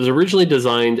interesting because it was originally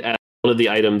designed as one of the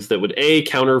items that would A,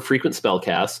 counter frequent spell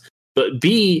casts, but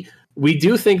B, we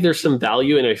do think there's some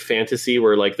value in a fantasy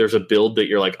where like there's a build that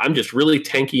you're like, I'm just really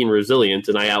tanky and resilient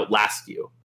and I outlast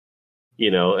you.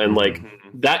 And like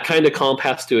that kind of comp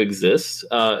has to exist.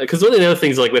 Because one of the other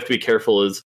things like we have to be careful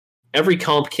is every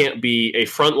comp can't be a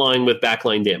front line with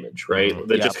backline damage, right?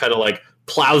 That just kind of like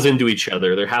plows into each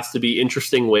other. There has to be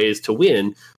interesting ways to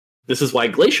win. This is why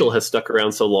Glacial has stuck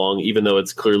around so long, even though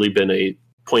it's clearly been a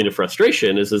point of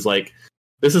frustration, is like,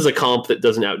 this is a comp that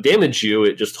doesn't outdamage you,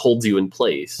 it just holds you in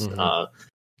place.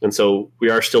 And so we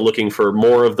are still looking for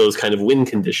more of those kind of win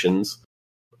conditions.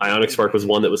 Ionic Spark was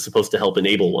one that was supposed to help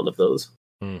enable one of those.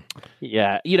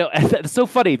 Yeah, it's so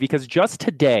funny because just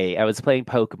today I was playing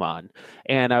Pokemon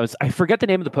and I forget the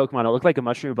name of the Pokemon. It looked like a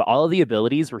mushroom, but all of the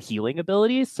abilities were healing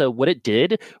abilities. So what it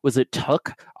did was it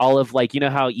took all of like,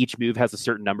 how each move has a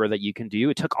certain number that you can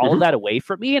do. It took all of that away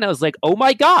from me. And I was like, oh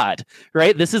my God,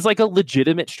 right? This is like a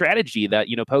legitimate strategy that,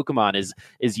 Pokemon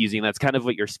is using. That's kind of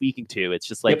what you're speaking to. It's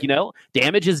just like,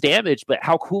 damage is damage, but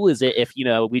how cool is it if,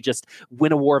 we just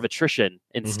win a war of attrition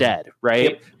instead,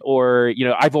 right? Or,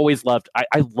 I've always loved,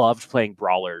 I loved playing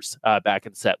brawlers back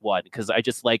in set 1 because I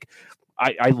just like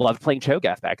I loved playing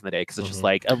Cho'Gath back in the day because it's just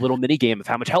like a little mini game of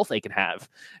how much health they can have,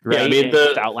 right? Yeah, I mean,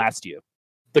 to outlast you.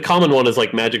 The common one is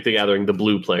like Magic the Gathering, the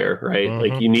blue player, right?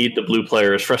 Like you need the blue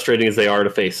player, as frustrating as they are to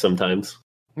face sometimes.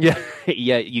 Yeah,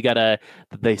 you gotta.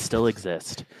 They still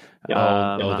exist.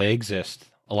 They exist.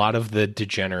 A lot of the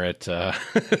degenerate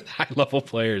high level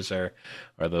players are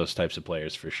those types of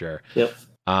players for sure. Yep.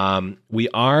 We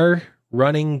are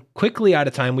running quickly out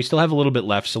of time. We still have a little bit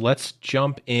left, so let's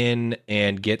jump in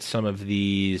and get some of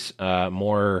these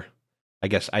more. I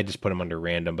guess I just put them under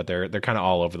random, but they're kind of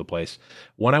all over the place.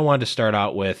 One I wanted to start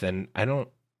out with, and I don't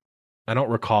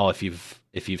recall if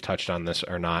you've touched on this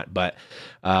or not, but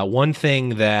one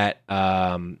thing that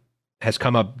has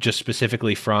come up just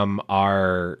specifically from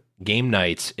our game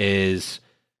nights is.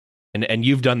 And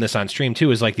you've done this on stream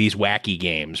too, is like these wacky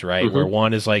games, right? Where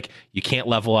one is like you can't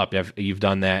level up. You've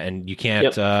done that, and you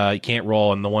can't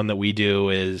roll. And the one that we do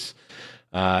is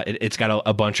it's got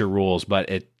a bunch of rules.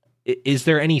 But is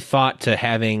there any thought to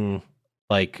having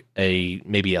like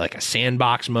maybe like a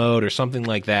sandbox mode or something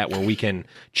like that where we can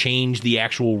change the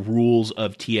actual rules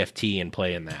of TFT and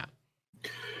play in that?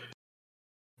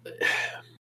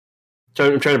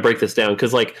 So I'm trying to break this down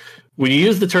because like when you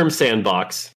use the term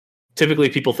sandbox, typically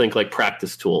people think like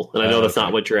practice tool, and I know that's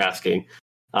not what you're asking.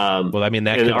 Well, I mean,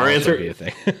 that could our also answer be a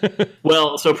thing.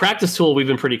 Well, so practice tool, we've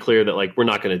been pretty clear that like we're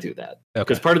not going to do that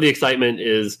because part of the excitement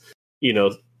is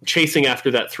chasing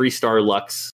after that 3-star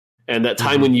Lux, and that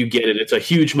time when you get it, it's a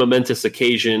huge momentous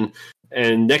occasion.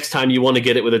 And next time you want to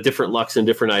get it with a different Lux and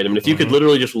different item. And if you could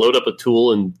literally just load up a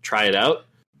tool and try it out,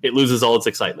 it loses all its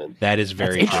excitement. That is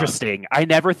very interesting. I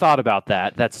never thought about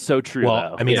that. That's so true.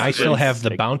 Well, though. I mean, I still have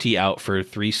the bounty out for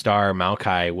 3-star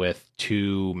Maokai with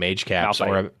 2 mage caps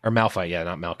or Malphite. Yeah,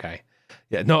 not Maokai.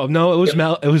 Yeah, no, it was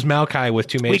Maokai with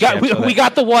 2 mage caps. We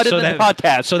got the one in the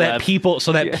podcast, so that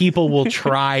people will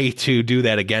try to do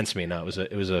that against me. No,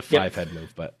 it was a 5-head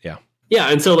move, but yeah. Yeah,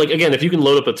 and so like again, if you can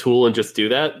load up a tool and just do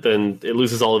that, then it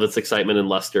loses all of its excitement and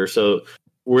luster. So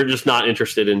we're just not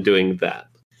interested in doing that.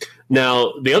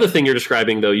 Now, the other thing you're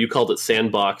describing, though, you called it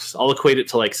sandbox. I'll equate it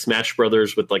to like Smash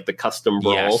Brothers with like the custom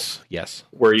brawl. Yes.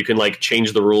 Where you can like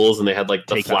change the rules, and they had like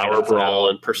the flower brawl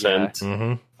and percent.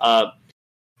 Yeah.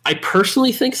 I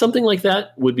personally think something like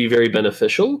that would be very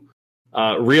beneficial.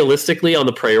 Realistically, on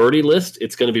the priority list,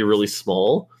 it's going to be really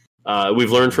small.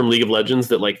 We've learned from League of Legends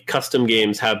that like custom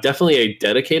games have definitely a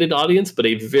dedicated audience, but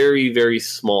a very, very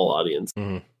small audience.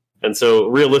 And so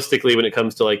realistically, when it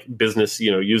comes to like business,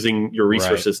 using your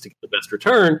resources to get the best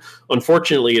return,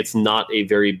 unfortunately, it's not a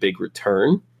very big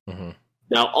return.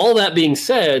 Now, all that being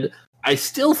said, I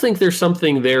still think there's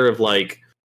something there of like,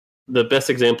 the best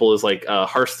example is like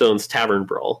Hearthstone's Tavern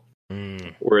Brawl,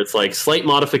 where it's like slight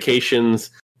modifications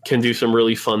can do some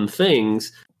really fun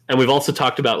things. And we've also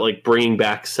talked about like bringing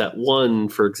back set 1,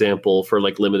 for example, for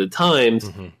like limited times.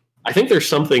 I think there's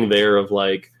something there of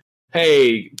like,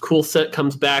 hey, cool set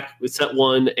comes back with set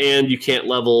 1 and you can't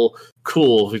level.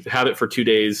 Cool. Have it for 2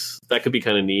 days. That could be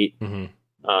kind of neat.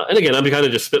 And again, I'm kind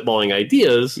of just spitballing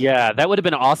ideas. Yeah, that would have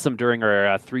been awesome during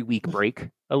our 3-week break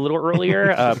a little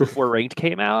earlier before Ranked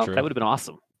came out. True. That would have been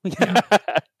awesome.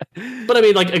 But I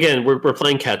mean, like, again, we're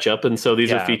playing catch up. And so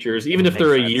these are features, even if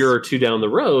they're a year or 2 down the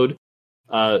road,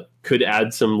 could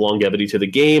add some longevity to the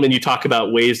game. And you talk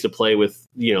about ways to play with,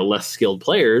 less skilled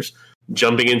players.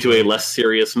 Jumping into a less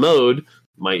serious mode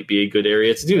might be a good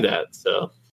area to do that. So,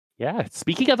 Yeah.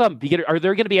 Speaking of beginner, are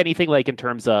there going to be anything like in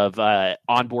terms of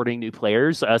onboarding new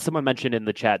players? Someone mentioned in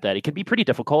the chat that it can be pretty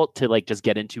difficult to like just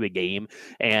get into a game,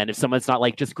 and if someone's not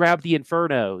like just grab the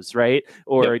Infernos, right,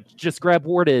 or just grab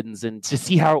Wardens and to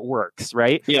see how it works,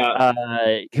 right? Yeah.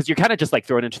 Because you're kind of just like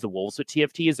thrown into the wolves with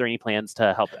TFT. Is there any plans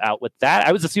to help out with that?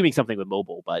 I was assuming something with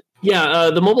mobile, but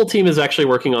yeah, the mobile team is actually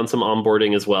working on some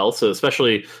onboarding as well. So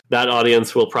especially that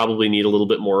audience will probably need a little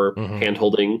bit more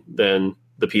hand-holding than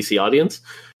the PC audience.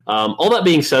 All that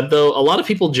being said, though, a lot of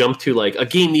people jump to like a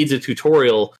game needs a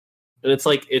tutorial, and it's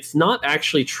like it's not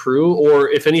actually true. Or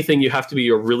if anything, you have to be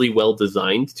a really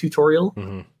well-designed tutorial.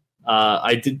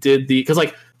 I did because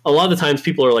like a lot of the times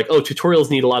people are like, "Oh, tutorials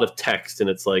need a lot of text," and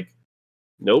it's like,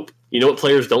 nope. You know what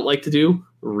players don't like to do?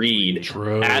 Read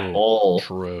at all.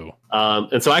 True.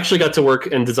 And so I actually got to work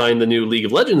and design the new League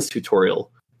of Legends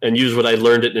tutorial and use what I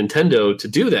learned at Nintendo to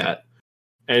do that.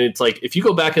 And it's like, if you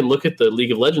go back and look at the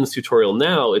League of Legends tutorial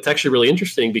now, it's actually really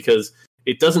interesting because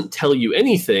it doesn't tell you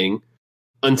anything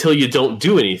until you don't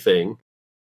do anything.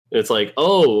 And it's like,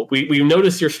 oh, we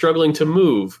noticed you're struggling to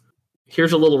move.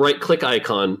 Here's a little right-click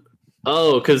icon.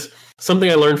 Oh, because something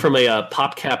I learned from a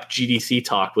PopCap GDC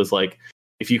talk was like,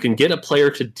 if you can get a player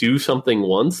to do something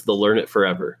once, they'll learn it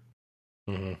forever.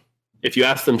 If you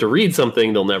ask them to read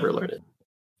something, they'll never learn it.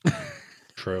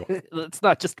 True. It's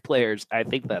not just players. I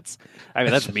think that's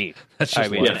me. That's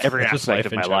just every aspect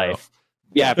of my life.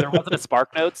 Yeah, if there wasn't a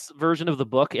SparkNotes version of the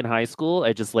book in high school,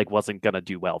 I just like wasn't gonna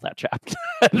do well that chapter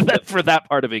for that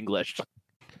part of English.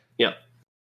 Yeah.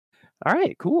 All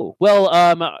right, cool.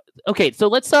 Well, okay, so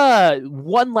let's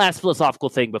one last philosophical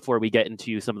thing before we get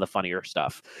into some of the funnier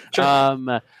stuff.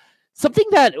 Sure. Something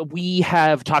that we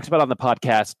have talked about on the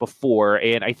podcast before,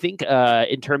 and I think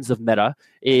in terms of meta,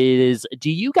 is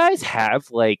do you guys have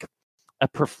like a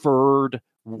preferred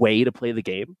way to play the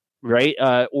game, right?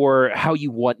 Or how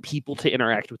you want people to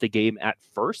interact with the game at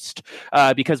first?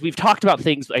 Because we've talked about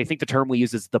things, I think the term we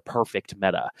use is the perfect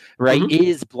meta, right?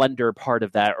 Is Blender part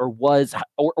of that,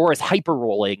 or is hyper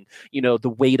rolling,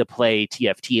 the way to play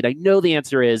TFT? And I know the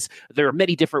answer is there are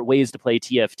many different ways to play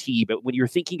TFT, but when you're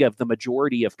thinking of the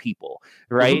majority of people,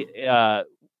 right?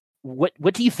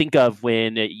 What do you think of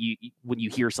when you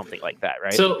hear something like that,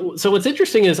 right? So what's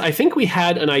interesting is I think we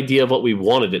had an idea of what we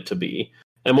wanted it to be.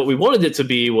 And what we wanted it to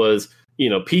be was,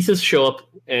 pieces show up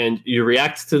and you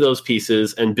react to those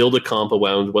pieces and build a comp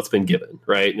around what's been given,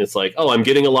 right? And it's like, oh, I'm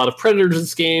getting a lot of predators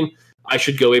this game. I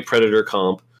should go a predator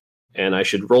comp and I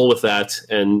should roll with that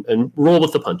and roll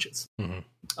with the punches.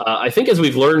 I think as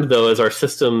we've learned, though, as our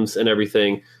systems and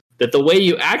everything, that the way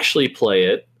you actually play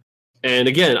it, and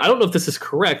again, I don't know if this is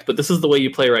correct, but this is the way you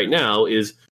play right now,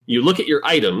 is you look at your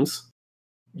items.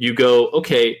 You go,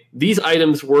 okay, these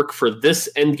items work for this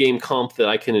endgame comp that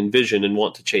I can envision and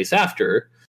want to chase after.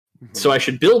 So I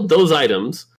should build those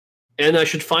items, and I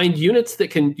should find units that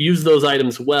can use those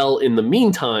items well in the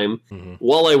meantime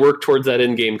while I work towards that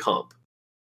endgame comp.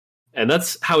 And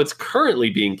that's how it's currently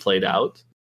being played out.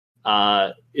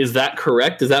 Is that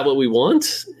correct? Is that what we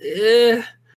want?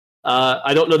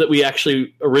 I don't know that we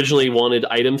actually originally wanted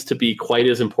items to be quite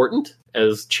as important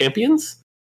as champions.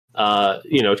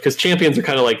 Because champions are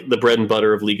kind of like the bread and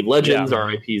butter of League of Legends.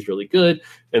 Our IP is really good.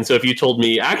 And so if you told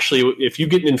me, actually, if you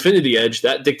get an Infinity Edge,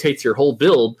 that dictates your whole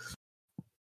build,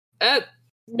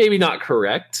 maybe not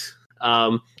correct.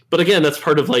 But again, that's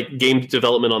part of like game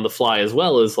development on the fly as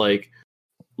well, as like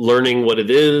learning what it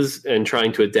is and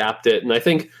trying to adapt it. And I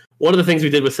think one of the things we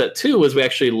did with set 2 was we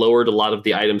actually lowered a lot of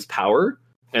the items' power,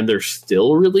 and they're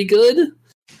still really good.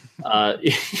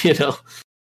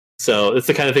 So it's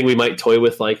the kind of thing we might toy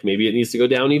with, like maybe it needs to go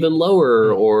down even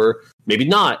lower or maybe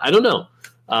not. I don't know.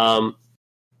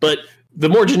 But the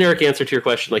more generic answer to your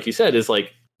question, like you said, is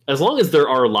like, as long as there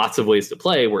are lots of ways to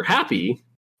play, we're happy.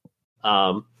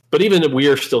 But even we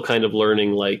are still kind of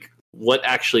learning like what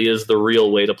actually is the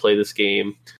real way to play this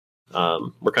game.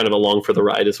 We're kind of along for the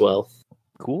ride as well.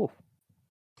 Cool.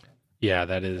 Yeah,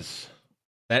 that is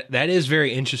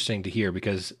very interesting to hear,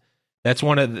 because that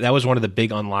was one of the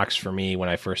big unlocks for me when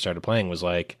I first started playing, was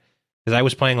like, because I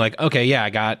was playing like, okay, yeah, I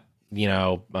got,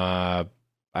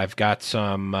 I've got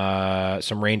some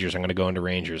Rangers. I'm going to go into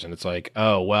Rangers. And it's like,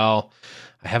 oh, well,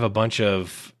 I have a bunch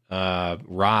of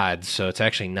rods, so it's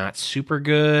actually not super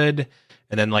good.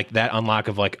 And then like that unlock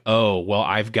of like, oh, well,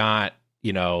 I've got,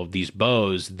 these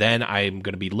bows, then I'm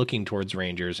going to be looking towards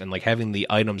Rangers, and like having the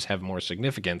items have more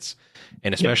significance.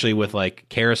 And especially with like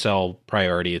carousel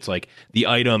priority, it's like the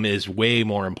item is way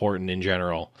more important in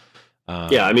general.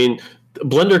 I mean,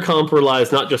 Blender comp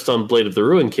relies not just on Blade of the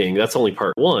Ruin King. That's only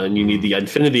part 1. You need the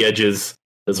Infinity Edges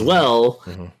as well.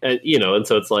 And, and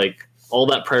so it's like all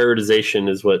that prioritization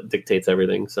is what dictates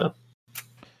everything. So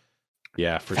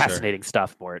Yeah, for Fascinating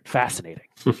stuff, Mort. Fascinating.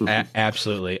 sure.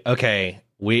 Absolutely. Okay.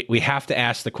 We have to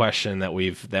ask the question that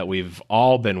we've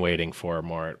all been waiting for,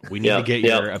 Mort. We need to get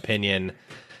your opinion.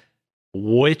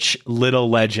 Which little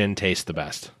legend tastes the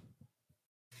best?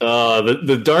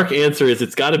 The dark answer is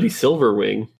it's got to be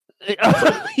Silverwing.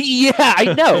 Yeah,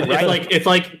 I know, right? It's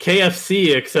like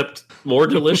KFC except more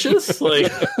delicious.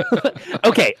 Like,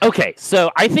 okay.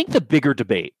 So I think the bigger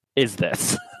debate is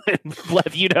this.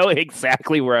 Lev, you know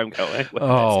exactly where I'm going with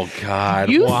this. God!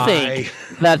 You why? think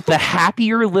that the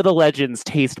happier little legends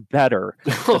taste better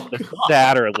than the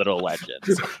sadder little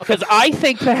legends? Because I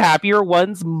think the happier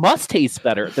ones must taste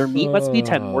better. Their meat must be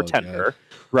more tender,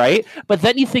 right? But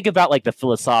then you think about like the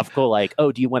philosophical, like,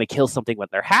 oh, do you want to kill something when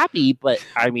they're happy? But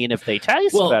I mean, if they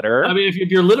taste better, I mean, if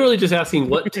you're literally just asking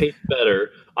what tastes better,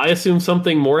 I assume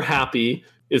something more happy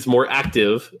is more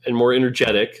active and more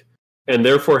energetic, and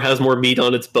therefore has more meat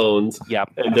on its bones.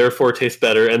 Yep. And therefore tastes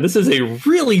better. And this is a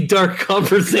really dark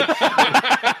conversation.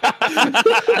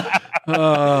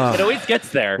 It always gets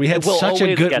there. We had such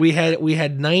a good. We had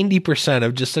 90%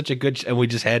 of just such a good, and we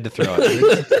just had to throw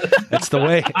it. That's the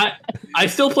way. I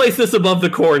still place this above the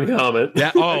corn comment.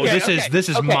 Yeah. Oh, this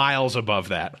is miles above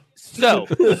that. So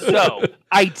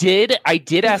I did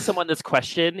ask someone this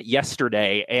question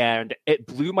yesterday, and it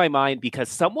blew my mind because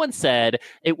someone said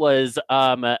it was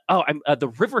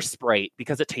the River Sprite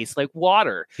because it tastes like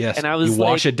water. Yes, and I was you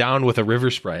wash it down with a River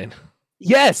Sprite.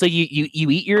 Yeah, so you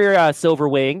eat your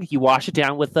Silverwing, you wash it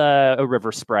down with a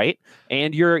River Sprite,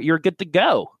 and you're good to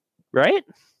go, right?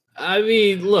 I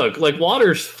mean, look, like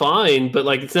water's fine, but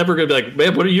like it's never gonna be like,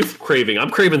 man, what are you craving? I'm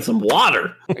craving some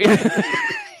water.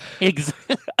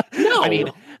 No, I mean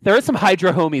there are some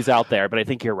hydro homies out there, but I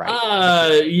think you're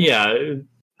right. Yeah.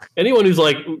 Anyone who's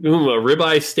like a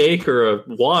ribeye steak or a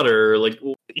water, like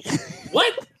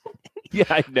what? Yeah,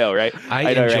 I know, right?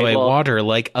 I enjoy water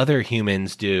like other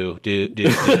humans do.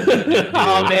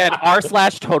 Oh man,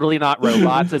 r/totally not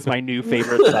robots is my new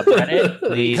favorite subreddit.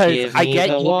 Please give I me get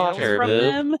the emails water, from boo.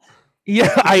 them.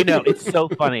 Yeah, I know. It's so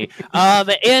funny.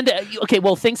 Okay,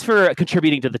 well, thanks for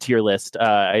contributing to the tier list.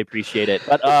 I appreciate it.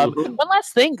 But one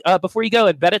last thing before you go,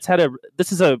 and Beddit's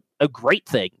this is a great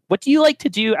thing. What do you like to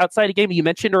do outside of gaming? You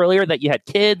mentioned earlier that you had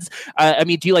kids. I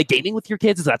mean, do you like gaming with your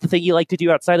kids? Is that the thing you like to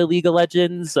do outside of League of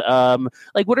Legends?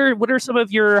 Like, what are some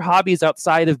of your hobbies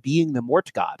outside of being the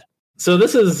Mort God? So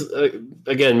this is,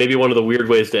 again, maybe one of the weird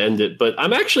ways to end it, but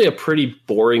I'm actually a pretty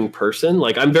boring person.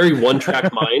 Like, I'm very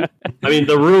one-track mind. I mean,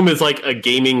 the room is like a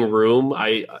gaming room.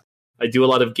 I do a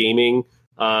lot of gaming.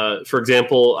 For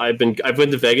example, I've been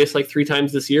to Vegas like 3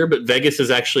 times this year, but Vegas is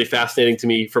actually fascinating to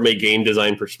me from a game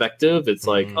design perspective. It's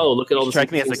like, oh, look at all this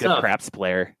Strike me as a stuff. good craps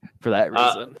player for that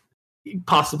reason.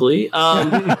 Possibly.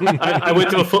 I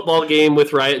went to a football game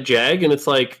with Riot Jag, and it's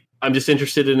like, I'm just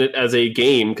interested in it as a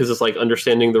game because it's like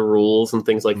understanding the rules and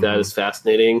things like that is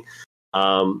fascinating.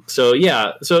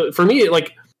 So for me,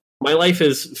 like my life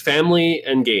is family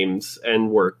and games and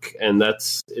work, and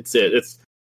it's it.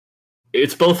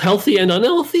 It's both healthy and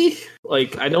unhealthy.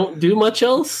 Like I don't do much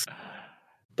else,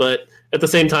 but at the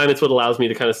same time, it's what allows me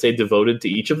to kind of stay devoted to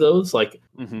each of those. Like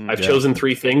I've chosen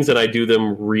 3 things and I do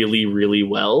them really, really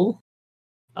well.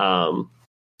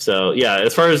 So yeah,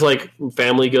 as far as like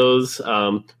family goes,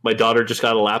 my daughter just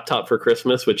got a laptop for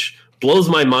Christmas, which blows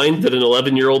my mind that an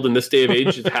 11-year-old in this day of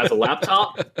age has a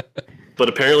laptop. But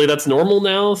apparently that's normal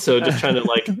now. So just trying to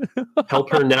like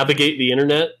help her navigate the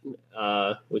internet,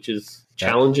 which is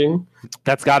challenging.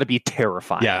 That's got to be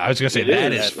terrifying. Yeah, I was gonna say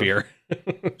that is fear.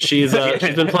 She's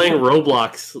been playing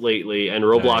Roblox lately, and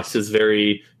Roblox is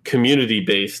very community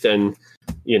based. And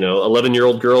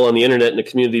 11-year-old girl on the internet in a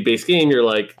community based game, you're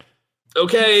like,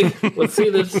 okay, let's see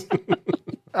this.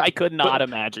 I could not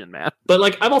imagine, man. But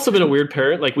like, I've also been a weird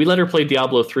parent. Like, we let her play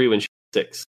Diablo 3 when she was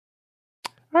 6.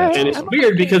 And it's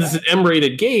weird because it's an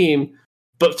M-rated game,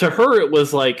 but to her it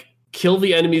was like, kill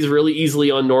the enemies really easily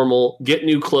on normal, get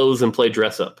new clothes, and play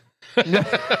dress up.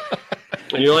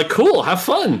 And you're like, cool, have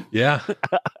fun. Yeah.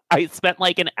 I spent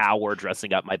like an hour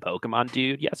dressing up my Pokemon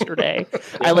dude yesterday.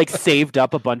 I like saved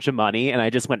up a bunch of money and I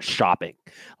just went shopping,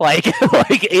 like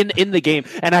in the game.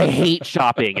 And I hate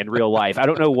shopping in real life. I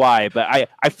don't know why, but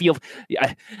I feel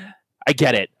I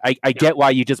get it. I get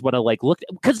why you just want to like look,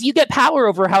 because you get power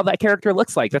over how that character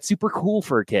looks like. That's super cool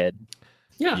for a kid.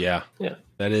 Yeah.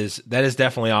 That is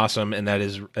definitely awesome, and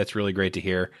that's really great to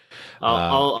hear.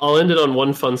 I'll end it on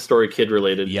one fun story, kid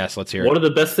related. Yes, let's hear it. One of the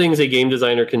best things a game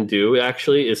designer can do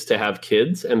actually is to have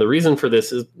kids, and the reason for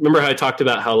this is, remember how I talked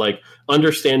about how like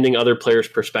understanding other players'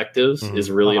 perspectives is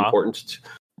really important.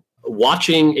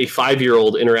 Watching a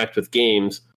 5-year-old interact with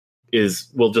games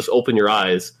will just open your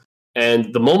eyes.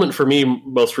 And the moment for me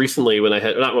most recently when I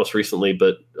had, not most recently,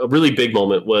 but a really big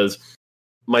moment was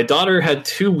my daughter had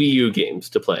 2 Wii U games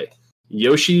to play.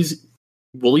 Yoshi's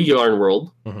Woolly Yarn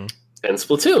World and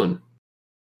Splatoon.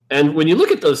 And when you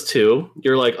look at those two,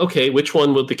 you're like, okay, which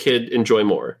one would the kid enjoy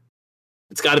more?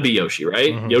 It's got to be Yoshi,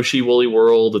 right? Yoshi Woolly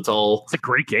World, it's a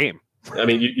great game. I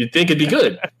mean, you'd think it'd be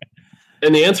good.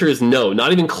 And the answer is no,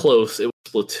 not even close. It was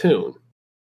Splatoon.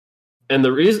 And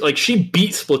the reason, like, she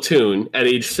beat Splatoon at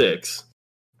age 6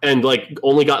 and, like,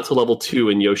 only got to level 2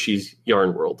 in Yoshi's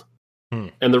Yarn World.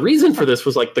 And the reason for this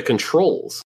was, like, the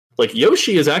controls. Like,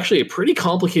 Yoshi is actually a pretty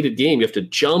complicated game. You have to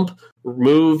jump,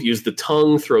 move, use the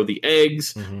tongue, throw the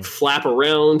eggs, flap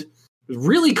around.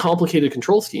 Really complicated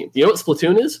control scheme. You know what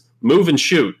Splatoon is? Move and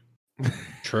shoot.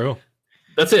 True.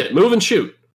 That's it. Move and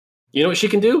shoot. You know what she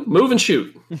can do? Move and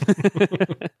shoot.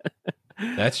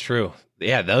 That's true.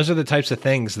 Yeah, those are the types of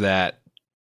things that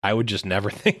I would just never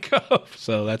think of.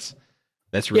 So that's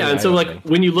really and so, like,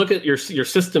 when you look at your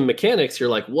system mechanics, you're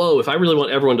like, whoa, if I really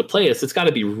want everyone to play this, it's got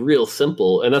to be real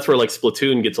simple. And that's where, like,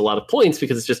 Splatoon gets a lot of points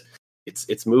because it's just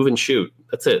it's move and shoot.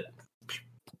 That's it.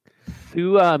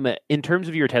 Who, in terms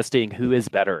of your testing, who is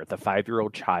better, the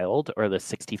 5-year-old child or the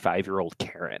 65-year-old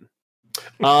Karen?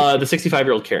 The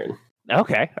 65-year-old Karen.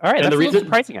 Okay, all right. And that's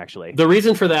surprising, actually. The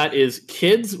reason for that is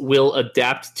kids will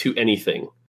adapt to anything.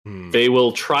 They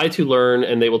will try to learn,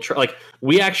 and they will try. Like,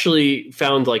 we actually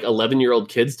found, like, 11-year-old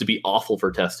kids to be awful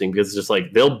for testing because it's just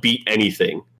like they'll beat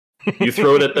anything. You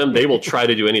throw it at them, they will try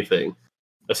to do anything.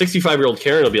 A 65-year-old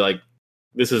Karen will be like,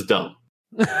 "This is dumb.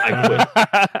 I quit."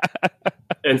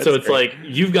 And so it's great. Like,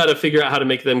 you've got to figure out how to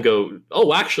make them go,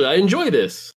 "Oh, actually, I enjoy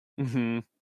this."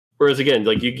 Whereas, again,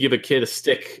 like, you give a kid a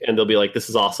stick, and they'll be like, "This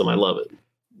is awesome. I love it."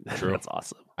 True. That's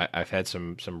awesome. I've had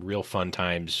some real fun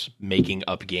times making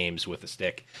up games with a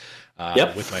stick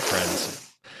with my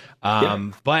friends.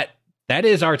 But that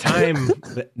is our time.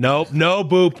 No,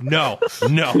 Boop. No.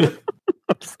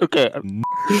 Okay. I'm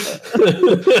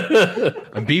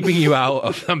beeping you out.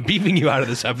 I'm beeping you out of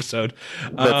this episode.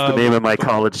 That's the name of my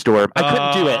college dorm. I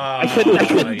couldn't do it.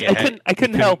 I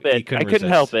couldn't help it. I couldn't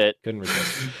help it. Couldn't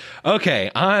resist. Okay,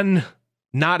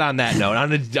 not on that note.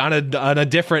 On a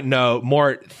different note,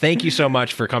 Mort, thank you so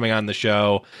much for coming on the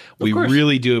show. We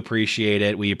really do appreciate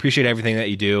it. We appreciate everything that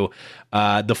you do.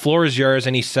 The floor is yours.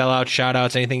 Any sellout, shout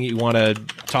outs, anything you want to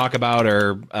talk about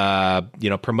or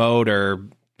promote, or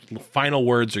final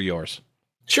words are yours.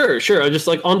 Sure. I just,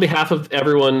 like, on behalf of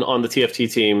everyone on the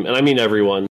TFT team, and I mean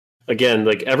everyone, again,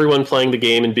 like, everyone playing the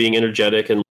game and being energetic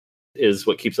and is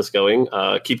what keeps us going.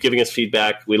 Keep giving us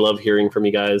feedback. We love hearing from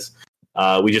you guys.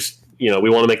 We just, we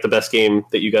want to make the best game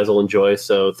that you guys will enjoy.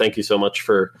 So thank you so much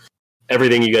for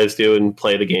everything you guys do and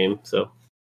play the game. So,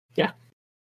 yeah.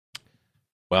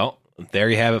 Well, there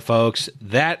you have it, folks.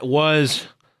 That was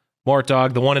Mort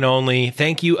Dog, the one and only.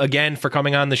 Thank you again for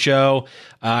coming on the show.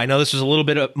 I know this was a little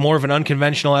bit more of an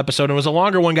unconventional episode, and it was a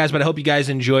longer one, guys, but I hope you guys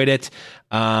enjoyed it.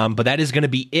 But that is going to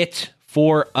be it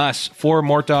for us, for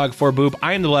Mort Dog, for Boop.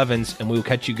 I am the Levins, and we will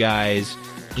catch you guys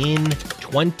in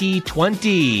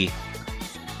 2020.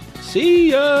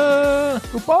 See ya!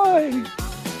 Goodbye!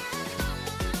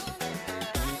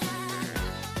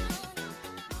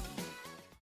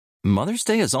 Mother's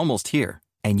Day is almost here,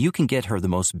 and you can get her the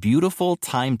most beautiful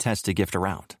time-tested gift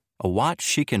around. A watch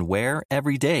she can wear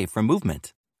every day from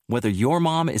Movement. Whether your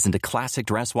mom is into classic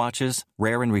dress watches,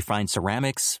 rare and refined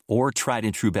ceramics, or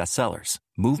tried-and-true bestsellers,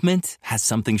 Movement has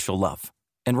something she'll love.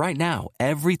 And right now,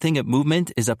 everything at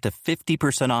Movement is up to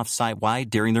 50% off site-wide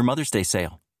during their Mother's Day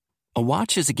sale. A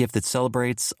watch is a gift that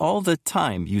celebrates all the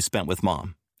time you spent with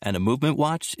mom. And a Movement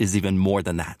watch is even more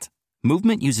than that.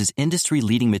 Movement uses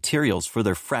industry-leading materials for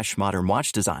their fresh, modern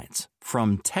watch designs.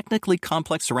 From technically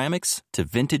complex ceramics to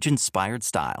vintage-inspired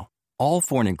style. All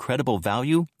for an incredible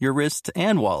value your wrist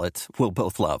and wallet will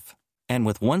both love. And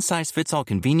with one-size-fits-all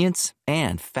convenience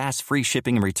and fast free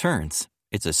shipping and returns,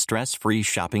 it's a stress-free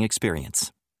shopping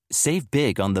experience. Save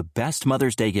big on the best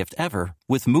Mother's Day gift ever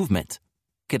with Movement.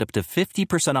 Get up to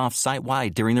 50% off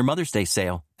site-wide during their Mother's Day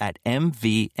sale at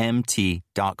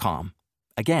MVMT.com.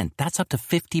 Again, that's up to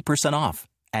 50% off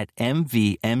at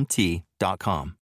MVMT.com.